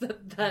confidence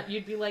that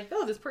you'd be like,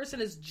 oh, this person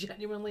is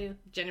genuinely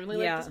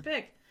like this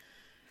pic.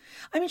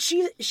 I mean,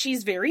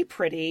 she's very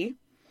pretty.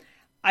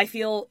 I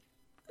feel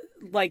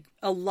like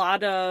a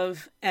lot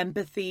of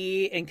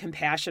empathy and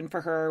compassion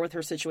for her with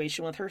her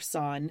situation with her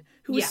son,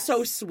 who is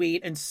so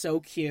sweet and so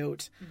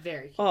cute.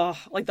 Very cute. Oh,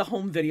 like the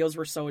home videos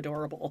were so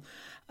adorable.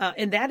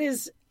 And that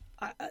is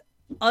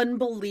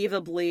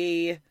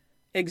unbelievably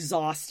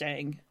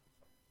exhausting.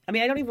 I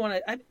mean, I don't even want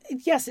to...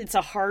 yes, it's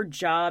a hard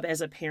job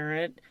as a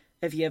parent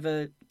if you have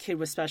a kid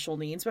with special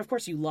needs. But of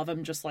course, you love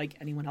him just like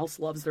anyone else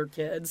loves their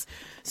kids.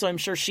 So I'm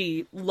sure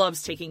she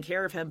loves taking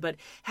care of him. But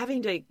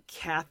having to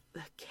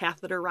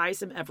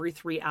catheterize him every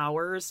 3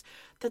 hours,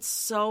 that's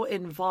so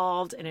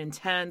involved and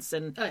intense.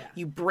 And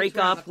you break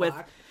up with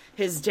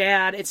his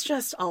dad. It's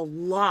just a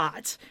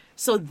lot.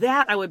 So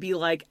that I would be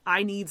like,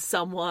 I need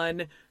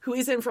someone who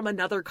isn't from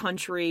another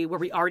country where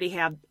we already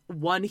have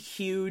one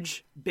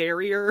huge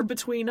barrier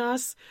between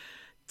us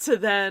to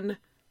then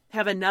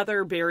have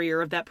another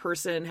barrier of that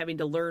person having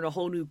to learn a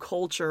whole new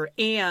culture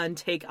and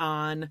take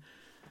on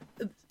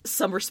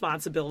some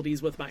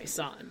responsibilities with my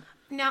son.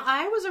 Now,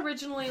 I was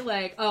originally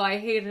like, oh, I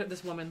hated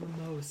this woman the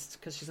most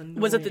because she's annoying.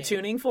 Was it the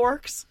tuning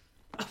forks?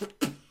 Oh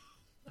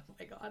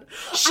my God.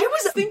 She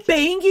was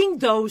banging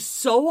those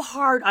so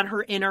hard on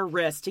her inner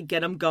wrist to get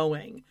them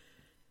going.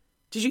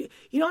 Did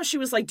you know, she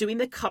was like doing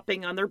the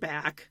cupping on their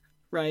back,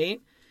 right?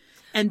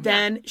 And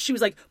then she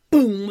was like,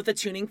 boom, with the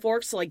tuning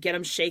forks to like get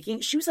them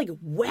shaking. She was like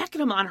whacking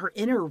them on her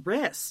inner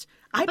wrist.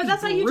 But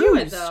that's bruised. How you do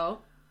it, though.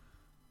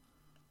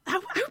 I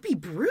would be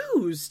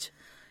bruised.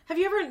 Have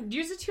you ever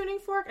used a tuning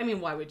fork? I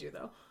mean, why would you,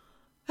 though?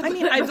 I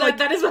mean, I like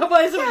that is what you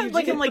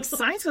like do. I'm like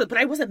science with it, but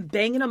I wasn't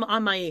banging them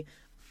on my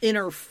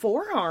inner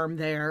forearm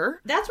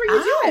there. That's where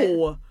you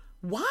do it.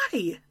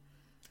 Why?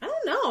 I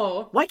don't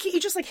know. Why can't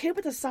you just like hit it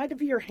with the side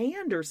of your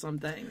hand or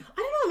something? I don't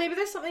know. Maybe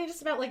there's something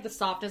just about like the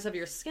softness of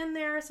your skin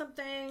there or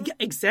something. Yeah,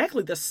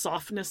 exactly. The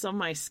softness of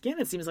my skin.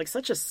 It seems like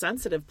such a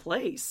sensitive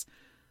place.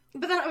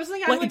 But then I was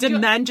like, Like, did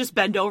men just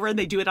bend over and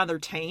they do it on their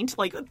taint?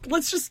 Like,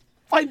 let's just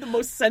find the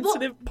most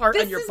sensitive part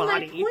on your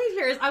body. My point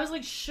here is, I was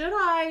like, should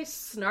I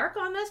snark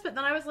on this? But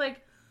then I was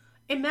like,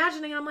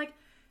 imagining, and I'm like,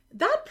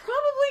 that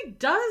probably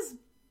does.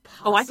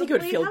 Oh, I think it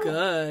would feel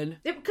good.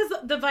 Because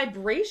the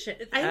vibration. I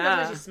think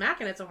that's why she's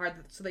smacking it so hard,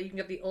 so that you can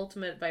get the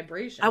ultimate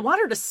vibration. I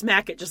want her to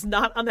smack it, just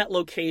not on that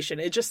location.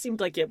 It just seemed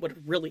like it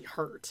would really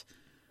hurt.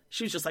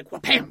 She was just like,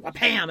 wha-pam,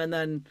 wha-pam, and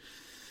then,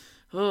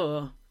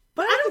 oh.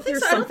 But I don't think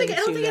so. I don't think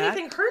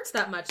anything hurts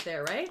that much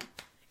there, right?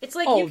 It's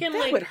like you can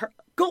that would hurt.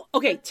 Go,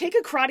 okay, take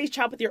a karate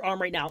chop with your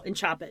arm right now and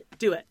chop it.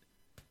 Do it.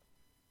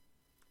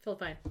 Feel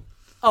fine.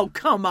 Oh,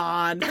 come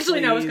on. Actually,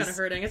 please. no, it's kind of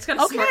hurting. It's kind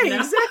of smart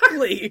now.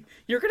 Exactly.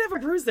 You're going to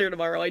have a bruise there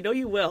tomorrow. I know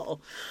you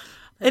will.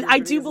 And I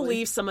do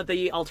believe some of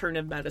the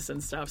alternative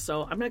medicine stuff,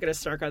 so I'm not going to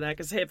snark on that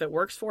because, hey, if it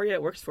works for you,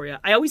 it works for you.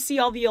 I always see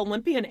all the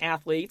Olympian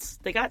athletes.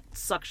 They got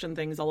suction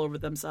things all over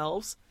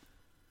themselves.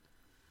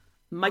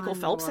 Michael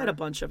Phelps had a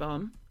bunch of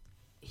them.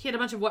 He had a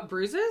bunch of what,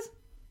 bruises?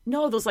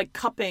 No, those like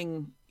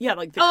cupping. Yeah,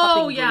 like the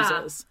cupping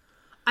bruises.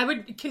 That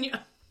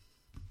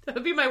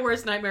would be my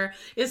worst nightmare,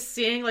 is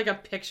seeing like a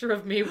picture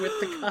of me with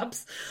the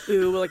cups.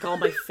 Ooh, like all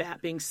my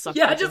fat being sucked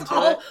yeah, up just into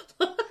all.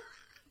 it.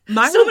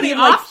 Mine so would be many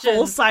like options.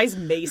 full-size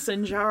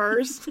mason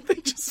jars. They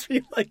just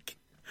be like,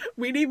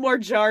 we need more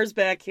jars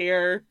back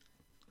here.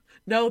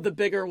 No, the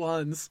bigger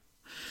ones.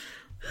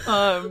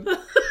 I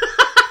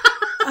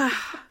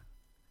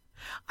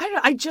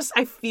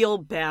feel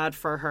bad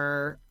for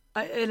her.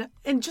 And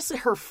just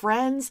her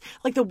friends,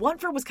 like the one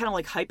friend was kind of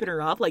like hyping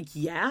her up, like,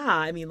 yeah,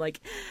 I mean,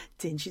 like,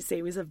 didn't you say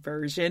he was a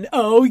virgin?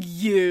 Oh,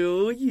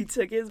 you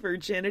took his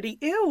virginity.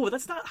 Ew,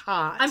 that's not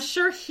hot. I'm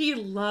sure he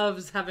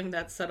loves having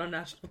that said on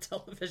national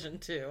television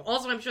too.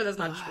 Also, I'm sure that's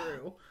not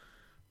true.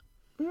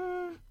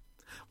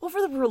 Well,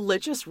 for the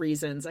religious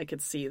reasons, I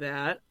could see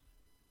that.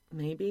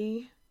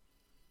 Maybe.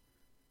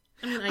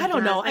 I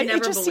don't know.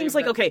 It just seems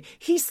like, okay,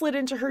 he slid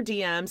into her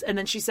DMs, and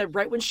then she said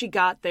right when she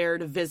got there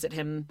to visit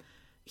him,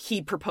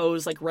 he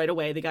proposed like right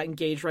away. They got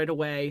engaged right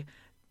away.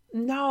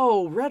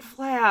 No, red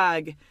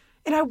flag.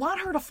 And I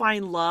want her to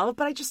find love,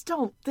 but I just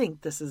don't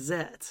think this is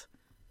it.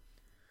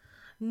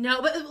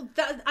 No, but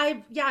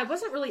I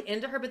wasn't really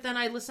into her, but then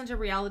I listened to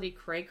Reality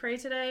Cray Cray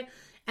today,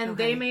 and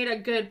they made a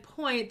good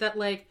point that,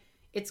 like,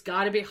 it's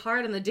got to be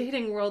hard in the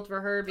dating world for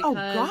her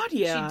because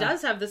she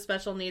does have this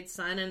special needs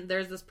son, and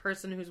there's this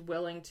person who's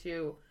willing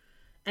to,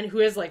 and who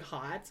is, like,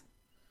 hot.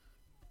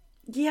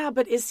 Yeah,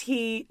 but is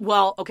he...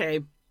 Well, okay,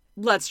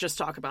 let's just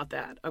talk about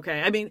that,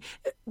 okay? I mean,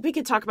 we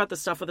could talk about the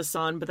stuff with the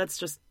son, but that's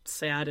just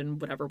sad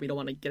and whatever. We don't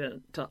want to get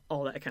into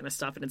all that kind of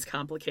stuff, and it's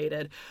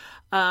complicated.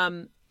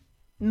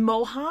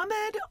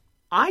 Mohammed,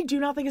 I do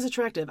not think is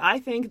attractive. I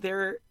think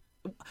they're...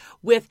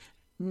 With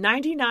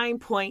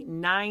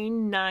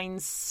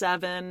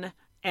 99.997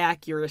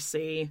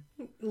 accuracy.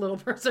 Little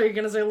person? Are you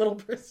going to say little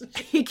person?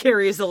 He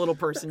carries the little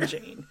person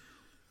gene.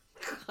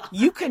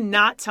 You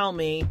cannot tell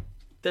me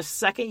the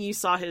second you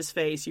saw his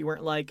face, you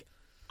weren't like,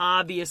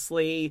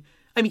 obviously...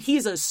 I mean,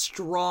 he's a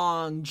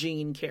strong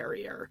gene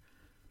carrier.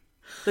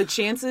 The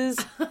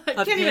chances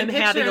of him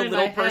having a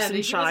little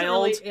person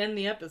child... He wasn't really in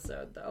the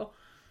episode, though.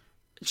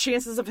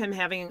 Chances of him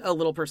having a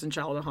little person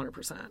child,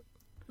 100%.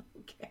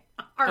 Okay.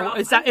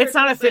 It's not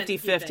a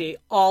 50-50.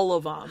 All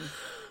of them.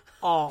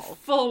 All.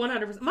 Full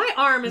 100%. My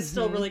arm is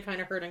still really kind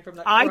of hurting from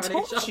that. I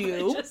told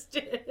you. I just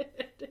did.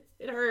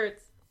 It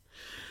hurts.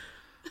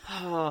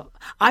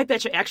 I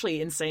bet you,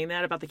 actually, in saying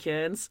that about the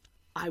kids,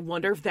 I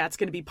wonder if that's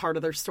going to be part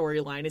of their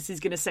storyline. Is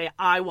he's going to say,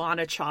 I want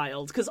a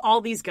child? Because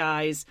all these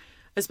guys,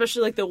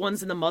 especially like the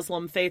ones in the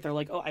Muslim faith, are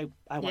like, oh, I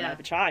want to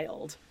have a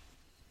child.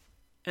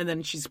 And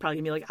then she's probably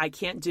going to be like, I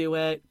can't do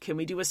it. Can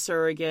we do a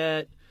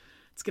surrogate?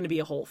 It's going to be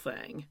a whole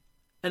thing.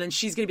 And then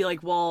she's going to be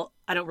like, well,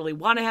 I don't really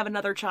want to have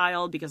another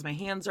child because my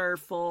hands are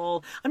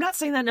full. I'm not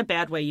saying that in a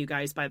bad way, you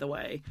guys, by the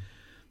way.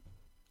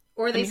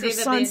 Or they say her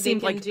son that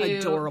seemed they can like do,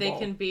 adorable.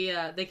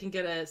 they can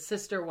get a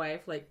sister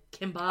wife like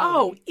Kimbali.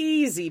 Oh,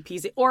 easy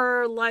peasy.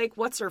 Or like,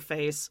 what's her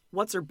face?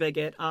 What's her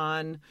bigot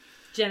on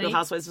Jenny? Real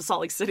Housewives of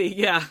Salt Lake City?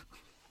 Yeah.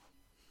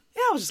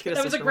 Yeah, I'll just get a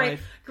sister wife. That was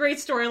a great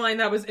storyline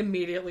that was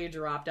immediately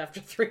dropped after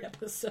 3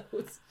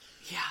 episodes.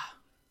 Yeah.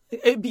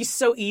 It'd be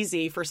so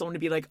easy for someone to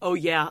be like, oh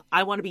yeah,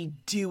 I want to be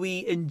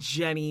Dewey and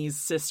Jenny's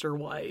sister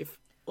wife.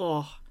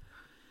 Oh.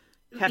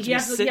 You have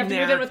to move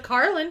in with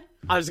Carlin.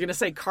 I was going to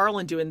say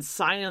Carlin doing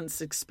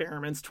science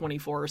experiments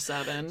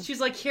 24/7.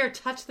 She's like, here,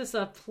 touch this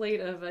plate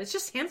of... it's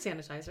just hand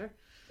sanitizer.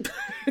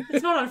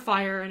 It's not on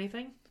fire or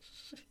anything.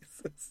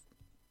 Jesus.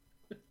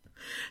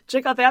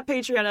 Check out that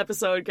Patreon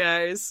episode,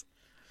 guys.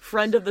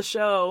 Friend of the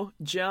show,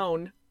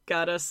 Joan,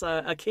 got us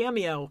a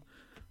cameo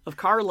of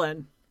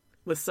Carlin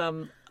with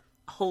some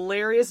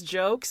hilarious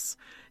jokes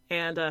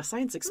and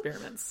science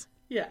experiments.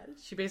 Yeah,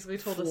 she basically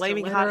told us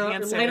Flaming to hot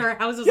light our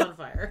houses on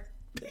fire.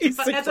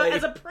 Basically.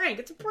 As a prank.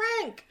 It's a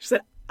prank. She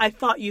said, I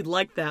thought you'd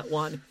like that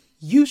one.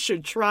 You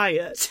should try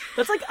it.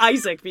 That's like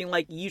Isaac being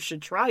like, you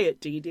should try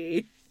it,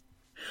 DD.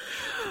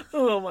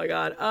 Oh my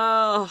God.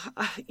 Oh,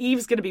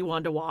 Eve's going to be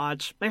one to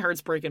watch. My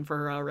heart's breaking for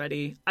her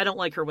already. I don't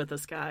like her with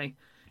this guy.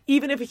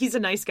 even if he's a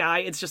nice guy,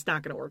 it's just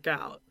not going to work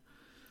out.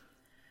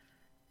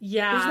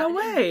 Yeah. There's no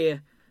way.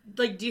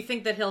 Like, do you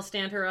think that he'll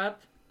stand her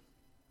up?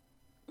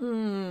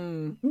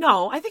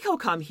 No, I think he'll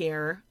come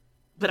here,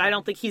 but I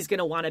don't think he's going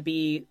to want to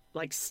be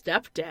like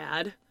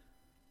stepdad.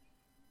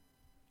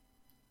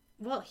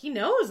 Well, he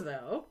knows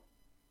though.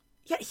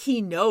 Yeah,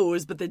 he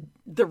knows, but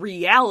the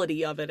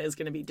reality of it is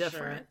going to be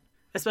different. Sure.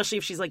 Especially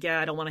if she's like, yeah,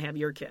 I don't want to have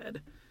your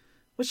kid.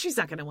 Well, she's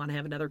not going to want to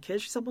have another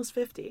kid. She's almost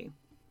 50.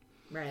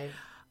 Right.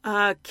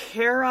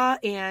 Cara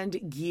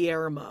and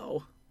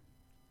Guillermo.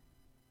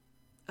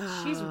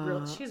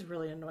 She's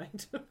really annoying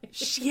to me.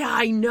 Yeah,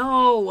 I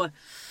know.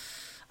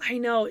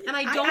 And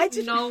I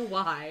don't know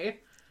why.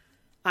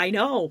 I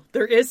know.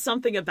 There is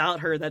something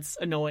about her that's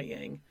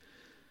annoying.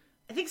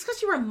 I think it's because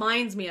she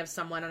reminds me of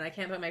someone and I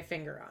can't put my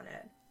finger on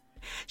it.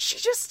 She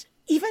just,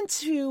 even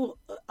to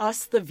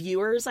us, the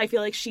viewers, I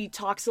feel like she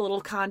talks a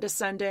little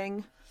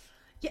condescending.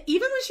 Yeah,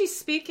 even when she's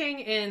speaking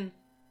in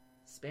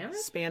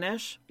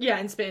Spanish? Yeah,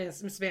 in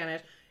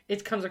Spanish,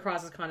 it comes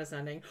across as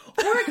condescending.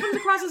 Or it comes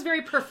across as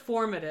very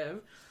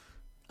performative.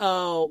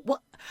 Oh,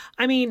 well,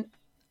 I mean,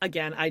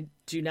 again, I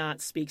do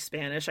not speak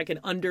Spanish. I can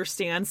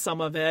understand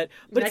some of it,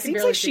 but it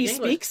seems like she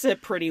speaks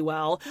it pretty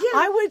well. Yeah.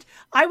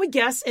 I would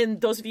guess, and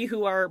those of you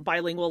who are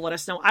bilingual, let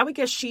us know. I would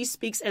guess she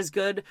speaks as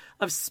good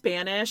of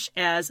Spanish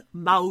as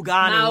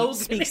Maugani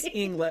speaks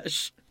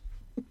English.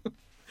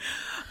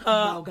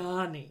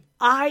 Maugani.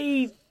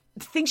 I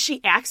think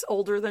she acts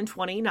older than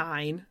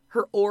 29.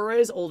 Her aura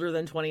is older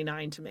than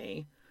 29 to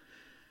me.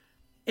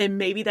 And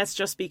maybe that's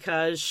just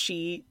because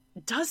she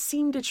does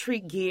seem to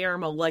treat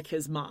Guillermo like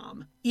his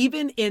mom,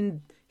 even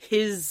in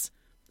his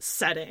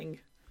setting.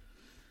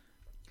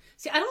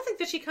 See, I don't think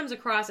that she comes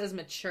across as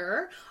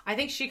mature. I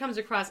think she comes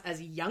across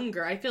as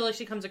younger. I feel like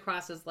she comes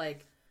across as,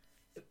 like,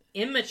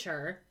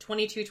 immature,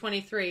 22,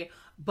 23,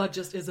 but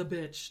just is a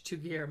bitch to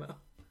Guillermo.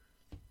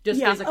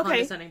 Just is a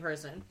condescending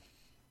person.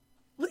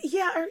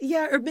 Yeah,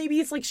 or maybe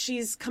it's like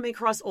she's coming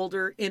across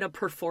older in a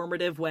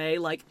performative way,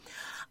 like,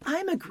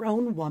 I'm a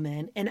grown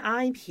woman, and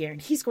I'm here,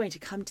 and he's going to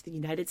come to the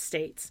United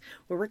States,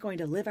 where we're going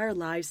to live our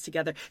lives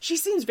together. She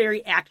seems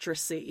very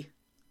actressy.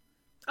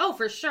 Oh,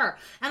 for sure.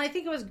 And I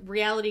think it was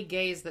Reality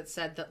Gaze that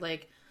said that,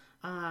 like,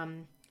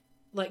 gone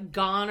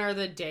are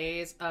the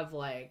days of,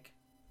 like,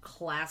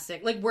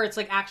 classic, like, where it's,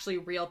 like, actually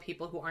real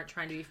people who aren't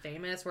trying to be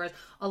famous, whereas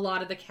a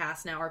lot of the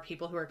cast now are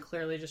people who are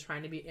clearly just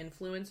trying to be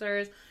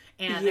influencers.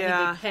 And I think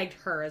they pegged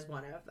her as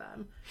one of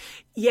them.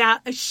 Yeah,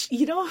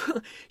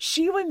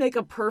 she would make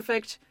a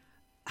perfect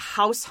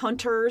House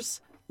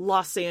Hunters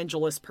Los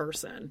Angeles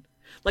person.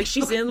 Like,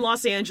 she's in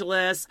Los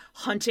Angeles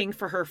hunting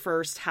for her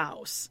first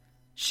house.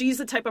 She's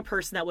the type of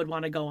person that would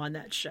want to go on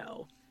that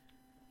show.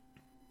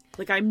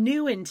 Like, I'm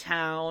new in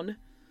town,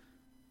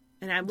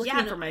 and I'm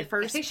looking for my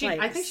first place.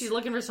 I think she's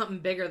looking for something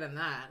bigger than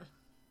that.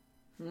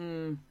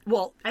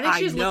 Well, I think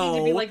she's looking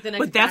to be like the next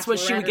but that's what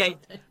she would get.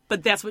 Something.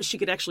 But that's what she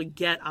could actually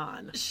get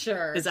on.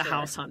 Sure, is a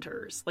House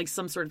Hunters, like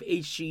some sort of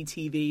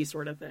HGTV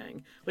sort of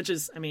thing. Which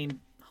is, I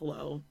mean,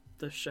 hello,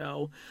 the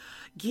show.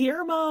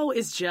 Guillermo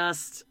is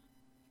just.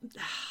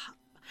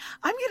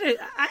 I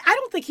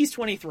don't think he's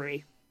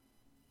 23.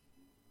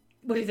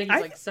 What do you think?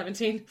 He's like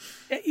 17?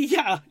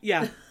 Yeah.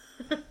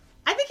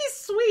 I think he's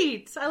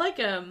sweet. I like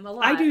him a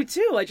lot. I do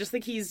too. I just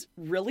think he's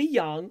really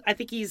young. I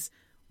think he's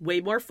way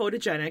more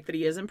photogenic than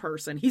he is in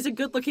person. He's a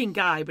good-looking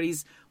guy, but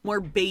he's more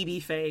baby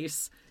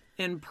face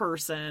in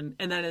person.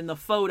 And then in the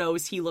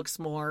photos, he looks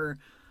more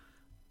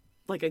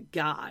like a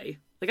guy.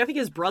 Like, I think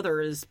his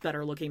brother is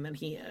better looking than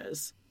he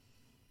is.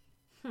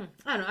 I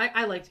don't know.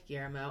 I liked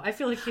Guillermo. I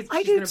feel like she's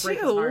going to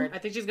break his heart. I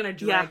think she's going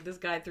to drag this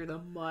guy through the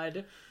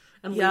mud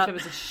and leave him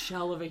as a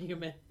shell of a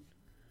human.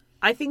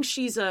 I think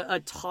she's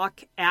a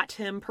talk at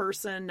him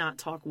person, not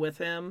talk with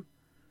him.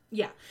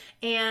 Yeah.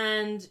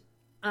 And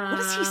what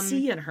does he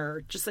see in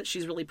her? Just that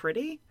she's really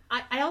pretty?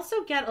 I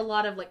also get a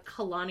lot of, like,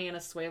 Kalani and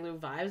Asuelu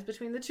vibes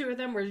between the two of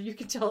them, where you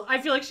can tell. I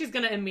feel like she's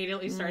going to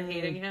immediately start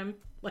hating him.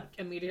 Like,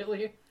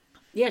 immediately.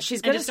 Yeah,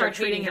 she's going to start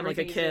treating him like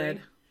a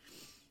kid.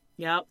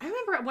 Yep. I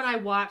remember when I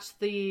watched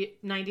the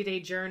 90-day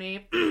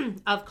journey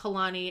of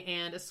Kalani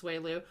and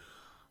Asuelu,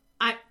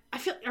 I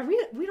feel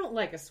we don't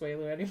like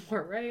Asuelu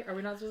anymore, right? Are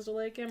we not supposed to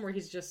like him? Or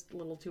he's just a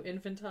little too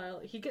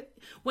infantile?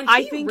 When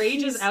he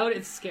rages out,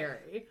 it's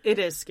scary. It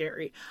is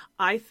scary.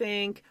 I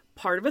think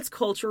part of it's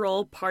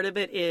cultural. Part of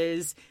it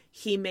is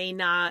he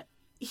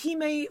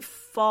may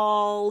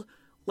fall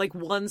like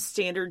one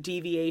standard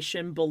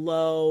deviation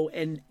below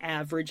an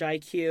average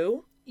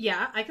IQ.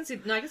 Yeah, I can see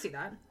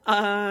that.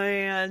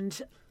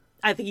 And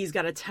I think he's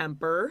got a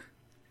temper.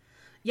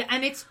 Yeah,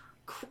 and it's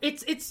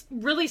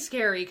really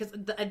scary because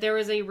there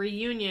was a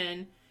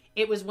reunion.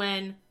 It was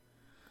when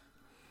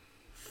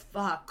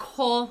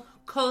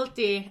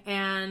Colty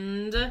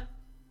and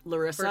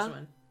Larissa. First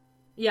one.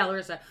 Yeah,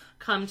 Larissa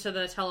come to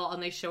the tell-all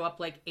and they show up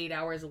like 8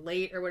 hours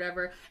late or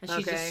whatever, and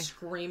she's just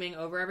screaming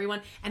over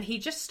everyone. And he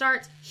just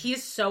starts.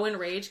 He's so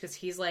enraged because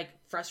he's like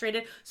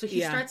frustrated, so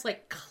he starts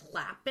like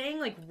clapping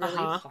like really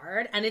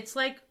hard, and it's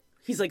like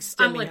He's like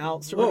I'm stimming like,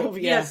 out, sort whoa. of.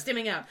 Yeah,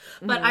 stimming out.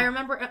 But I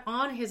remember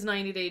on his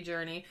 90-day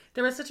journey,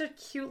 there was such a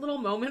cute little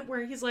moment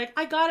where he's like,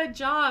 I got a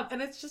job.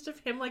 And it's just of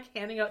him like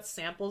handing out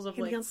samples of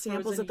like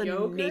samples frozen of the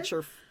yogurt.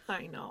 nature.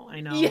 I know.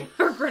 Yeah,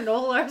 or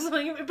granola or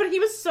something. But he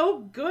was so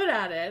good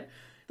at it.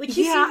 Like,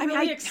 he seemed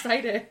really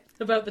excited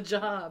about the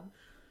job.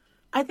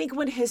 I think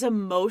when his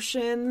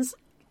emotions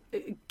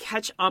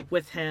catch up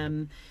with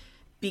him,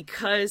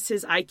 because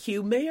his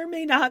IQ may or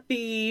may not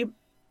be,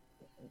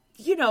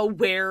 you know,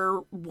 where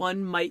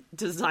one might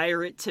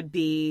desire it to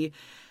be,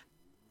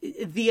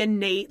 the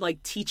innate,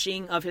 like,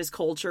 teaching of his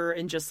culture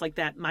and just, like,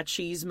 that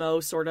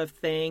machismo sort of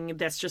thing,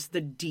 that's just the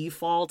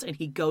default, and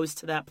he goes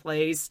to that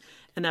place,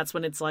 and that's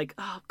when it's like,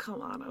 oh,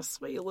 come on,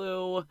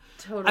 Asuelu.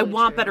 Totally I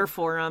want true. better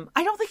for him.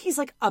 I don't think he's,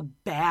 like, a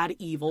bad,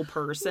 evil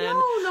person.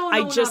 No,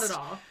 not at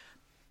all.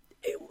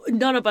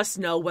 None of us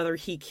know whether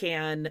he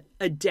can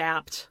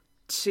adapt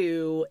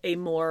to a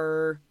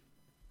more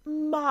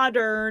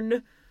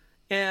modern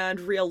and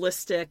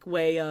realistic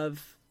way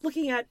of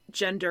looking at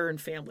gender and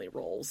family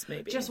roles,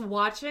 maybe. Just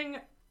watching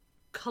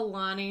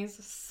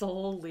Kalani's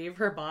soul leave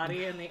her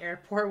body in the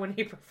airport when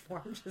he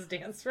performed his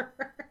dance for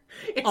her.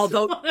 It's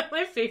one of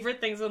my favorite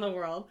things in the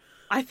world.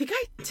 I think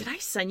did I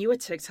send you a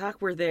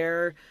TikTok where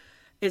there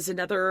is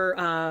another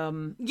Yeah. Oh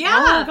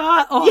my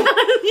god. Oh.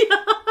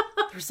 Yeah.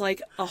 There's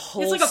like a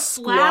whole like a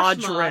flash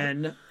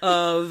squadron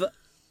of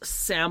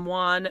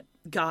Samoan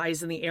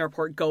guys in the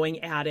airport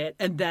going at it,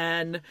 and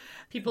then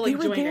people like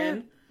join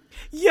in.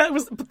 Yeah,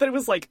 but then it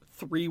was like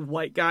 3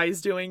 white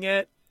guys doing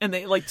it, and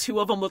they like 2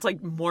 of them looked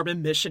like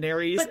Mormon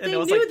missionaries. But and they I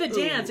was knew like,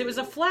 the dance. It was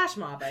a flash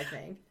mob, I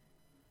think.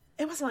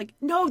 It wasn't like,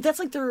 no, that's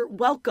like their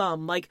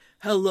welcome, like,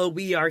 hello,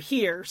 we are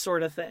here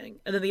sort of thing.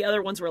 And then the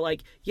other ones were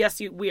like,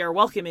 yes, we are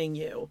welcoming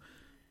you.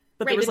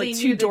 But there was like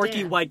 2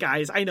 dorky white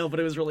guys. I know, but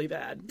it was really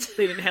bad.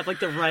 They didn't have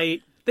like the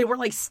right. They weren't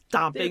like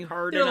stomping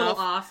hard They're enough. A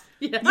little off.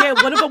 Yeah,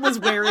 one of them was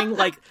wearing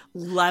like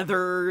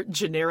leather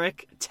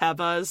generic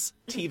Teva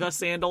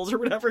sandals or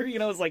whatever. You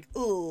know, it was like,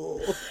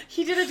 ooh.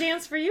 He did a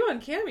dance for you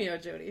on Cameo,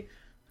 Jody.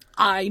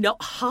 I know,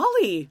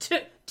 Holly,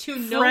 to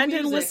no friend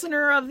music. and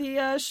listener of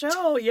the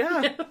show.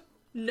 Yeah,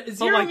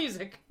 zero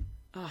music,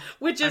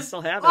 which is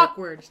still have it.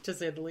 awkward to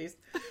say the least.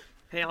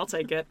 Hey, I'll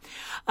take it.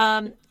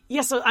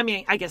 Yeah, so, I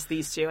mean, I guess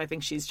these 2, I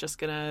think she's just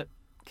going to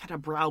kind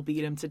of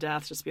browbeat him to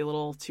death, just be a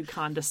little too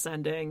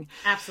condescending.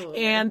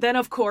 Absolutely. And then,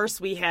 of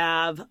course, we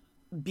have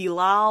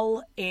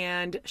Bilal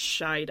and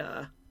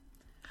Shida.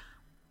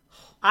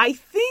 I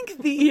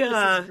think the...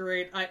 this is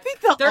great. I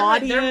think the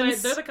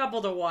audience... They're the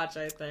couple to watch,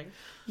 I think.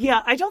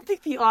 Yeah, I don't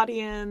think the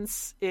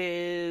audience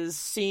is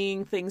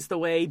seeing things the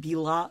way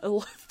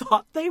Bilal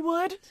thought they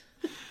would.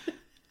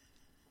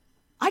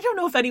 I don't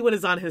know if anyone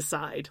is on his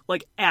side,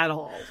 like, at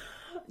all.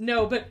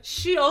 No, but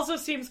she also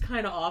seems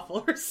kind of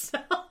awful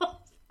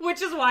herself,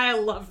 which is why I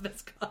love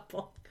this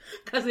couple,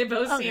 because they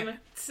both seem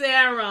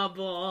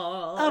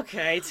terrible.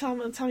 Okay, tell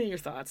me your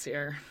thoughts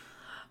here.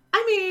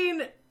 I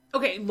mean,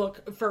 okay,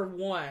 look, for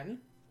one,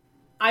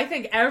 I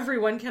think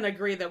everyone can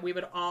agree that we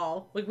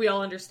all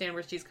understand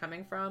where she's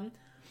coming from.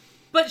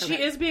 But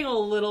she is being a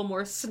little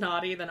more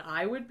snotty than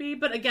I would be.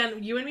 But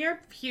again, you and me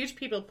are huge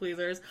people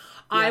pleasers. Yeah.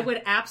 I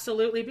would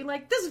absolutely be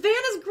like, this van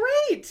is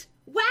great.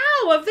 Wow,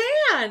 a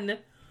van.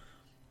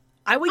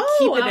 I would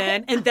keep it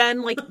in, and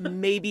then like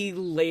maybe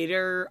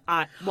later,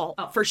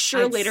 for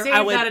sure I'd later, save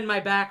I would that in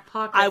my back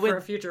pocket for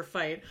a future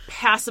fight.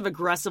 Passive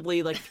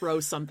aggressively, like throw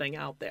something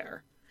out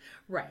there.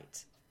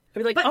 Right. I'd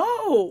be like,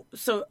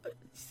 so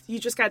you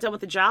just got done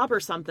with the job or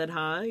something,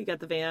 huh? You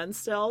got the van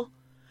still?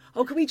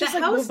 Oh, can we just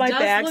like move my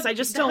bags? I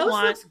just don't want. The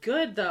house looks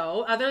good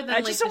though. Other than I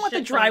just don't want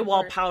the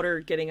drywall powder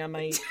getting on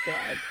my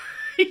bed.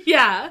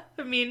 Yeah,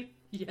 I mean,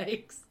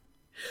 yikes.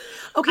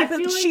 Okay,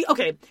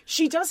 but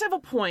she does have a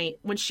point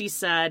when she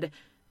said,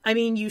 I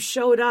mean, you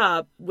showed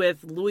up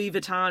with Louis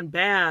Vuitton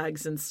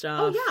bags and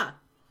stuff. Oh, yeah.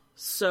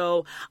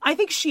 So I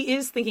think she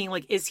is thinking,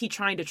 like, is he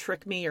trying to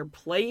trick me or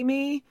play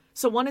me?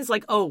 So one is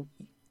like, oh,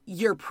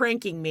 you're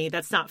pranking me.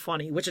 That's not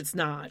funny, which it's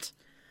not.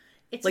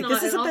 It's like,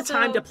 this isn't the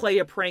time to play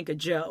a prank, a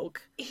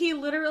joke. He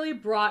literally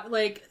brought,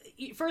 like,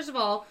 first of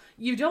all,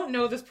 you don't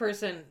know this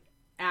person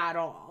at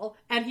all.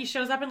 And he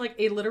shows up in like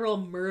a literal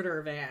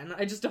murder van.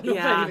 I just don't know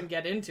if I'd even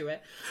get into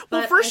it. But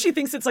well, first she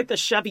thinks it's like the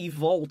Chevy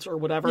Volt or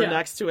whatever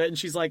next to it, and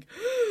she's like,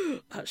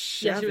 a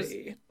Chevy. Yeah, she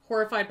was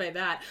horrified by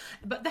that.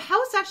 But the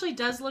house actually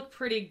does look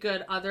pretty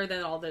good other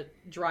than all the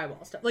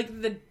drywall stuff. Like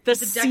the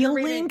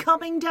ceiling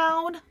coming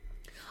down?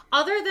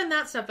 Other than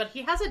that stuff, but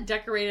he has it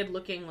decorated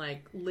looking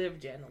like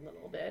lived in a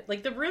little bit.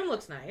 Like the room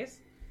looks nice.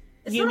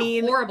 It's not a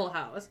horrible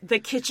house. The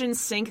kitchen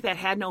sink that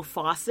had no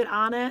faucet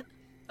on it?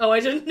 Oh, I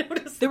didn't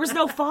notice There was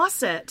no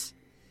faucet.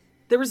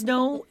 There was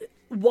no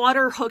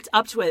water hooked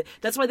up to it.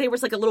 That's why there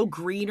was like a little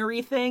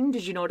greenery thing.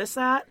 Did you notice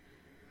that?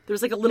 There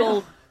was like a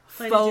little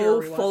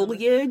faux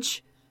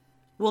foliage.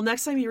 Well,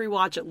 next time you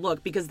rewatch it,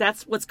 look, because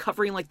that's what's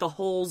covering like the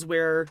holes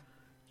where,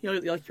 you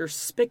know, like your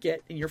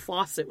spigot and your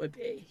faucet would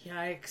be.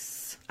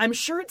 Yikes. I'm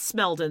sure it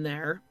smelled in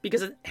there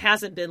because it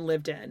hasn't been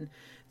lived in.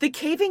 The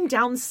caving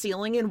down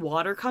ceiling and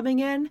water coming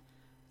in,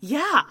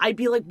 yeah, I'd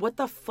be like, what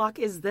the fuck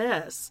is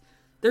this?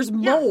 There's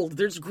mold.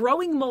 There's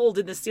growing mold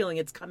in the ceiling.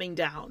 It's coming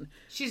down.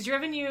 He's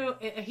driven you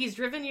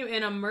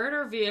in a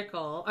murder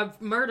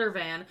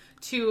van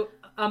to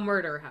a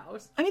murder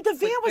house. I mean, the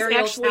van was Ariel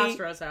actually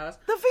Castro's house.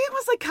 The van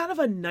was like kind of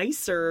a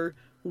nicer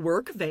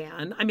work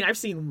van. I mean, I've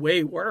seen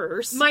way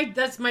worse. My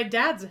dad's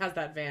has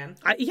that van.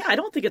 I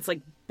don't think it's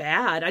like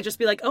bad. I just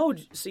be like, oh,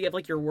 so you have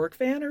like your work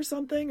van or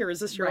something, or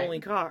is this your only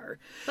car?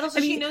 But also,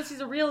 she knows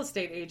he's a real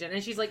estate agent,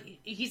 and she's like,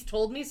 he's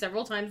told me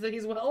several times that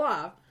he's well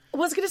off. I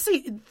was going to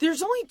say,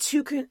 there's only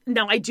two...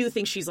 Now, I do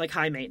think she's, like,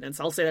 high maintenance.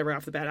 I'll say that right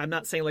off the bat. I'm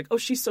not saying, like, oh,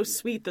 she's so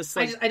sweet. This,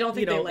 like, I don't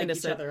think they like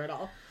innocent. each other at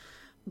all.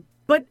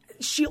 But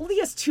she only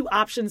has two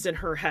options in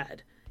her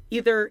head.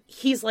 Either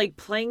he's, like,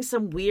 playing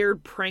some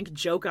weird prank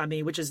joke on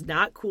me, which is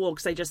not cool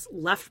because I just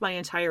left my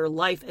entire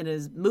life and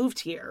has moved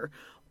here,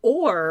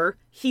 or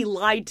he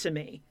lied to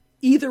me.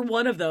 Either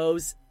one of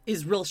those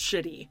is real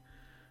shitty.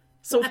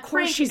 So, of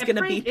course, she's going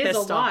to be pissed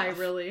off. Is a lie,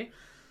 really.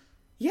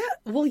 Yeah,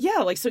 well, yeah,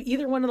 like, so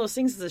either one of those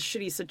things is a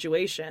shitty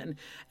situation.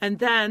 And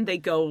then they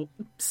go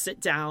sit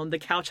down. The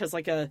couch has,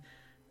 like, a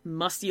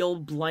musty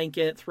old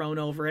blanket thrown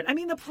over it. I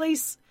mean, the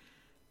place,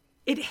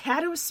 it had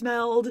to have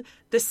smelled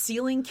the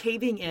ceiling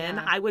caving in.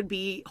 Yeah. I would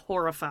be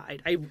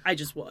horrified. I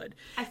just would.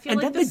 I feel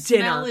like the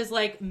smell is,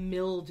 like,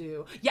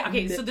 mildew. Yeah,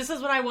 okay, so this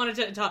is what I wanted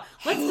to talk.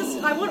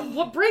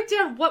 Break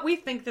down what we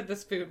think that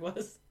this food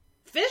was.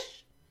 Fish?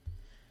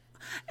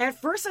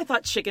 At first, I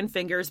thought chicken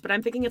fingers, but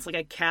I'm thinking it's like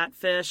a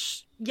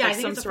catfish. Yeah, like I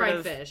think it's a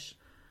fried fish.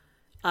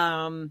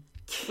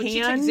 Which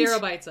you took 0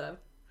 bites of.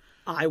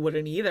 I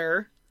wouldn't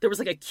either. There was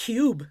like a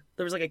cube.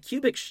 There was like a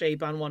cubic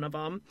shape on one of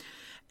them.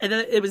 And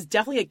then it was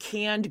definitely a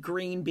canned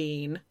green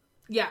bean.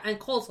 Yeah, and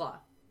coleslaw.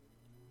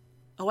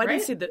 Oh, I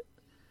didn't see that.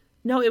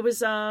 No, it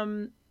was,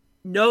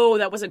 no,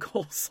 that wasn't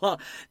coleslaw.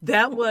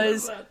 That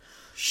was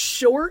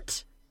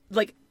short,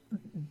 like,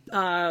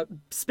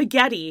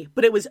 spaghetti,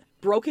 but it was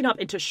broken up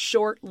into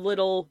short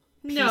little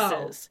pieces.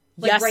 No.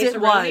 Like yes, it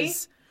rice-a-roni?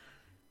 was.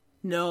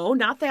 No,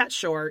 not that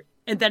short.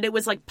 And then it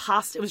was like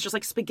pasta. It was just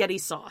like spaghetti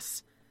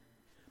sauce.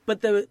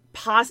 But the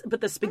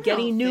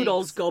spaghetti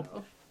noodles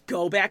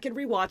go back and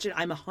rewatch it.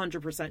 I'm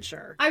 100%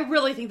 sure. I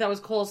really think that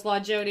was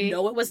coleslaw, Jody.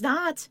 No, it was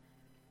not.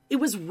 It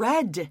was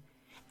red.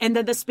 And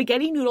then the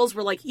spaghetti noodles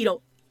were like,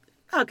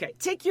 okay,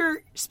 take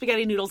your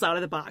spaghetti noodles out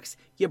of the box.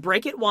 You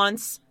break it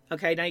once.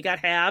 Okay, now you got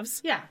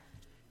halves. Yeah.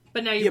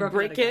 But now you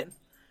break it.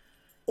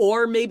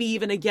 Or maybe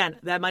even again.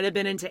 That might have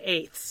been into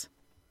eighths.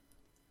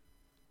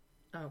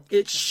 Oh.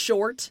 It's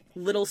short,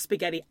 little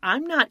spaghetti.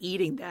 I'm not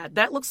eating that.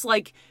 That looks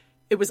like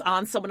it was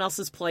on someone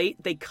else's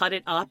plate. They cut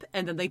it up,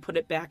 and then they put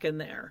it back in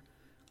there.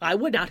 I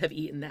would not have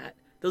eaten that.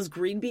 Those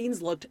green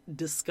beans looked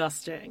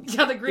disgusting.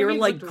 Yeah, the green beans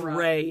were like looked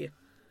gray. Rough.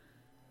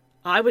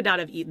 I would not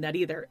have eaten that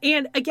either.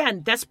 And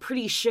again, that's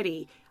pretty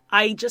shitty.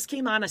 I just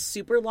came on a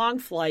super long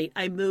flight.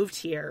 I moved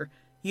here.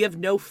 You have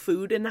no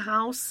food in the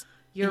house.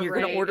 You're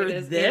right. going to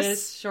order this? It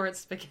is short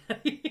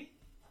spaghetti.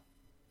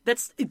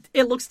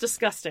 It looks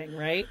disgusting,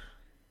 right?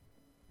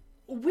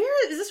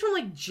 Where is this from?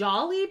 Like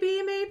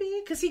Jollibee,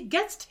 maybe? Because he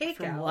gets takeout.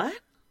 From what?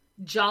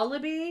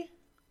 Jollibee.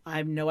 I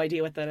have no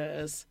idea what that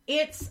is.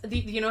 It's that's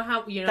what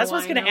I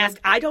was going to ask.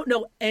 I don't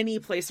know any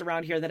place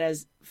around here that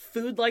has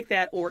food like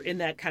that or in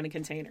that kind of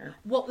container.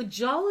 Well,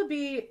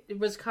 Jollibee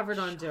was covered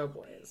on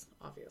Doughboys,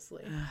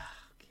 obviously.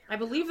 I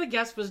believe the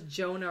guest was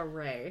Jonah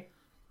Ray.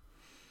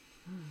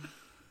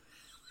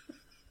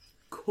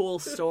 Cool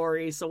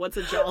story. So what's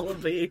a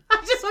Jollibee?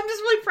 I'm just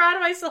really proud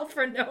of myself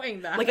for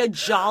knowing that. Like a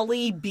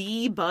Jolly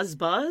Bee Buzz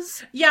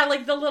Buzz? Yeah,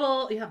 like the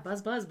little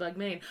Buzz Buzz Bug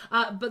Maine.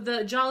 But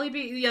the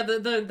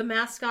Jollibee, the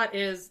mascot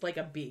is like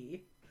a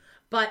bee.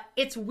 But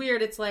it's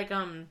weird. It's like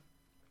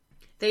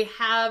they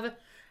have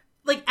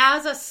like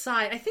as a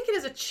side. I think it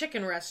is a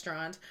chicken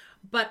restaurant,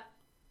 but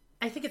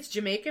I think it's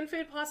Jamaican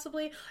food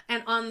possibly.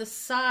 And on the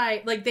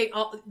side, like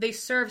they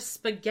serve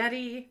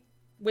spaghetti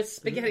with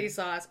spaghetti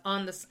sauce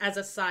on this as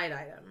a side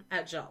item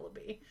at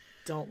Jollibee.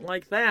 Don't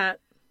like that.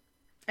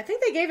 I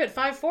think they gave it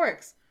 5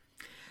 forks.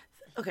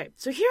 Okay,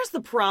 so here's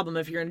the problem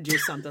if you're going to do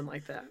something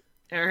like that.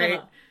 All right?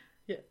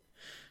 Yeah.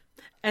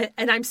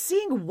 And I'm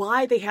seeing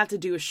why they have to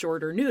do a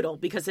shorter noodle.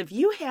 Because if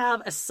you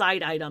have a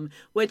side item,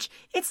 which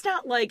it's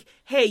not like,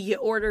 hey, you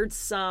ordered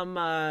some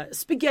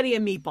spaghetti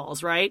and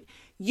meatballs, right?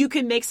 You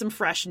can make some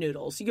fresh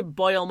noodles. You can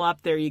boil them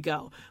up. There you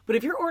go. But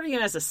if you're ordering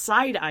it as a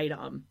side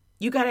item,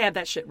 you got to have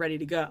that shit ready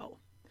to go.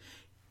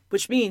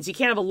 Which means you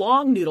can't have a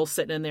long noodle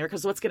sitting in there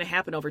because what's going to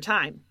happen over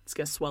time? It's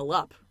going to swell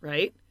up,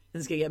 right?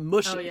 And it's going to get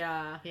mushy.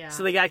 Oh, yeah.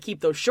 So they got to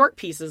keep those short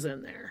pieces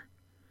in there.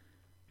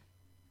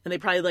 And they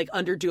probably like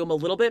underdo them a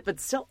little bit, but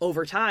still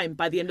over time,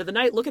 by the end of the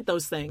night, look at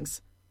those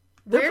things.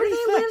 Where do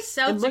they live?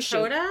 South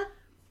Dakota?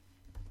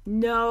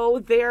 No,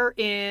 they're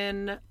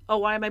in,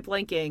 why am I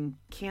blanking?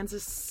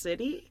 Kansas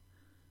City,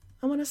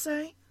 I want to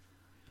say.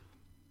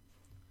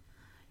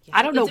 Yeah,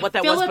 I don't know what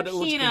that was, but it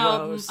looks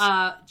gross.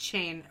 Filipino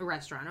chain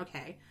restaurant,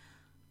 okay.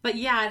 But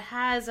yeah, it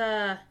has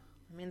they're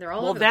all over the place.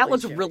 Well, that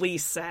looks really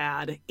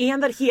sad.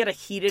 And that he had to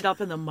heat it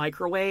up in the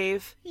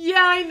microwave.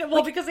 Yeah, I know.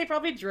 Well, because they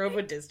probably drove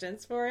a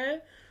distance for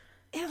it.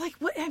 And like,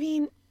 what? I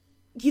mean,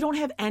 you don't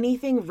have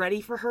anything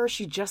ready for her.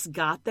 She just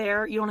got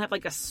there. You don't have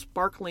like a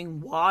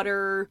sparkling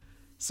water,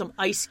 some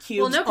ice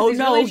cubes. Well, oh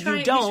no, really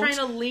you don't. He's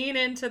trying to lean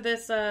into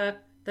this that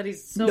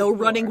he's so no poor.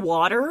 running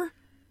water.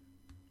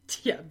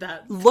 Yeah,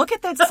 that. Look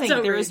at that sink.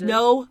 outrageous. There is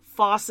no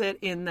faucet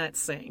in that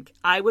sink.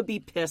 I would be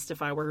pissed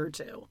if I were her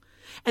too.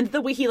 And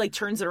the way he like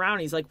turns it around,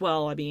 he's like,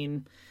 well, I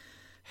mean,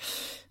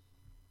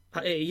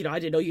 I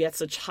didn't know you had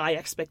such high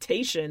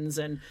expectations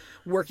and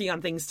working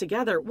on things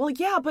together. Well,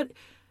 yeah, but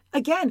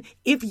again,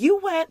 if you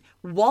went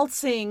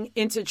waltzing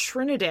into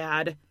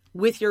Trinidad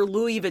with your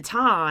Louis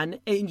Vuitton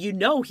and you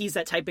know he's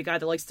that type of guy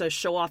that likes to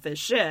show off his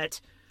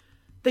shit,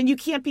 then you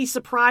can't be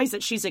surprised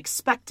that she's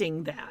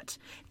expecting that.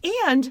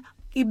 And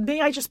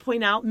may I just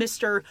point out,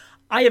 Mr.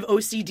 I have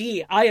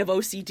OCD.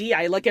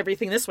 I like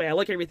everything this way. I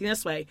like everything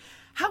this way.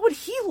 How would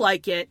he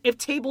like it if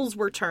tables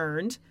were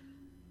turned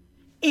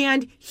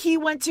and he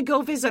went to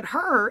go visit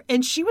her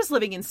and she was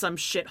living in some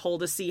shithole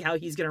to see how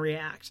he's going to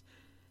react?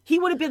 He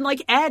would have been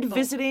like Ed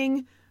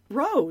visiting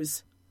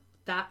Rose.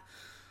 That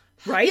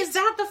right? Is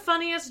that the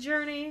funniest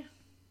journey?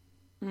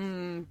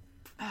 Those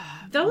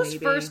maybe.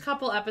 first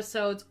couple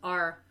episodes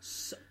are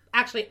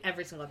actually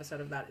every single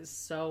episode of that is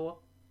so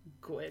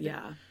good.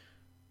 Yeah.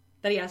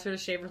 That he asked her to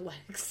shave her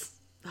legs.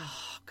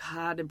 Oh,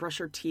 God, and brush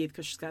her teeth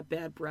because she's got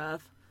bad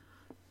breath.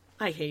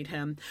 I hate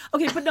him.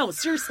 Okay, but no,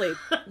 seriously.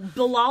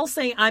 Bilal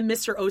saying, I'm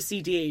Mr.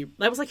 OCD.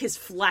 That was like his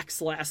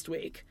flex last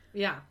week.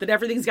 Yeah. That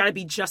everything's got to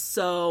be just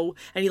so,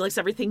 and he likes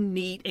everything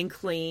neat and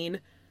clean.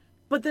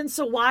 But then,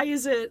 so why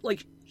is it,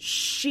 like,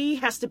 she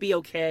has to be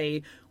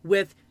okay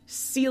with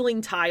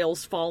ceiling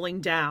tiles falling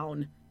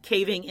down,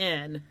 caving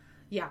in?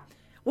 Yeah.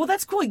 Well,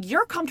 that's cool.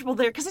 You're comfortable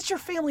there because it's your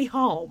family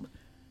home.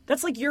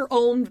 That's like your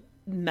own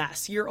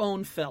mess, your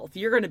own filth.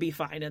 You're going to be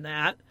fine in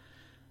that.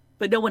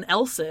 But no one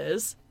else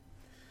is.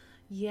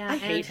 Yeah, I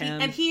hate him.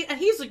 And he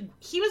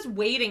was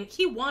waiting.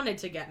 He wanted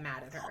to get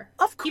mad at her.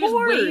 Of course. He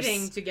was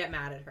waiting to get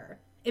mad at her.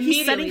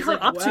 He's setting her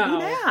up to be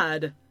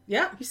mad.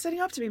 Yeah. He's setting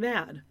her up to be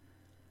mad.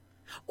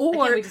 I can't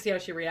Or wait to see how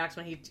she reacts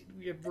when he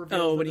reveals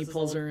when that he this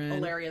pulls is a her in.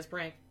 hilarious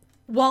prank.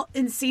 well,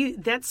 and see,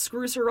 that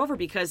screws her over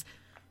because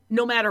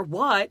no matter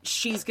what,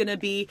 she's going to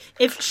be,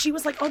 if she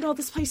was like, oh no,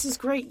 this place is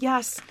great.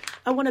 Yes,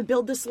 I want to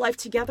build this life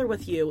together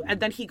with you. And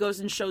then he goes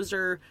and shows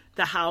her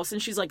the house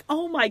and she's like,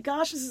 oh my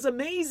gosh, this is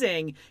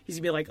amazing. He's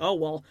going to be like, oh,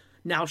 well,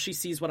 now she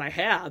sees what I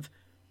have.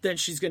 Then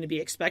she's going to be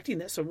expecting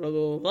this. Blah, blah,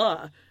 blah,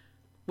 blah.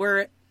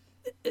 Where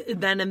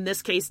then in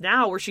this case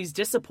now where she's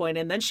disappointed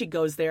and then she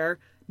goes there,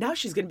 now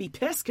she's going to be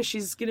pissed because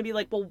she's going to be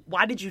like, well,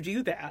 why did you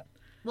do that?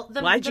 Well,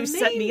 Why'd you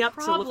set me up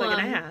to look like an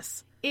problem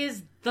ass?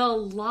 Is the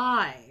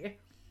lie.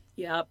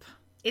 Yep.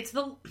 It's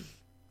the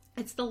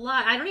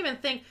lie. I don't even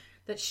think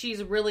that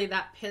she's really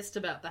that pissed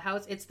about the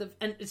house.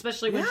 And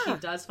especially when she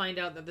does find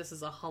out that this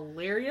is a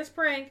hilarious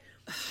prank.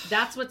 It's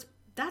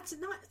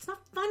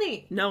not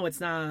funny. No, it's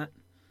not.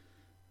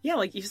 Yeah,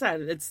 like you said,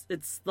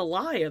 it's the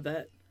lie of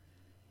it.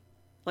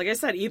 Like I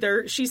said,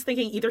 she's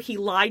thinking either he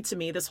lied to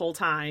me this whole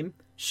time,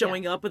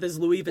 showing up with his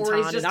Louis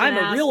Vuitton, and I'm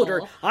a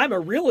realtor, I'm a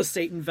real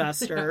estate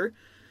investor.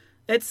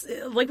 It's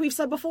like we've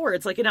said before,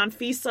 it's like an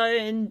Anfisa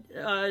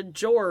and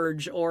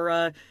George,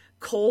 or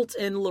Colt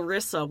and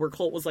Larissa, where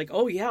Colt was like,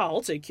 oh yeah,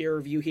 I'll take care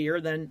of you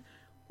here. Then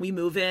we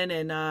move in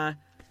and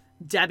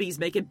Debbie's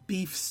making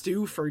beef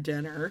stew for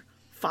dinner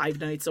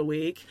 5 nights a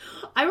week.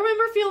 I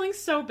remember feeling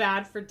so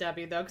bad for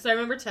Debbie, though, because I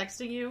remember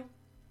texting you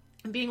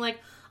and being like,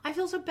 I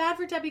feel so bad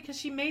for Debbie because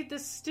she made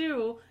this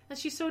stew and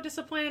she's so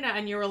disappointed at it.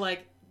 And you were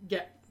like,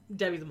 yeah,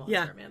 Debbie's a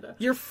monster, Amanda.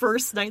 Your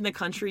first night in the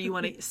country, you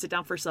want to sit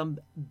down for some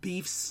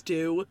beef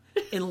stew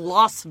in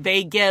Las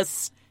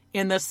Vegas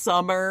in the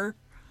summer.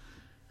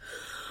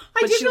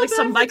 I did feel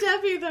bad for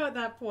Debbie, though, at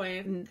that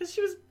point. Because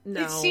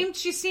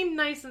she seemed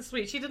nice and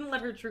sweet. She didn't let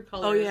her true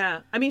colors. Oh,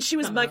 yeah. I mean, she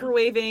was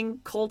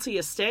microwaving Colty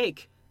a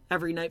steak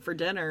every night for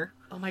dinner.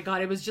 Oh, my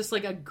God. It was just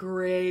like a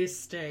gray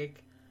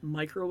steak.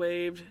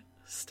 Microwaved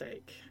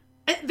steak.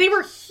 And they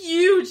were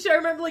huge. I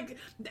remember, like,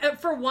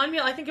 for one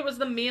meal, I think it was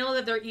the meal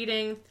that they're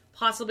eating,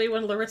 possibly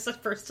when Larissa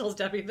first tells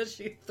Debbie that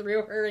she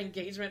threw her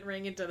engagement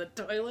ring into the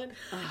toilet.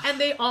 And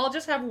they all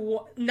just have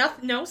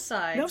no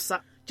side. No side.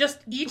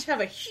 Just each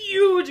have a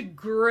huge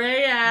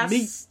gray-ass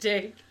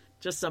steak.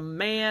 Just some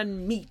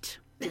man meat.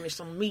 Give me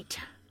some meat.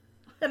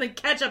 And then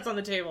ketchup's on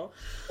the table.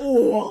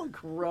 Oh,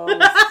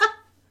 gross.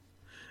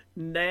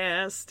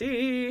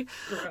 Nasty.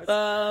 Gross.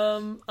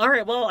 All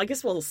right, well, I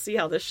guess we'll see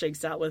how this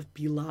shakes out with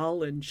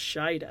Bilal and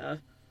Shida.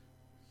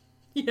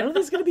 Yeah. I don't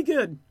think it's going to be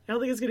good. I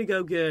don't think it's going to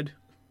go good.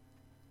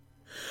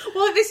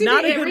 Well, they seem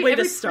Not to, a good way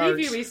to every start.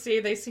 Preview we see,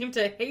 they seem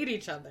to hate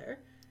each other.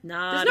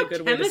 Not There's a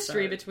good no way to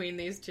chemistry start. between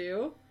these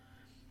two.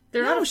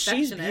 They're No, not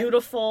she's affectionate.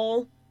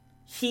 beautiful.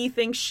 He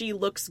thinks she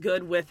looks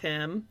good with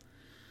him.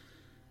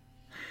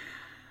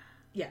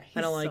 Yeah,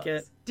 I don't like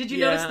sucks. it. Did you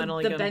Yeah, notice I don't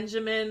like the him.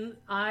 Benjamin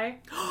eye?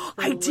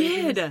 I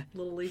did.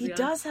 Little He Elysium?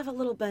 does have a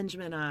little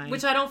Benjamin eye.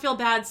 Which I don't feel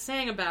bad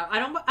saying about. I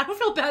don't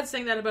feel bad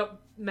saying that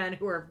about men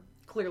who are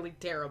clearly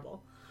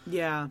terrible.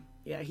 Yeah,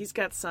 he's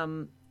got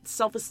some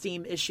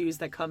self-esteem issues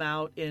that come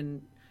out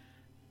in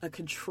a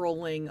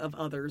controlling of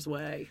others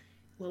way.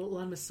 A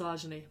lot of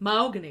misogyny.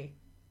 Mahogany.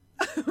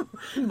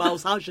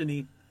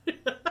 Misogyny.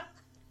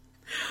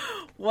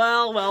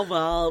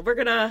 Well. We're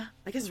gonna,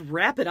 I guess,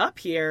 wrap it up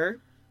here.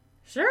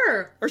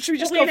 Sure. Or should we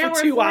just go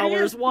for 2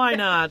 hours? Why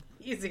not?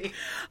 Easy.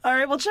 All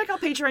right, well, check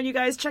out Patreon, you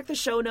guys. Check the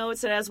show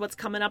notes. It has what's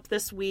coming up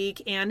this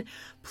week. And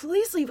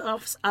please leave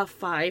us a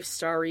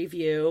 5-star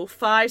review.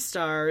 5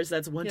 stars.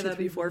 That's 1, 2,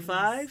 3, 4,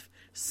 5.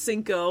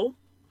 Cinco,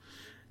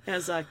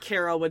 as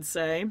Kara would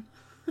say.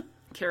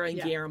 Kara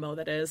and Guillermo,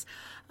 that is.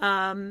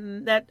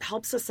 That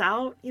helps us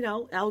out,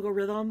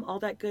 algorithm, all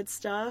that good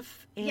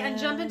stuff. And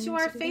jump into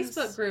our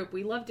Facebook group.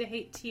 We love to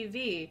hate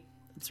TV.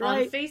 That's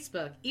right. On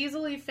Facebook.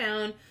 Easily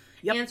found.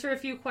 Yep. Answer a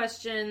few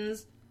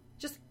questions.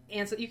 Just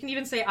answer. You can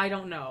even say, I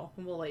don't know,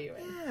 and we'll let you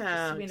in.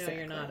 Yeah, so we know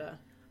you're not a...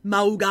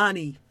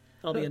 Mahogany.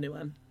 That'll be a new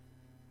one.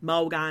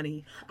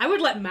 Mahogany. I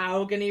would let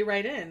Mahogany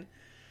right in.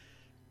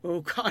 Oh,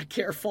 God,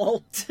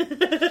 careful.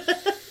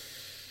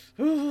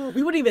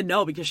 We wouldn't even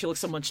know because she looks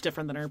so much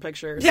different than her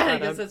pictures. Yeah, I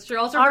guess that's true.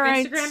 Also, her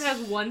Instagram has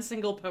 1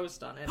 single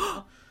post on it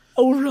now.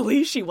 Oh,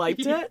 really? She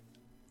wiped it?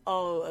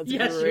 Oh, that's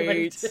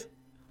great. She wiped it.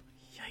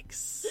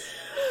 Yikes.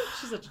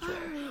 She's such a troll.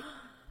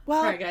 Well,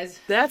 all right, guys.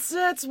 That's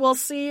it. We'll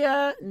see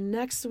you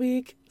next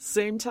week.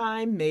 Same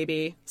time,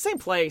 maybe. Same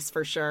place,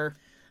 for sure.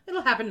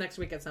 It'll happen next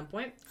week at some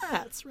point.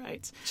 That's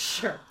right.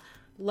 Sure.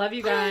 Love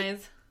you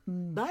guys.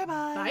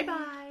 Bye-bye.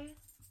 Bye-bye.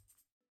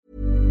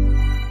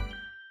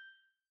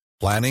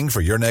 Planning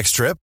for your next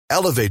trip?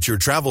 Elevate your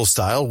travel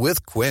style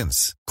with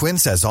Quince.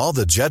 Quince has all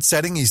the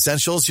jet-setting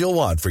essentials you'll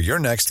want for your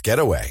next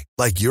getaway,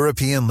 like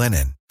European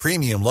linen,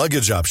 premium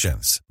luggage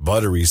options,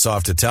 buttery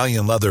soft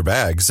Italian leather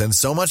bags, and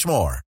so much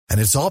more. And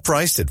it's all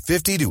priced at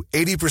 50 to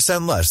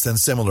 80% less than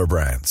similar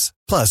brands.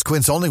 Plus,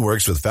 Quince only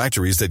works with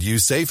factories that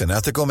use safe and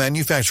ethical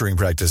manufacturing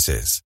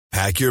practices.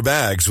 Pack your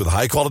bags with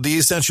high-quality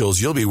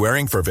essentials you'll be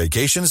wearing for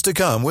vacations to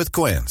come with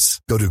Quince.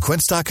 Go to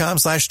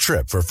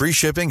quince.com/trip for free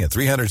shipping and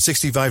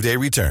 365-day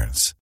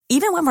returns.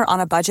 Even when we're on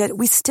a budget,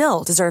 we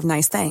still deserve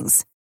nice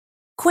things.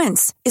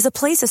 Quince is a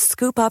place to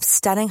scoop up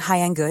stunning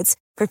high-end goods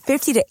for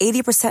 50 to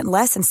 80%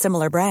 less than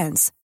similar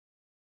brands.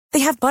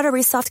 They have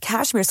buttery soft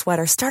cashmere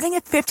sweaters starting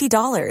at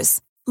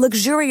 $50,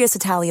 luxurious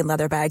Italian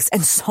leather bags,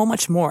 and so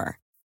much more.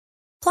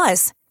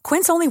 Plus,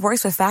 Quince only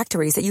works with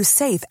factories that use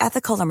safe,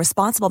 ethical, and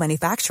responsible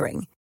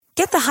manufacturing.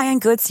 Get the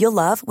high-end goods you'll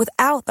love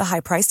without the high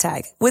price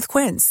tag with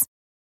Quince.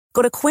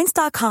 Go to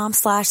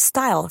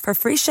quince.com/style for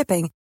free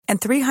shipping and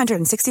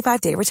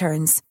 365-day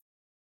returns.